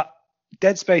 But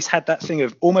Dead Space had that thing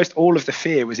of almost all of the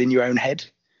fear was in your own head.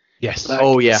 Yes.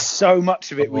 So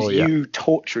much of it was you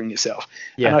torturing yourself.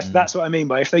 Yeah. And that's what I mean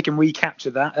by if they can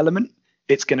recapture that element,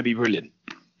 it's going to be brilliant.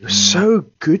 So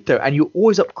good though, and you're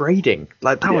always upgrading.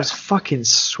 Like that was fucking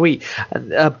sweet.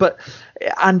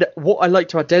 And what I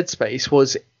liked about Dead Space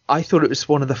was I thought it was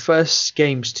one of the first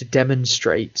games to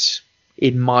demonstrate,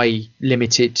 in my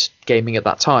limited gaming at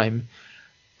that time,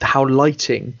 how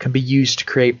lighting can be used to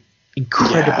create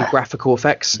incredible graphical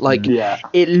effects.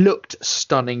 It looked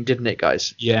stunning, didn't it,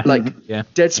 guys?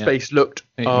 Dead Space looked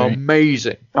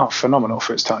amazing. Oh, phenomenal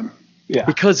for its time. Yeah,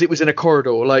 because it was in a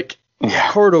corridor.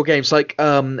 Corridor games like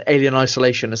Alien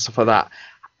Isolation and stuff like that,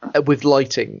 with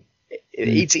lighting,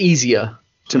 it's easier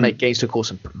to make games look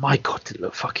awesome. But my god, did it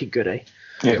look fucking good, eh?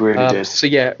 It really did. So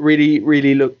yeah,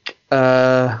 really look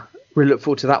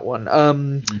forward to that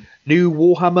one. New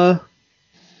Warhammer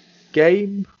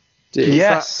game.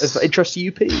 Is that interest to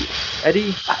you, Pete?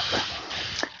 Eddie?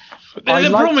 The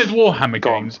problem with Warhammer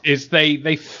games is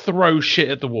they throw shit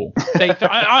at the wall.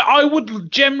 I would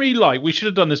generally we should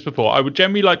have done this before, I would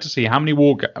generally like to see how many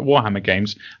Warhammer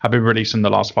games have been released in the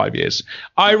last 5 years.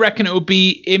 I reckon it would be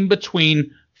in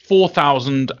between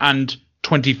 4,000 and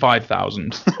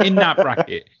 25,000 in that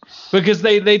bracket, because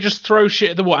they just throw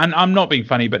shit at the wall. And I'm not being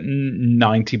funny, but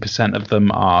 90% of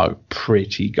them are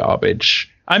pretty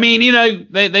garbage. I mean, you know,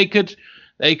 they could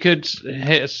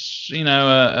hit us, you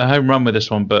know, a home run with this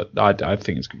one, but I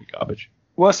think it's gonna be garbage.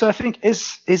 Well, so I think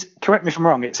is correct me if I'm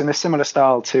wrong. It's in a similar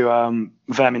style to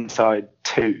Vermintide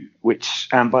 2, which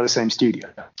by the same studio.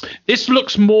 This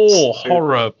looks more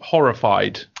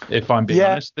horrified, if I'm being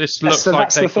honest. This looks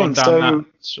like they've gone down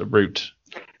that route.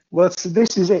 Well, so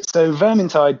this is it. So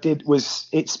Vermintide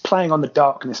it's playing on the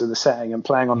darkness of the setting and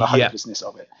playing on the hopelessness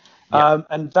of it,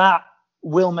 and that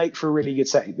will make for a really good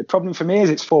setting. The problem for me is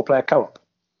it's 4-player co-op.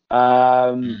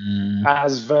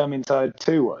 As Vermintide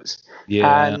 2 was.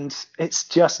 Yeah. And it's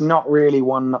just not really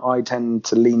one that I tend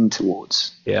to lean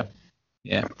towards. Yeah.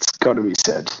 Yeah. It's got to be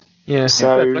said. Yeah.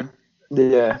 So,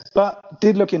 yeah. But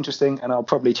did look interesting, and I'll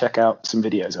probably check out some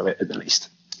videos of it at the least.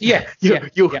 Yeah.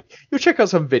 You'll check out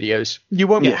some videos. You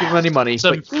won't give them any money.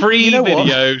 Some free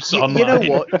videos online. You know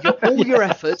what?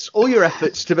 All your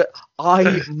efforts to...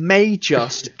 I may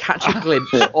just catch a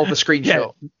glimpse of a screenshot.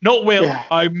 Yeah. Not will. Yeah.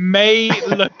 I may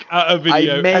look at a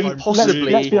video. I may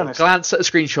possibly glance at a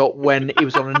screenshot when it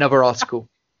was on another article.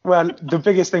 Well, the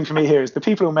biggest thing for me here is the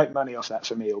people who make money off that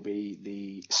for me will be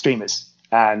the streamers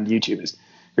and YouTubers.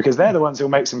 Because they're the ones who'll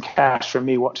make some cash from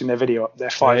me watching their video, their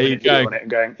 5-minute video on it, and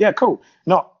going, yeah, cool.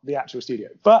 Not the actual studio,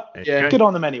 but good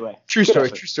on them anyway. True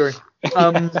story.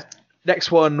 Next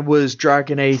one was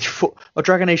Dragon Age 4.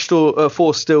 Dragon Age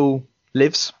 4 still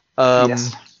lives.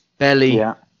 Barely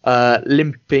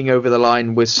limping over the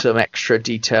line with some extra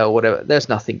detail, whatever. There's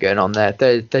nothing going on there.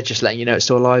 They're just letting you know it's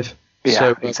still alive. Yeah,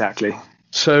 so, exactly.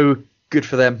 So good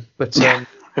for them. But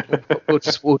we'll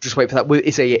just wait for that.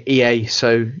 It's a EA,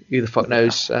 so who the fuck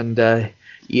knows? And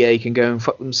EA can go and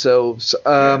fuck themselves.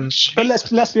 But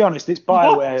let's be honest. It's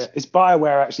BioWare. It's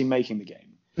BioWare actually making the game.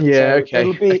 Yeah.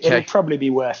 So it'll probably be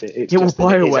worth it. It's just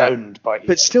BioWare, it's owned by EA.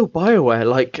 But still, BioWare,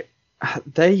 like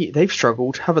they've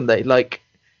struggled, haven't they? Like,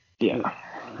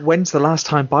 when's the last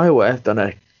time BioWare have done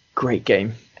a great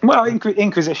game? Well,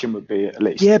 Inquisition would be at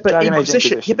least. Yeah, but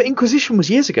Inquisition was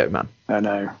years ago, man. I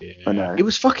know. It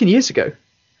was fucking years ago.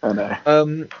 I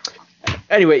know.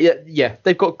 Anyway, yeah,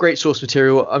 they've got great source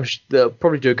material. They'll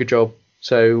probably do a good job.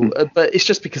 So, but it's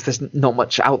just because there's not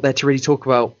much out there to really talk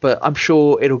about. But I'm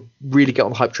sure it'll really get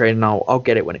on the hype train, and I'll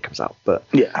get it when it comes out. But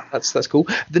yeah, that's cool.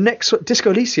 The next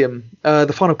Disco Elysium,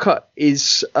 the final cut,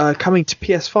 is coming to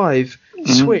PS5,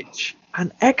 Switch,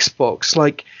 and Xbox.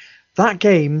 Like that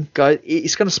game, guys,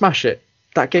 it's going to smash it.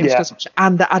 That game is going to smash it,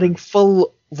 and they're adding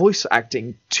full voice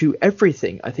acting to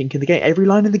everything. I think in the game, every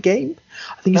line in the game,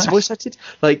 I think is voice acted.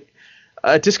 Like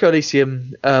Disco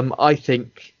Elysium, I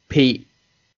think Pete.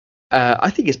 I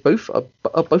think it's both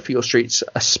of your streets,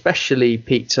 especially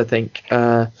Pete. I think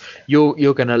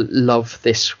you're gonna love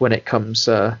this when it comes.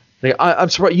 I'm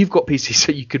surprised you've got PC,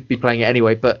 so you could be playing it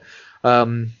anyway. But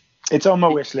it's on my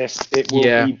wish list. It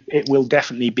will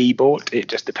definitely be bought. It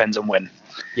just depends on when.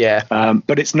 Yeah.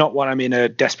 But it's not one I'm in a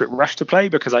desperate rush to play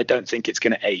because I don't think it's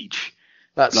going to age.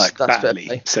 That's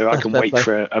badly. So I can wait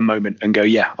for a moment and go,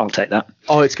 yeah, I'll take that.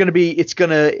 Oh, it's gonna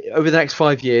over the next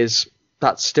 5 years.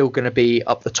 That's still going to be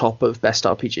up the top of best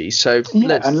RPGs. So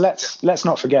let's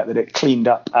not forget that it cleaned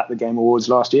up at the Game Awards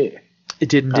last year. It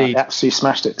did indeed. It absolutely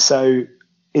smashed it. So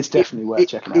it's definitely worth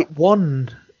checking out. It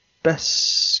won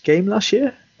best game last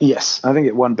year. Yes, I think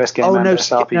it won best game and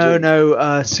best RPG. No,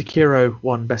 Sekiro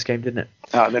won best game, didn't it?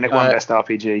 Oh, then it won best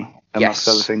RPG amongst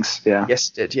other things. Yeah.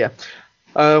 Yes, it did. Yeah.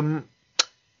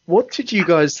 What did you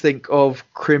guys think of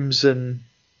Crimson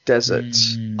Desert?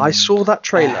 I saw that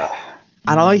trailer.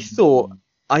 And I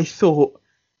thought,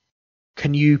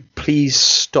 can you please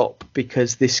stop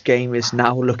because this game is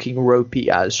now looking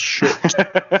ropey as shit.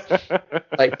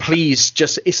 Like, please,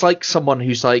 it's like someone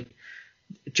who's like,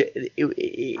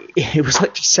 it was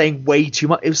like just saying way too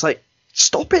much. It was like,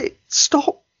 stop it,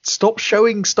 stop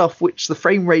showing stuff which the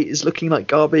frame rate is looking like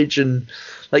garbage and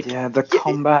like. Yeah, the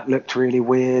combat looked really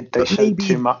weird. They showed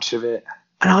too much of it.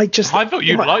 And I thought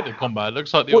you'd like the combat. It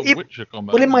looks like the old Witcher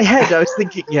combat. Well, in my head, I was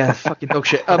thinking, fucking dog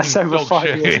shit. That's over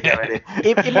 5 years ago already.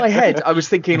 In my head, I was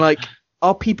thinking, like,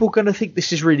 are people going to think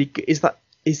this is really good?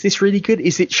 Is this really good?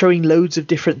 Is it showing loads of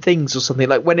different things or something?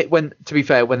 Like, to be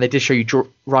fair, when they did show you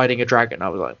riding a dragon, I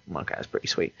was like, okay, that's pretty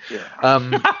sweet. Yeah.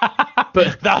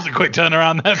 But that was a quick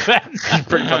turnaround there, Ben.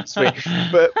 Pretty fucking sweet.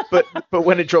 But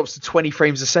when it drops to 20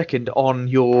 frames a second on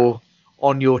your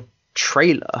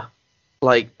trailer,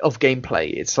 like, of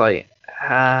gameplay, it's like,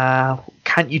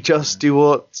 can't you just do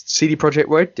what CD Projekt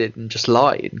Red did and just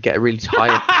lie and get a really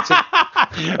high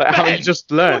Like, haven't you just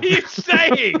learned? What are you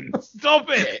saying? Stop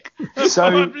it! So-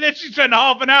 I've literally spent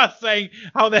half an hour saying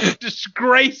how they're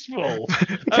disgraceful.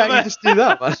 Can't you just do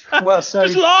that, man? Well, so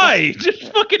Just lie.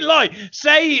 Just fucking lie.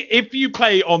 Say if you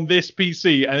play on this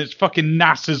PC and it's fucking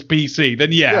NASA's PC,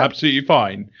 then yeah. absolutely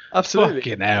fine. Absolutely.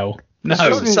 Fucking hell. No.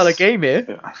 Trying to sell a game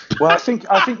here. Well, I think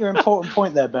your important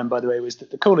point there, Ben, by the way, was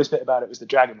that the coolest bit about it was the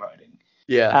dragon riding.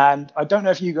 Yeah. And I don't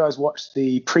know if you guys watched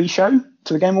the pre-show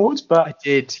to the Game Awards, but I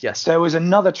did, yes. there was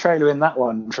another trailer in that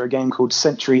one for a game called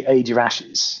Century Age of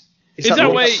Ashes. Is that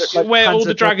what- where all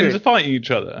the Panzer dragons Dragoon? are fighting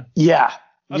each other? Yeah,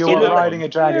 I you're saw that riding one. a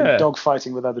dragon, Yeah.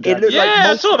 dogfighting with other It dragons. looked like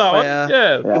Yeah, I saw that one. multiplayer.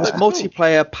 Yeah. Yeah. It was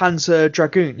multiplayer Panzer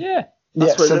Dragoon. Yeah. Yeah,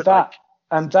 That's what it so looked that like.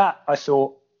 and that I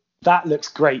thought that looks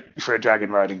great for a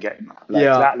dragon riding game. Like,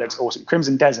 Yeah. that looks awesome.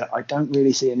 Crimson Desert, I don't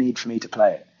really see a need for me to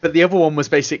play it. But the other one was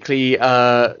basically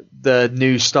the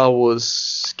new Star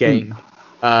Wars game.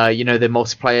 You know, the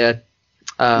multiplayer.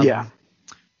 Yeah.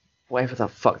 Whatever the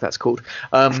fuck that's called.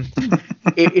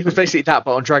 It was basically that,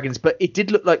 but on dragons. But it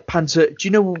did look like Panzer. Do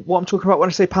you know what I'm talking about when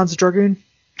I say Panzer Dragoon?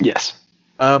 Yes.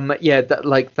 Yeah,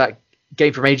 that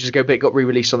game from ages ago, but it got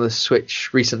re-released on the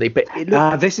Switch recently. But it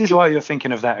looked, This is why you're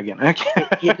thinking of that again. Okay.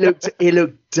 it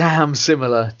looked damn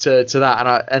similar to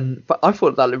that, but I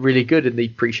thought that looked really good in the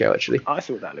pre-show actually. I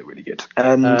thought that looked really good.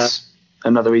 And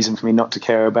another reason for me not to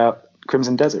care about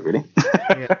Crimson Desert, really.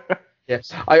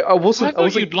 Yes, I wasn't. I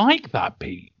thought you'd like that,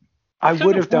 Pete. I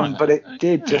would have done, but it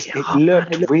did just, it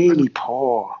looked really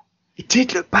poor. It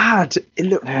did look bad. It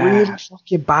looked Yeah. really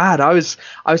fucking bad. I was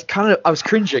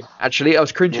cringing actually. I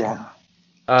was cringing. Yeah.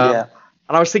 And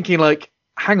I was thinking, like,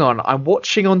 hang on, I'm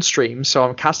watching on stream, so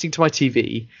I'm casting to my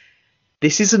TV.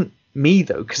 This isn't me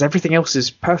though, because everything else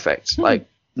is perfect. Like,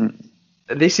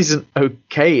 this isn't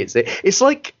okay, is it? It's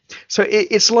like,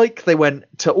 it's like they went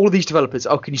to all these developers.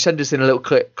 Oh, can you send us in a little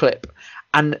clip?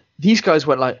 And these guys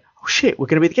went like, oh shit, we're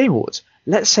going to be at the Game Awards.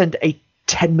 Let's send a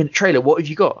 10-minute trailer. What have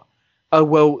you got? Oh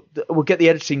well, we'll get the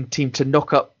editing team to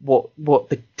knock up what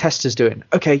the tester's doing.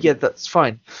 Okay, yeah, that's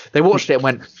fine. They watched it and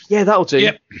went, yeah, that'll do.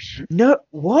 Yep. No,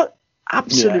 what?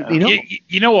 Absolutely not.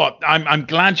 You know what? I'm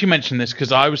glad you mentioned this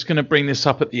because I was going to bring this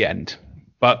up at the end,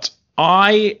 but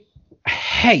I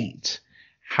hate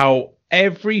how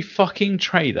every fucking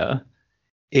trailer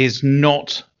is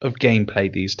not of gameplay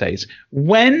these days.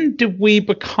 When did we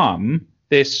become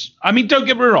this? I mean, don't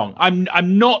get me wrong.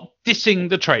 I'm not dissing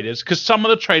the trailers because some of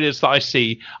the trailers that I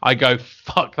see, I go,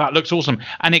 fuck, that looks awesome,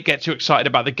 and it gets you excited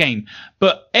about the game.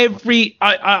 But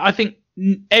I think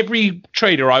every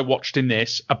trailer I watched in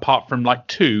this, apart from like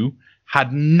 2,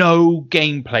 had no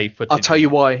gameplay footage. I'll tell you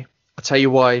why.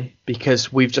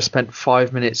 Because we've just spent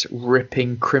 5 minutes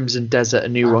ripping Crimson Desert a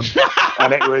new one.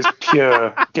 And it was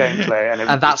pure gameplay.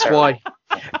 And That's why.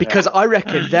 Because I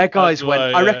reckon their guys That's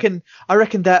went. why, I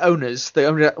reckon their owners, the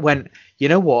owner went. You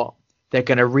know what? They're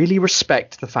going to really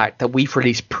respect the fact that we've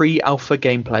released pre-alpha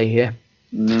gameplay here.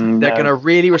 They're going to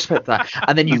really respect that.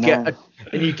 And then you get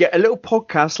a little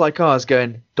podcast like ours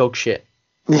going dog shit.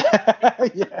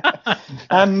 Yeah.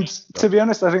 And to be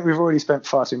honest, I think we've already spent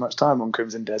far too much time on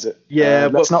Crimson Desert. Yeah,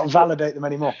 let's not validate them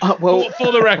anymore.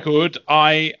 For the record,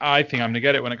 I think I'm going to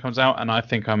get it when it comes out, and I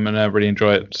think I'm going to really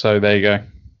enjoy it. So there you go.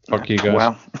 Fuck you guys.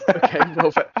 Well, Okay,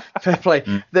 well, fair play.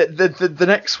 The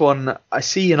next one, I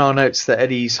see in our notes that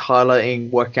Eddie's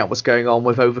highlighting, working out what's going on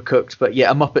with Overcooked, but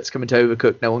yeah, a Muppet's coming to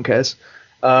Overcooked. No one cares.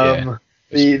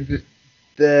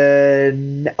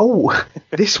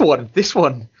 This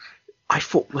one, I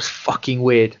thought was fucking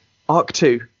weird. Arc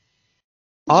 2.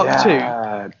 Arc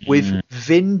 2 with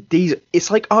Vin Diesel.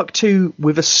 It's like Arc 2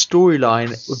 with a storyline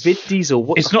with Vin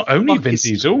Diesel. It's not only Vin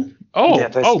Diesel.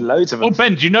 there's loads of them. Oh,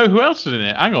 Ben, do you know who else is in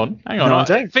it? Hang on. No, I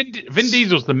don't. Vin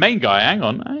Diesel's the main guy. Hang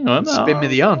on. Spin me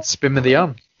the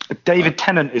yarn. David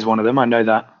Tennant is one of them. I know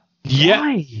that. Yeah.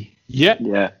 Why? Yeah.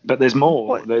 Yeah, but there's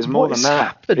more. There's more what than has that.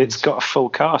 happened? It's got a full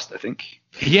cast, I think.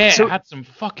 Yeah, So- it had some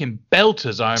fucking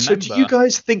belters, I remember. So do you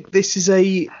guys think this is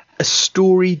a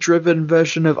story-driven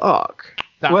version of Arc?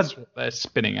 That's Well- what they're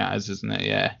spinning at us, isn't it?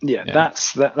 Yeah. Yeah,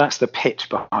 that's the pitch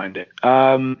behind it.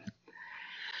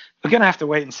 We're going to have to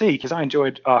wait and see because I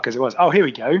enjoyed Arc as it was. Oh, here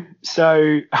we go.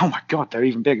 So, oh my God, they're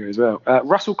even bigger as well.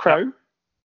 Russell Crowe,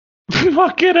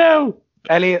 Fucking hell.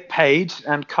 Elliot Page,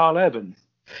 and Carl Urban.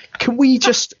 Can we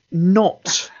just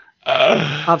not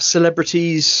have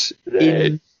celebrities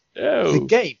in No. the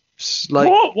games? Like,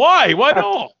 What? Why? Why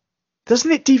not?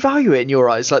 doesn't it devalue it in your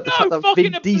eyes? Like the No, fact that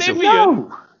fucking Vin Diesel.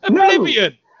 Oblivion.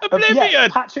 Oblivion. Yeah,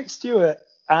 Oblivion. Patrick Stewart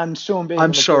and Sean Bean.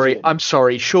 I'm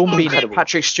sorry. Sean Bean and Incredible.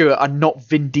 Patrick Stewart are not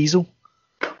Vin Diesel.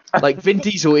 Like Vin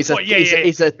Diesel is a Vin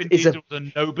is a Diesel's a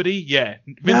nobody. Yeah.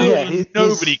 Vin No, Diesel's yeah, a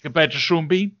nobody compared to Sean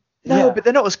Bean. No, Yeah. but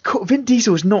they're not as cool. Vin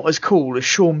Diesel is not as cool as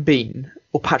Sean Bean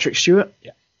or Patrick Stewart.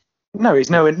 No, he's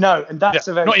no, and that's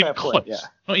a very not fair even point. close. Yeah.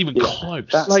 Not even Yeah, close.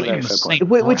 that's Not a very even fair the point. same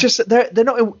We're height. just they're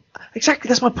not exactly.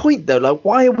 That's my point though. Like,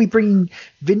 why are we bringing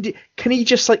Can he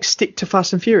just like stick to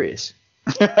Fast and Furious?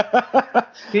 Can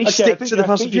he stick to the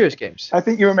Fast and Furious games? I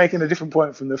think you were making a different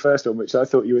point from the first one, which I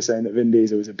thought you were saying that Vin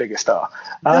Diesel was a bigger star.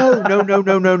 No.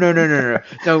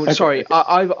 No, sorry.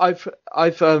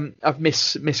 I've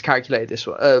miscalculated this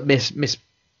one.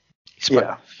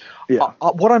 Yeah. Yeah.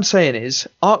 What I'm saying is,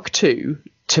 Arc 2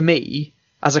 to me,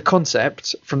 as a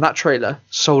concept from that trailer,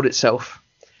 sold itself.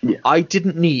 Yeah. I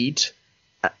didn't need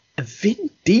a Vin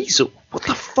Diesel. What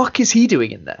the fuck is he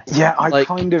doing in there? Yeah, I Like-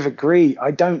 kind of agree.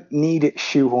 I don't need it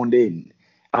shoehorned in.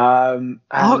 And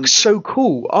Arc's so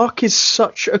cool. Arc is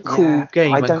such a cool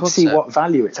game. I and don't see concept. what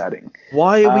value it's adding.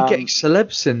 Why are we getting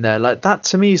celebs in there? Like, that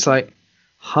to me is like,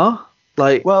 huh?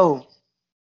 Like, Well,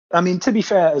 I mean, to be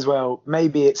fair as well,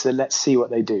 maybe it's a let's see what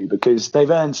they do, because they've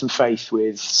earned some faith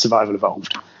with Survival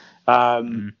Evolved.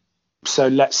 So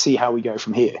let's see how we go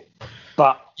from here.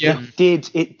 But Yeah.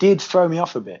 it did throw me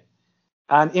off a bit.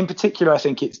 And in particular, I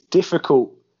think it's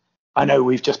difficult. I know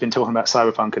we've just been talking about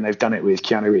Cyberpunk and they've done it with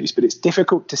Keanu Reeves, but it's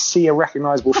difficult to see a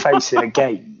recognizable face in a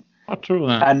game Not true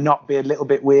that. and not be a little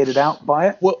bit weirded out by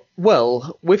it.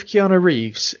 well, with Keanu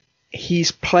Reeves,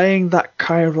 he's playing that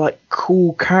kind of like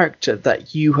cool character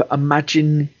that you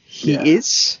imagine he Yeah.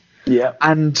 is. Yeah.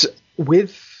 And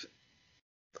with,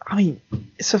 I mean,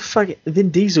 it's a fucking Vin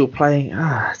Diesel playing.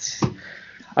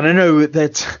 And I know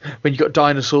that when you got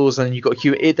dinosaurs and you got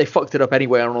human, they fucked it up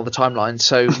anyway on all the timelines.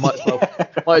 So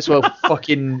might as well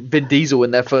fucking Vin Diesel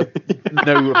in there for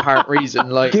no apparent reason.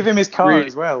 Like, Give him his car really,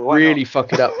 as well. Why really not?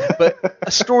 fuck it up. But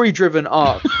a story-driven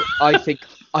arc, I think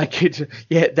I could.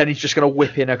 Yeah, then he's just gonna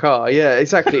whip in a car. Yeah,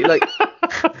 exactly. Like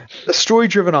a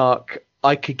story-driven arc,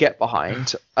 I could get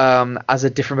behind as a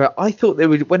different. I thought they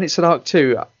would when it said Arc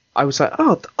 2. I was like,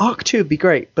 oh, Arc 2 would be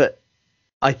great, but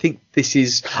I think this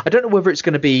is. I don't know whether it's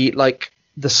going to be like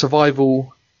the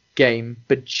survival game,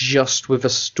 but just with a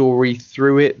story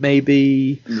through it.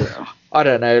 Maybe. Yeah. I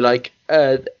don't know. Like,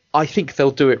 I think they'll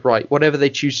do it right. Whatever they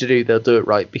choose to do, they'll do it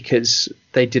right because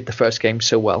they did the first game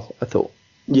so well. I thought.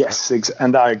 Yes,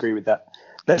 and I agree with that.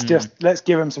 Let's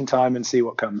give them some time and see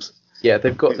what comes. Yeah,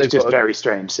 they've got. It's just very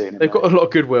strange seeing it. They've got a lot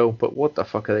of goodwill, but what the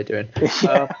fuck are they doing?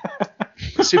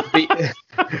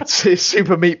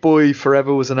 Super Meat Boy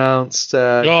Forever was announced.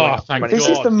 Thank This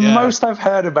God, is the most I've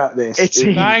heard about this. It's-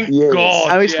 in Thank years. God.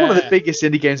 I mean, it's one of the Yeah. biggest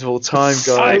indie games of all time,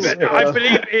 I, guys. I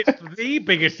believe it's the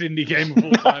biggest indie game of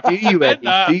all time. Do you, Eddie?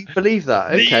 Do you believe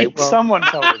that? Okay, well, Someone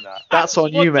told me that. that's on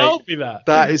Someone you, mate. told me that.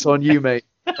 That is on you, mate.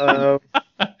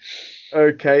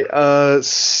 Okay,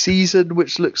 Season,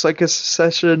 which looks like a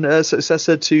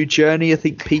successor to Journey. I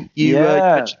think Pete, you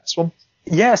mentioned this one.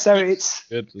 Yeah, so it's.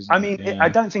 Good, isn't I it? mean, Yeah. I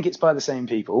don't think it's by the same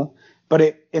people,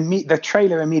 but the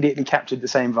trailer immediately captured the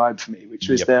same vibe for me, which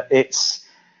was that it's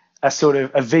a sort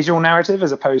of a visual narrative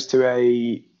as opposed to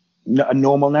a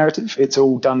normal narrative. It's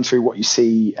all done through what you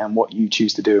see and what you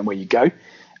choose to do and where you go,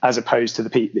 as opposed to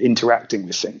the interacting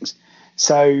with things.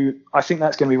 So I think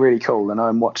that's going to be really cool, and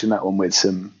I'm watching that one with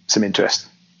some interest.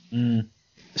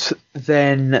 So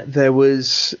then there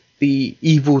was the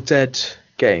Evil Dead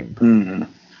game.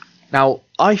 Now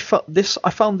I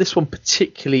found this one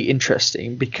particularly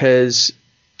interesting because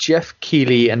Jeff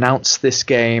Keighley announced this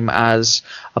game as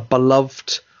a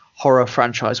beloved horror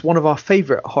franchise, one of our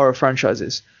favorite horror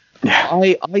franchises. Yeah.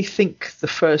 I think the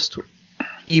first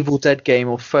Evil Dead game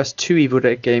or first two Evil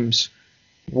Dead games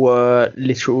were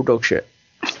literal dog shit.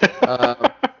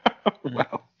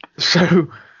 Wow. So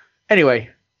anyway,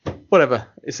 whatever.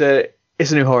 It's a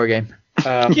new horror game.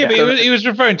 Yeah, but he was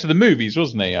referring to the movies,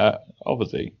 wasn't he?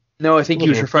 Obviously. No, I think he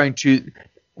was referring to.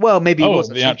 Well, maybe he was.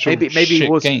 the actual Maybe he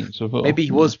shit was. games as well. Maybe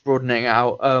he was broadening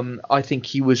out. I think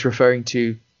he was referring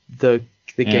to the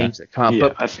games that come out.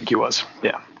 Yeah, I think he was.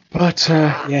 Yeah. But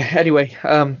yeah. Anyway,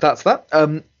 that's that.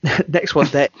 Next one.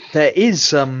 There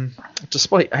is.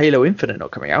 Despite Halo Infinite not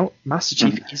coming out, Master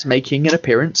Chief is making an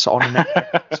appearance on an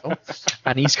episode,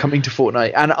 and he's coming to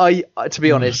Fortnite. And I, to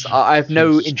be honest, I have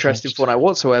no interest in Fortnite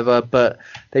whatsoever. But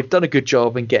they've done a good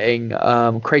job in getting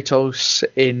Kratos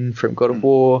in from God of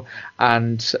War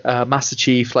and Master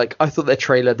Chief. Like, I thought their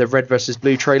trailer, the Red versus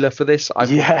Blue trailer for this, I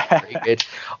thought that was pretty good.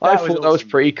 I thought that was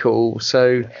pretty cool.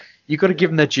 So you've got to give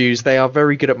them their dues. They are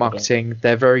very good at marketing.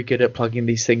 They're very good at plugging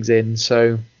these things in.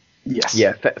 So. Yes.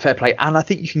 Yeah, fair play. And I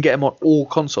think you can get them on all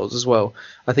consoles as well.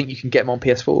 I think you can get them on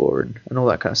PS4 and all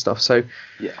that kind of stuff. So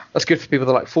Yeah. that's good for people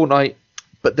that like Fortnite.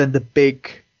 But then the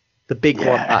big one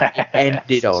that it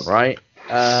ended on, right?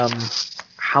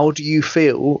 How do you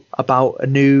feel about a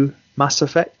new Mass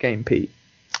Effect game, Pete?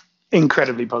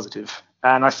 Incredibly positive.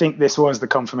 And I think this was the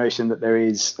confirmation that there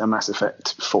is a Mass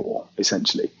Effect 4,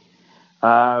 essentially.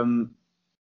 I'm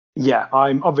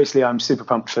super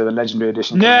pumped for the Legendary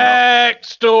Edition. Next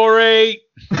story.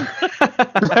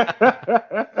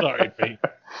 Sorry, Pete.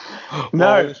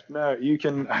 No, you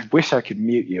can. I wish I could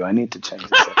mute you. I need to change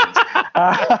the settings.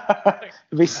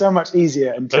 It'd be so much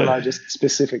easier until I just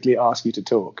specifically ask you to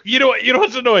talk. You know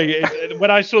what's annoying? When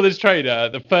I saw this trailer,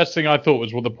 the first thing I thought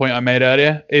was, well, the point I made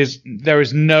earlier is there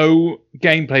is no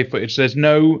gameplay footage.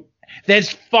 There's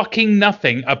fucking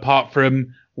nothing apart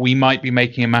from we might be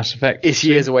making a Mass Effect. It's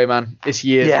years away, man. It's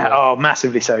years away. Oh,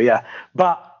 massively so, yeah.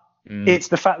 But it's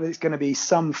the fact that it's going to be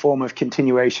some form of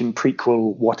continuation,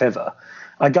 prequel, whatever.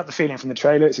 I got the feeling from the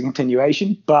trailer it's a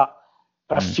continuation, but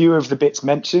a few of the bits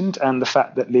mentioned and the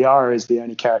fact that Liara is the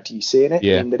only character you see in it,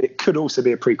 and that it could also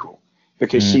be a prequel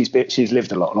because she's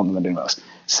lived a lot longer than anyone else.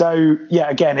 So, yeah,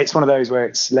 again, it's one of those where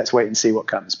it's let's wait and see what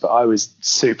comes. But I was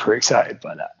super excited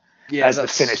by that as the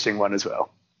finishing one as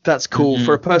well. That's cool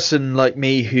for a person like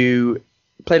me who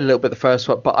played a little bit the first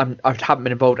one, but I haven't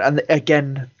been involved. And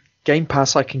again, Game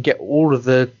Pass, I can get all of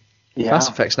the Mass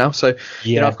Effects now, so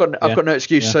I've got no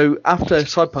excuse. So after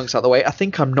Cyberpunk's out of the way, I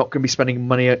think I'm not going to be spending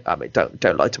money. I mean,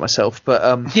 don't lie to myself, but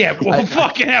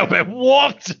fucking hell, man,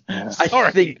 what?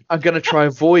 I think I'm going to try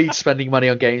and avoid spending money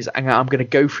on games, and I'm going to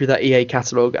go through that EA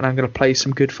catalog, and I'm going to play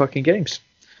some good fucking games.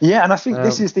 Yeah, and I think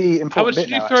this is the important bit.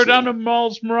 How much did you throw down on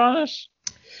Miles Morales?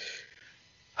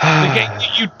 The game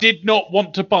that you did not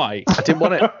want to buy. I didn't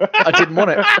want it.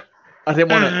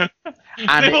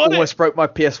 And it almost broke my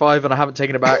PS5, and I haven't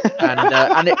taken it back.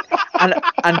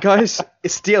 And guys,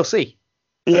 it's DLC.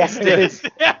 Yes, it is.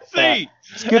 DLC.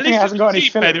 It's good thing it hasn't got any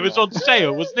filler. It was on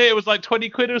sale, wasn't it? It was like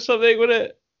 20 quid or something, wasn't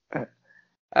it?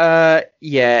 At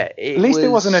least it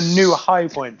wasn't a new high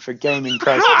point for gaming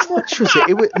prices. How much was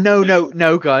it? No,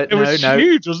 guys. It was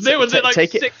huge, wasn't it? Was it like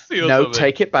 60 or something? No,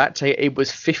 take it back. It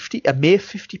was a mere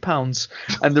 £50.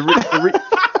 And the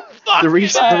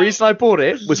reason I bought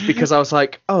it was because I was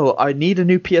like, I need a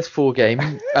new PS4 game,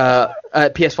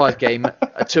 PS5 game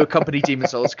to accompany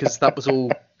Demon's Souls, because that was all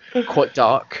quite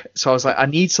dark. So I was like, I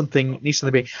need something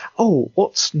big.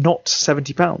 What's not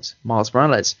 £70? Miles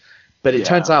Morales. But it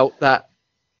turns out that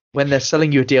when they're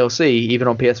selling you a DLC, even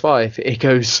on PS5, it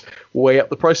goes way up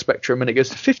the price spectrum and it goes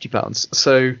to £50.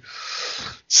 So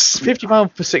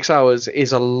 £50 for 6 hours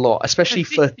is a lot, especially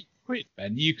for... Quid,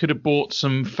 Ben. You could have bought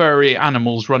some furry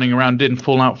animals running around in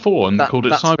Fallout 4 and called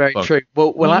it Cyberpunk. That's very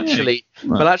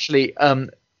true. Actually,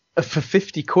 for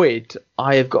 50 quid,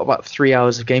 I have got about 3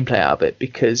 hours of gameplay out of it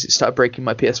because it started breaking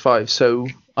my PS5, so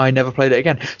I never played it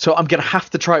again. So I'm going to have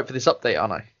to try it for this update,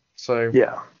 aren't I? So I'm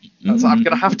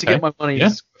going to have to get my money's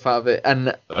worth out of it,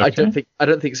 and I don't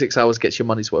think 6 hours gets your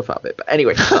money's worth out of it. But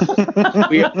anyway,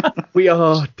 we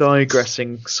are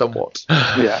digressing somewhat.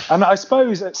 Yeah, and I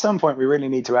suppose at some point we really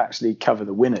need to actually cover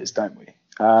the winners, don't we?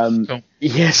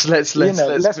 Yes, let's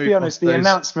be honest. The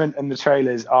announcement and the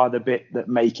trailers are the bit that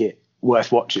make it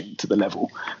worth watching to the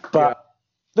level, but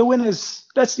the winners.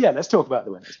 Let's talk about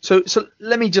the winners. So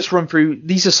let me just run through.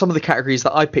 These are some of the categories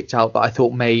that I picked out that I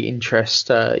thought may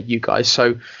interest you guys.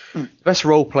 So, best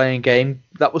role-playing game,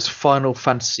 that was Final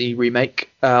Fantasy Remake.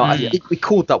 I think we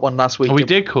called that one last week. We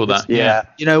did call that. Yeah.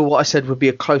 You know what I said would be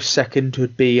a close second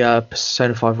would be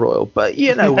Persona 5 Royal, but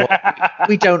you know what?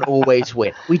 We don't always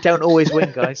win.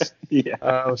 Guys. Yeah.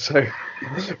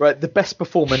 The best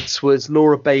performance was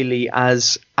Laura Bailey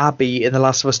as Abby in The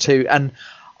Last of Us 2, and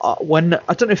when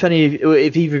I don't know if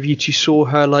either of you two saw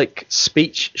her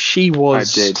speech, she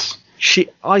was. I did.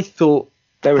 I thought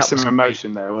there was some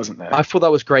emotion there, wasn't there? I thought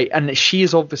that was great, and she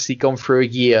has obviously gone through a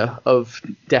year of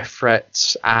death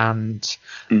threats and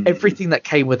everything that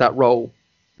came with that role.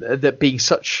 That being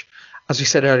such, as we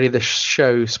said earlier, the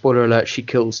show, spoiler alert, she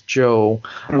kills Joel.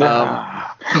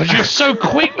 You're so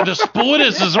quick with the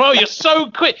spoilers as well. You're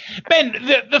so quick. Ben,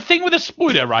 the thing with the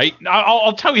spoiler, right?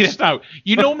 I'll tell you this now.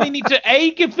 You normally need to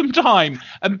A, give them time,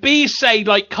 and B, say,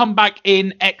 come back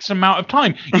in X amount of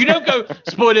time. You don't go,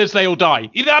 spoilers, they all die.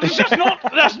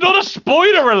 That's not a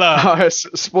spoiler alert.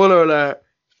 Spoiler alert.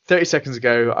 30 seconds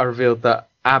ago, I revealed that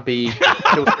Abby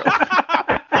killed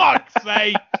Joel. Fuck's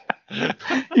sake.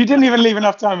 You didn't even leave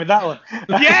enough time with that one.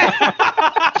 Yeah.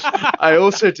 I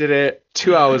also did it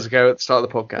 2 hours ago at the start of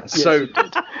the podcast. Yes, so,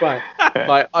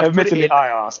 admittedly, I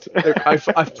asked.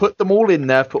 I've put them all in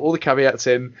there, put all the caveats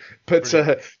in. But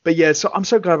yeah, so I'm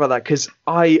so glad about that because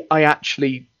I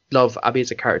actually love Abby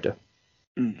as a character.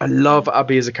 I love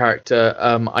Abby as a character.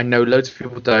 I know loads of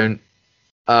people don't.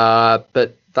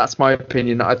 But That's my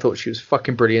opinion. I thought she was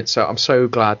fucking brilliant. So I'm so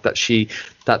glad that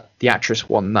the actress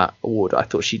won that award. I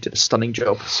thought she did a stunning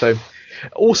job. So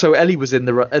also Ellie was in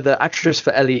the actress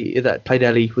for Ellie that played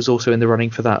Ellie was also in the running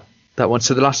for that one.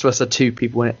 So The Last of Us had 2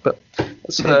 people in it, but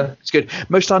it's good.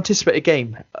 Most anticipated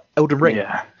game, Elden Ring.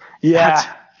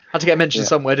 Yeah. Had to get mentioned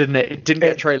somewhere, didn't it? It didn't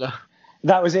get a trailer.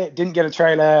 That was it. Didn't get a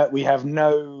trailer. We have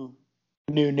no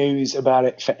new news about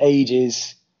it for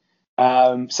ages.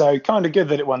 So kind of good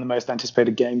that it won the most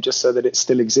anticipated game, just so that it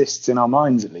still exists in our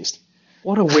minds at least.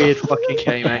 What a weird fucking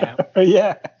game, eh?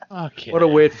 Yeah. Okay. What a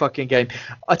weird fucking game.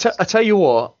 I tell you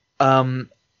what,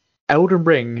 Elden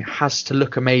Ring has to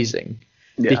look amazing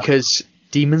because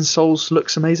Demon's Souls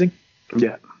looks amazing.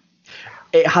 Yeah.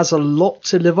 It has a lot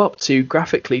to live up to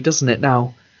graphically, doesn't it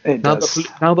now? It does.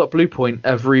 Now that Bluepoint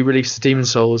have re-released the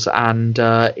Demon's Souls and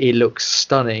it looks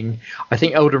stunning, I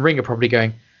think Elden Ring are probably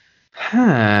going,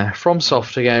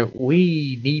 FromSoft again,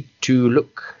 we need to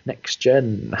look next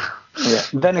gen. Yeah.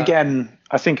 Then again,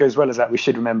 I think as well as that, we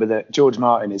should remember that George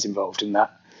Martin is involved in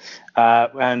that.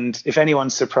 And if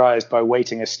anyone's surprised by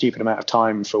waiting a stupid amount of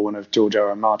time for one of George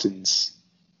R.R. Martin's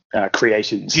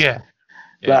creations,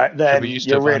 then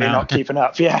you're really not keeping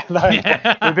up. Yeah,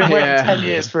 we've been waiting 10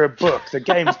 years for a book. The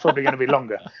game's probably going to be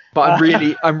longer. But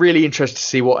I'm really interested to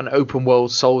see what an open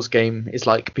world Souls game is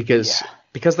like because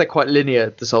they're quite linear.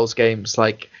 The Souls games,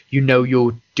 like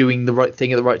you're doing the right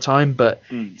thing at the right time, but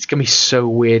it's going to be so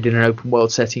weird in an open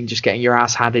world setting, just getting your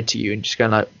ass handed to you and just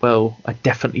going like, well, I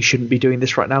definitely shouldn't be doing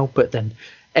this right now, but then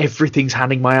everything's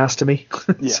handing my ass to me.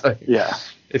 It's going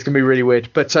to be really weird.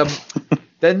 But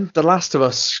then The Last of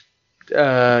Us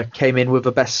came in with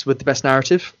the best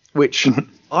narrative, which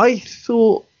I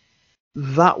thought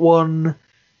that one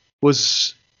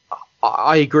was.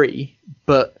 I agree,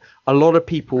 but a lot of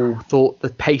people thought the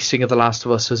pacing of The Last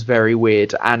of Us was very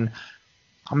weird, and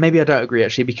maybe I don't agree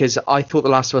actually because I thought The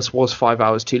Last of Us was 5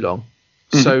 hours too long.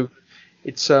 So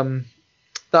it's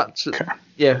that's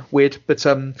weird. But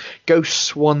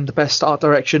Ghosts won the best art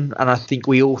direction, and I think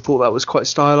we all thought that was quite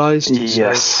stylized.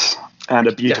 Yes, and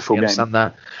a beautiful game. Understand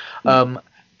that.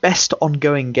 Best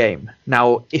ongoing game.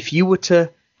 Now, if you were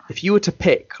to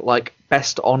pick like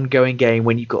best ongoing game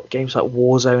when you've got games like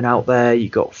Warzone out there, you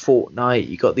got Fortnite,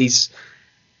 you got these,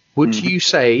 would you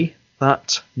say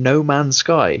that No Man's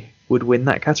Sky would win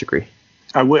that category?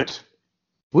 I would.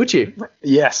 Would you?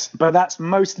 Yes, but that's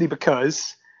mostly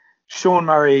because Sean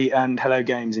Murray and Hello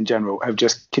Games in general have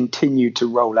just continued to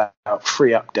roll out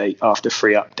free update after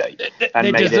free update and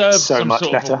they made it so much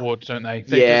better. They deserve award, don't they?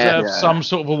 They deserve some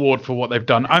sort of award for what they've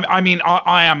done. I mean,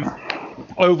 I am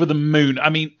over the moon. I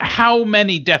mean, how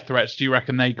many death threats do you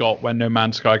reckon they got when No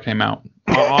Man's Sky came out?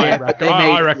 I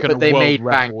reckon they a world made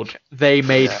record. Bank. They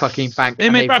made fucking bank.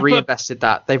 They've reinvested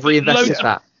that. They've reinvested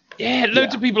that. Yeah,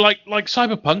 loads of people like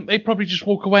Cyberpunk. They probably just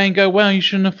walk away and go, "Well, you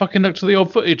shouldn't have fucking looked at the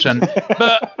old footage." And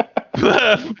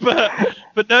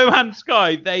but No Man's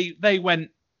Sky, they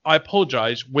went. I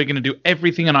apologise. We're going to do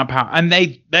everything in our power, and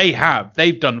they've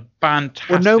done fantastic.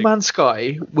 Well, No Man's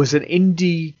Sky was an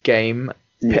indie game.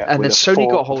 And then Sony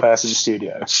got hold of it.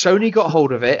 Sony got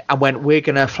hold of it and went, we're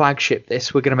going to flagship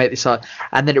this. We're going to make this art.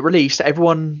 And then it released.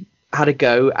 Everyone had a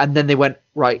go. And then they went,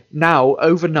 right, now,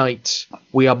 overnight,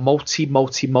 we are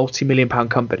multi-million pound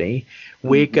company.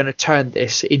 We're going to turn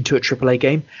this into a AAA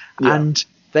game. Yeah. And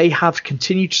they have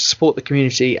continued to support the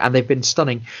community, and they've been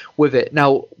stunning with it.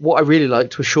 Now, what I really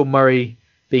liked was Sean Murray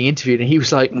being interviewed, and he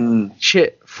was like,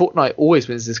 shit, Fortnite always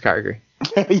wins this category.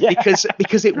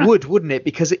 Because it wouldn't it?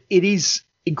 Because it is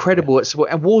incredible at support,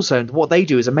 and Warzone, what they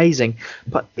do is amazing,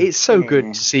 but it's so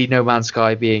good to see No Man's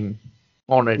Sky being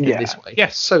honoured in this way.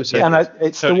 Yes, so and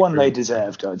it's the one they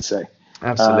deserved, I'd say.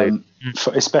 Absolutely,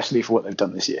 especially for what they've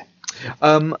done this year.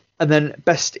 And then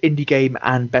best indie game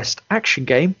and best action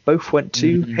game both went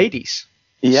to Hades.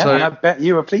 Yeah, so, and I bet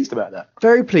you were pleased about that.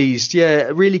 Very pleased. Yeah,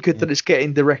 really good that it's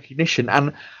getting the recognition,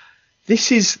 and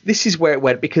this is where it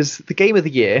went, because the game of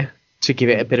the year, to give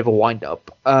it a bit of a wind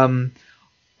up,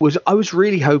 I was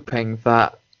really hoping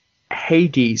that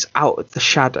Hades Out of the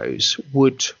Shadows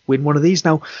would win one of these.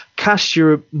 Now, cast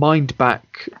your mind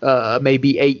back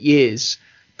maybe 8 years.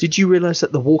 Did you realise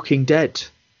that The Walking Dead,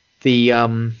 the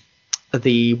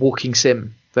walking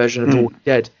sim version of The Walking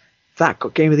Dead, that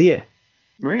got Game of the Year?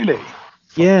 Really?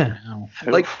 Yeah. Wow.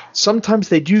 Like, sometimes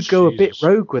they do go a bit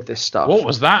rogue with this stuff. What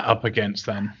was that up against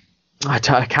then? I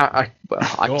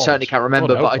certainly can't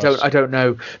remember, but I don't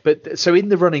know. But so in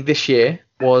the running this year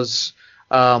was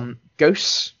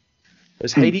Ghosts,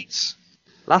 there's Hades,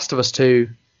 Last of Us 2,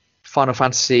 Final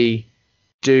Fantasy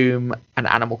Doom, and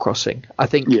Animal Crossing. I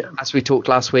think, as we talked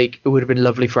last week, it would have been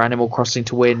lovely for Animal Crossing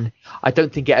to win. I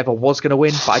don't think it ever was going to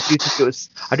win, but I do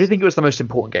think it was the most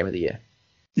important game of the year.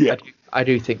 Yeah, I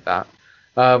do think that.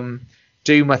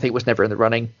 Doom, I think, was never in the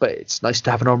running, but it's nice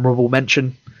to have an honourable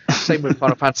mention. Same with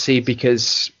Final Fantasy,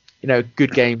 because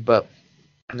good game, but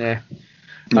yeah.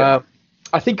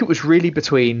 I think it was really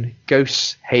between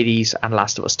Ghosts, Hades, and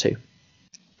Last of Us 2.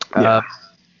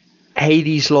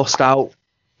 Hades lost out.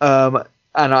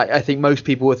 And I think most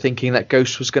people were thinking that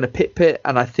Ghost was going to pit,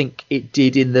 and I think it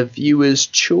did in the viewer's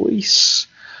choice.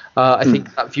 I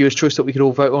think that viewer's choice that we could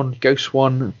all vote on, Ghost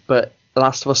won, but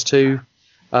Last of Us 2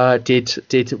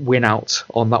 did win out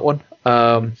on that one.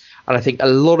 And I think a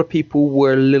lot of people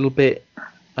were a little bit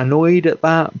annoyed at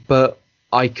that, but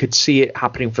I could see it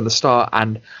happening from the start,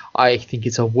 and I think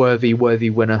it's a worthy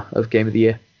winner of Game of the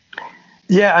Year.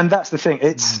 Yeah, and that's the thing.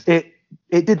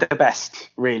 It did the best,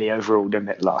 really, overall, didn't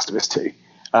it, Last of Us 2? It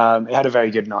had a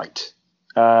very good night.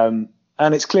 And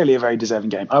it's clearly a very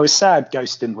deserving game. I was sad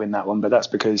Ghost didn't win that one, but that's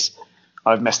because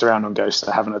I've messed around on Ghost.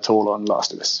 I haven't at all on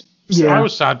Last of Us. So I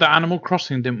was sad that Animal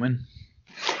Crossing didn't win.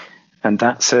 And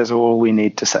that says all we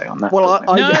need to say on that. Well,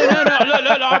 No,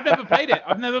 I've never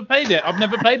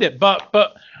played it.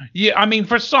 But yeah, I mean,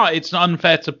 for a start, it's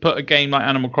unfair to put a game like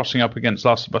Animal Crossing up against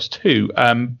Last of Us 2.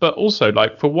 But also,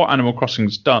 like, for what Animal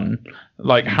Crossing's done,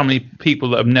 like how many people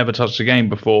that have never touched a game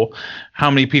before, how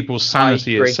many people's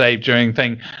sanity it saved during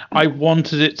thing. I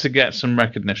wanted it to get some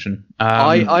recognition.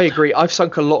 I agree. I've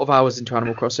sunk a lot of hours into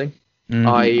Animal Crossing.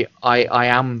 I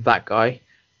am that guy.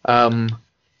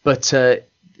 But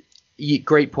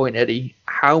great point, Eddie.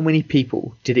 How many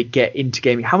people did it get into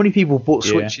gaming? How many people bought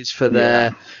Switches for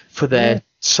their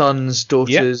sons,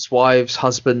 daughters, wives,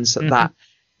 husbands that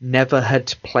never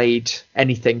had played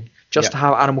anything just to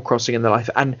have Animal Crossing in their life?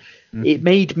 And it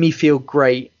made me feel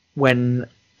great when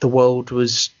the world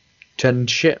was turning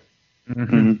to shit.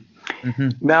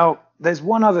 Now, there's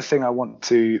one other thing I want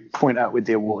to point out with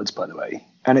the awards, by the way,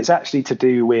 and it's actually to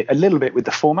do with a little bit with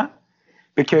the format.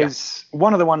 Because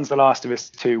one of the ones The Last of Us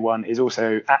 2 won is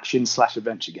also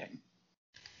action/adventure game.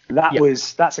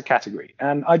 That's a category.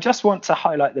 And I just want to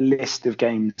highlight the list of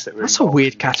games that were That's a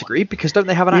weird category, because don't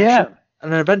they have an action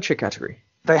and an adventure category?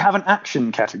 They have an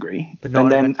action category, and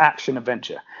then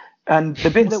action-adventure. And the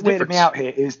bit that weirded me out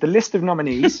here is the list of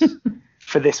nominees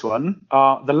for this one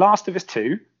are The Last of Us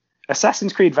 2,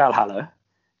 Assassin's Creed Valhalla,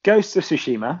 Ghosts of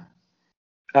Tsushima,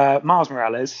 Miles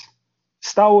Morales,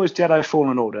 Star Wars Jedi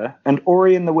Fallen Order, and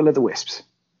Ori and the Will of the Wisps.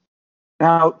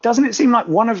 Now, doesn't it seem like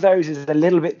one of those is a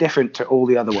little bit different to all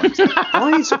the other ones?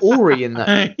 Why is Ori in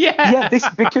that?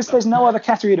 Because there's no other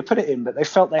category to put it in, but they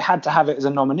felt they had to have it as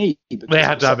a nominee. They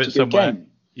had to have it somewhere. Game.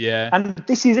 Yeah. And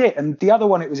this is it. And the other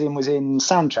one it was in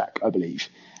soundtrack, I believe.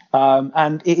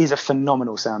 And it is a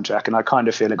phenomenal soundtrack, and I kind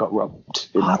of feel it got robbed.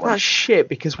 That's shit,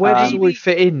 because where does Ori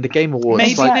fit in the Game Awards?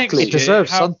 Maybe next year it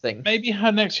deserves something. Maybe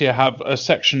next year have a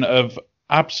section of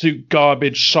absolute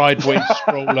garbage sideways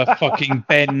scroller fucking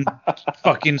Ben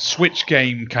fucking Switch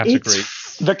game category.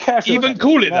 Even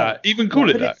call it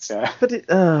that. But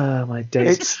oh my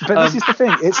days. But this is the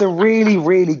thing. It's a really,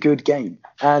 really good game,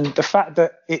 and the fact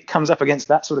that it comes up against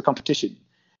that sort of competition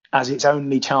as its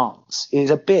only chance is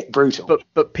a bit brutal.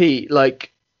 But Pete,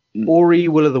 like Ori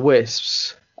Will of the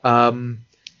Wisps,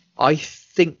 I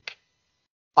think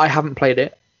I haven't played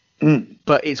it,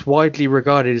 but it's widely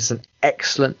regarded as an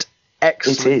excellent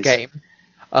game.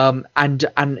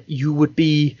 And you would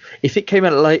be, if it came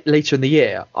out later in the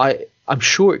year, I'm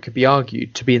sure it could be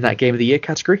argued to be in that Game of the Year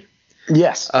category.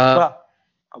 Yes, but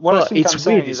what I think I'm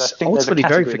saying is I think ultimately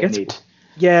very forgettable.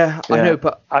 Yeah, I know,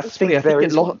 but I think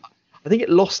it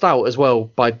lost out as well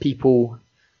by people.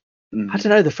 I don't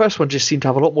know. The first one just seemed to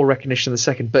have a lot more recognition than the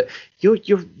second. But you're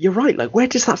right. Like, where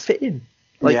does that fit in?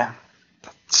 Like,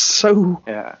 so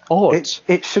odd.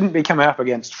 It shouldn't be coming up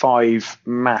against 5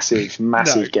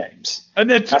 massive games. And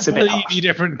they're completely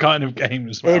different kind of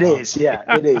games. It is.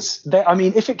 I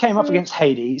mean, if it came up against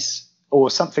Hades or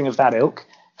something of that ilk,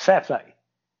 fair play.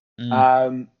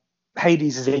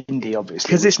 Hades is indie, obviously.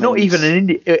 Because it's not even an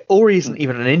indie. Ori isn't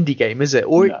even an indie game, is it?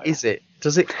 Or is it?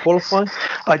 Does it qualify?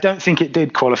 I don't think it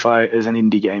did qualify as an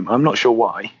indie game. I'm not sure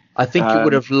why. I think it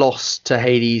would have lost to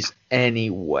Hades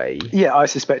anyway. Yeah, I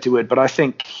suspect it would. But I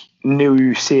think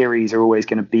new series are always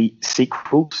going to beat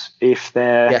sequels if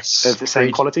they're of the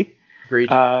same quality. Agreed.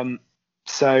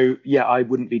 So, yeah, I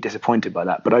wouldn't be disappointed by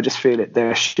that. But I just feel that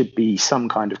there should be some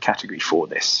kind of category for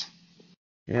this.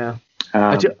 Yeah.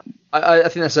 I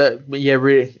think that's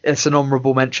really, it's an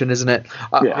honourable mention, isn't it?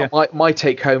 My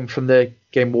take home from the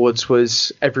Game Awards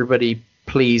was everybody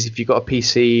please, if you've got a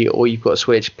PC or you've got a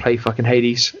Switch, play fucking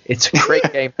Hades. It's a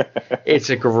great game. It's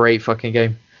a great fucking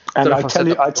game. And I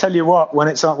tell you what,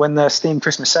 when the Steam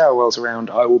Christmas sale rolls around,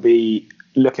 I will be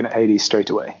looking at Hades straight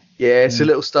away. Yeah, it's a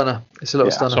little stunner. It's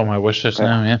on my wish list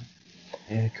now. Yeah.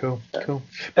 Yeah, cool.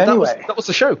 Anyway, that was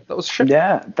the show.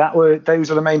 Yeah,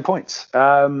 those are the main points.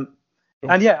 And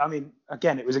yeah, I mean,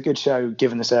 again, it was a good show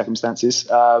given the circumstances.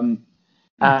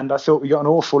 And I thought we got an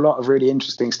awful lot of really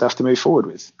interesting stuff to move forward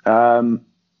with,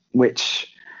 which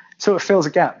sort of fills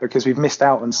a gap because we've missed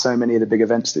out on so many of the big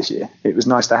events this year. It was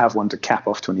nice to have one to cap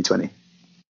off 2020.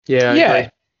 Yeah, I agree.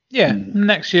 Yeah.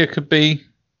 Next year could be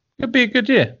a good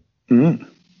year. Mm.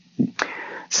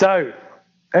 So,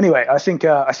 anyway, I think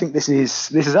this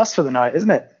is us for the night, isn't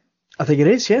it? I think it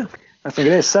is. Yeah. I think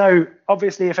it is. So,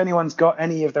 obviously, if anyone's got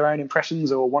any of their own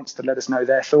impressions or wants to let us know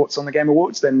their thoughts on the Game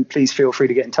Awards, then please feel free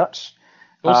to get in touch.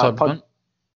 Or Cyberpunk.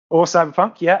 Or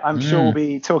Cyberpunk, yeah. I'm sure we'll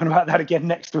be talking about that again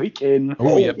next week in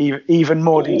even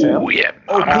more detail. Oh, yeah.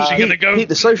 How's going to go? Pete,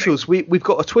 the socials. We've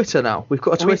got a Twitter now. We've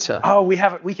got a Twitter. We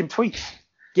have it. We can tweet.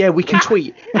 Yeah, we can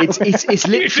tweet. It's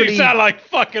literally. You sound like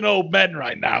fucking old men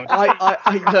right now.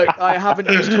 I haven't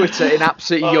used Twitter in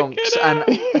absolute yonks, and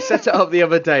I set it up the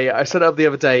other day.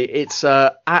 It's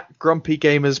at Grumpy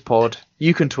Gamers Pod.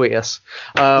 You can tweet us.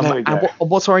 There we go. And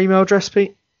what's our email address,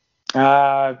 Pete?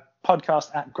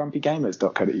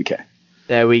 podcast@grumpygamers.co.uk.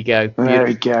 There we go. There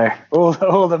we go.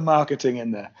 All the marketing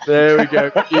in there. There we go.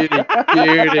 Beauty.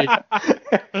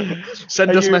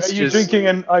 Send us messages. Are you drinking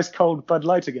an ice cold Bud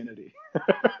Light again, Eddie?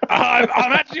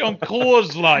 I'm actually on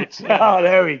Coors Light. Oh,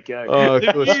 there we go. Oh,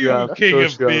 of course you are. King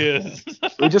of beers.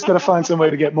 We just got to find some way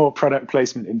to get more product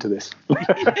placement into this.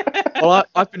 Well,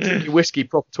 I've been drinking whiskey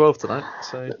Proper 12 tonight.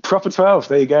 So Proper 12.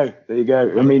 There you go.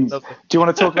 I mean, do you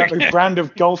want to talk about the brand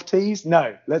of golf tees?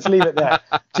 No. Let's leave it there.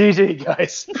 GG,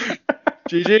 guys.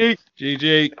 GG.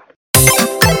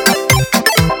 GG.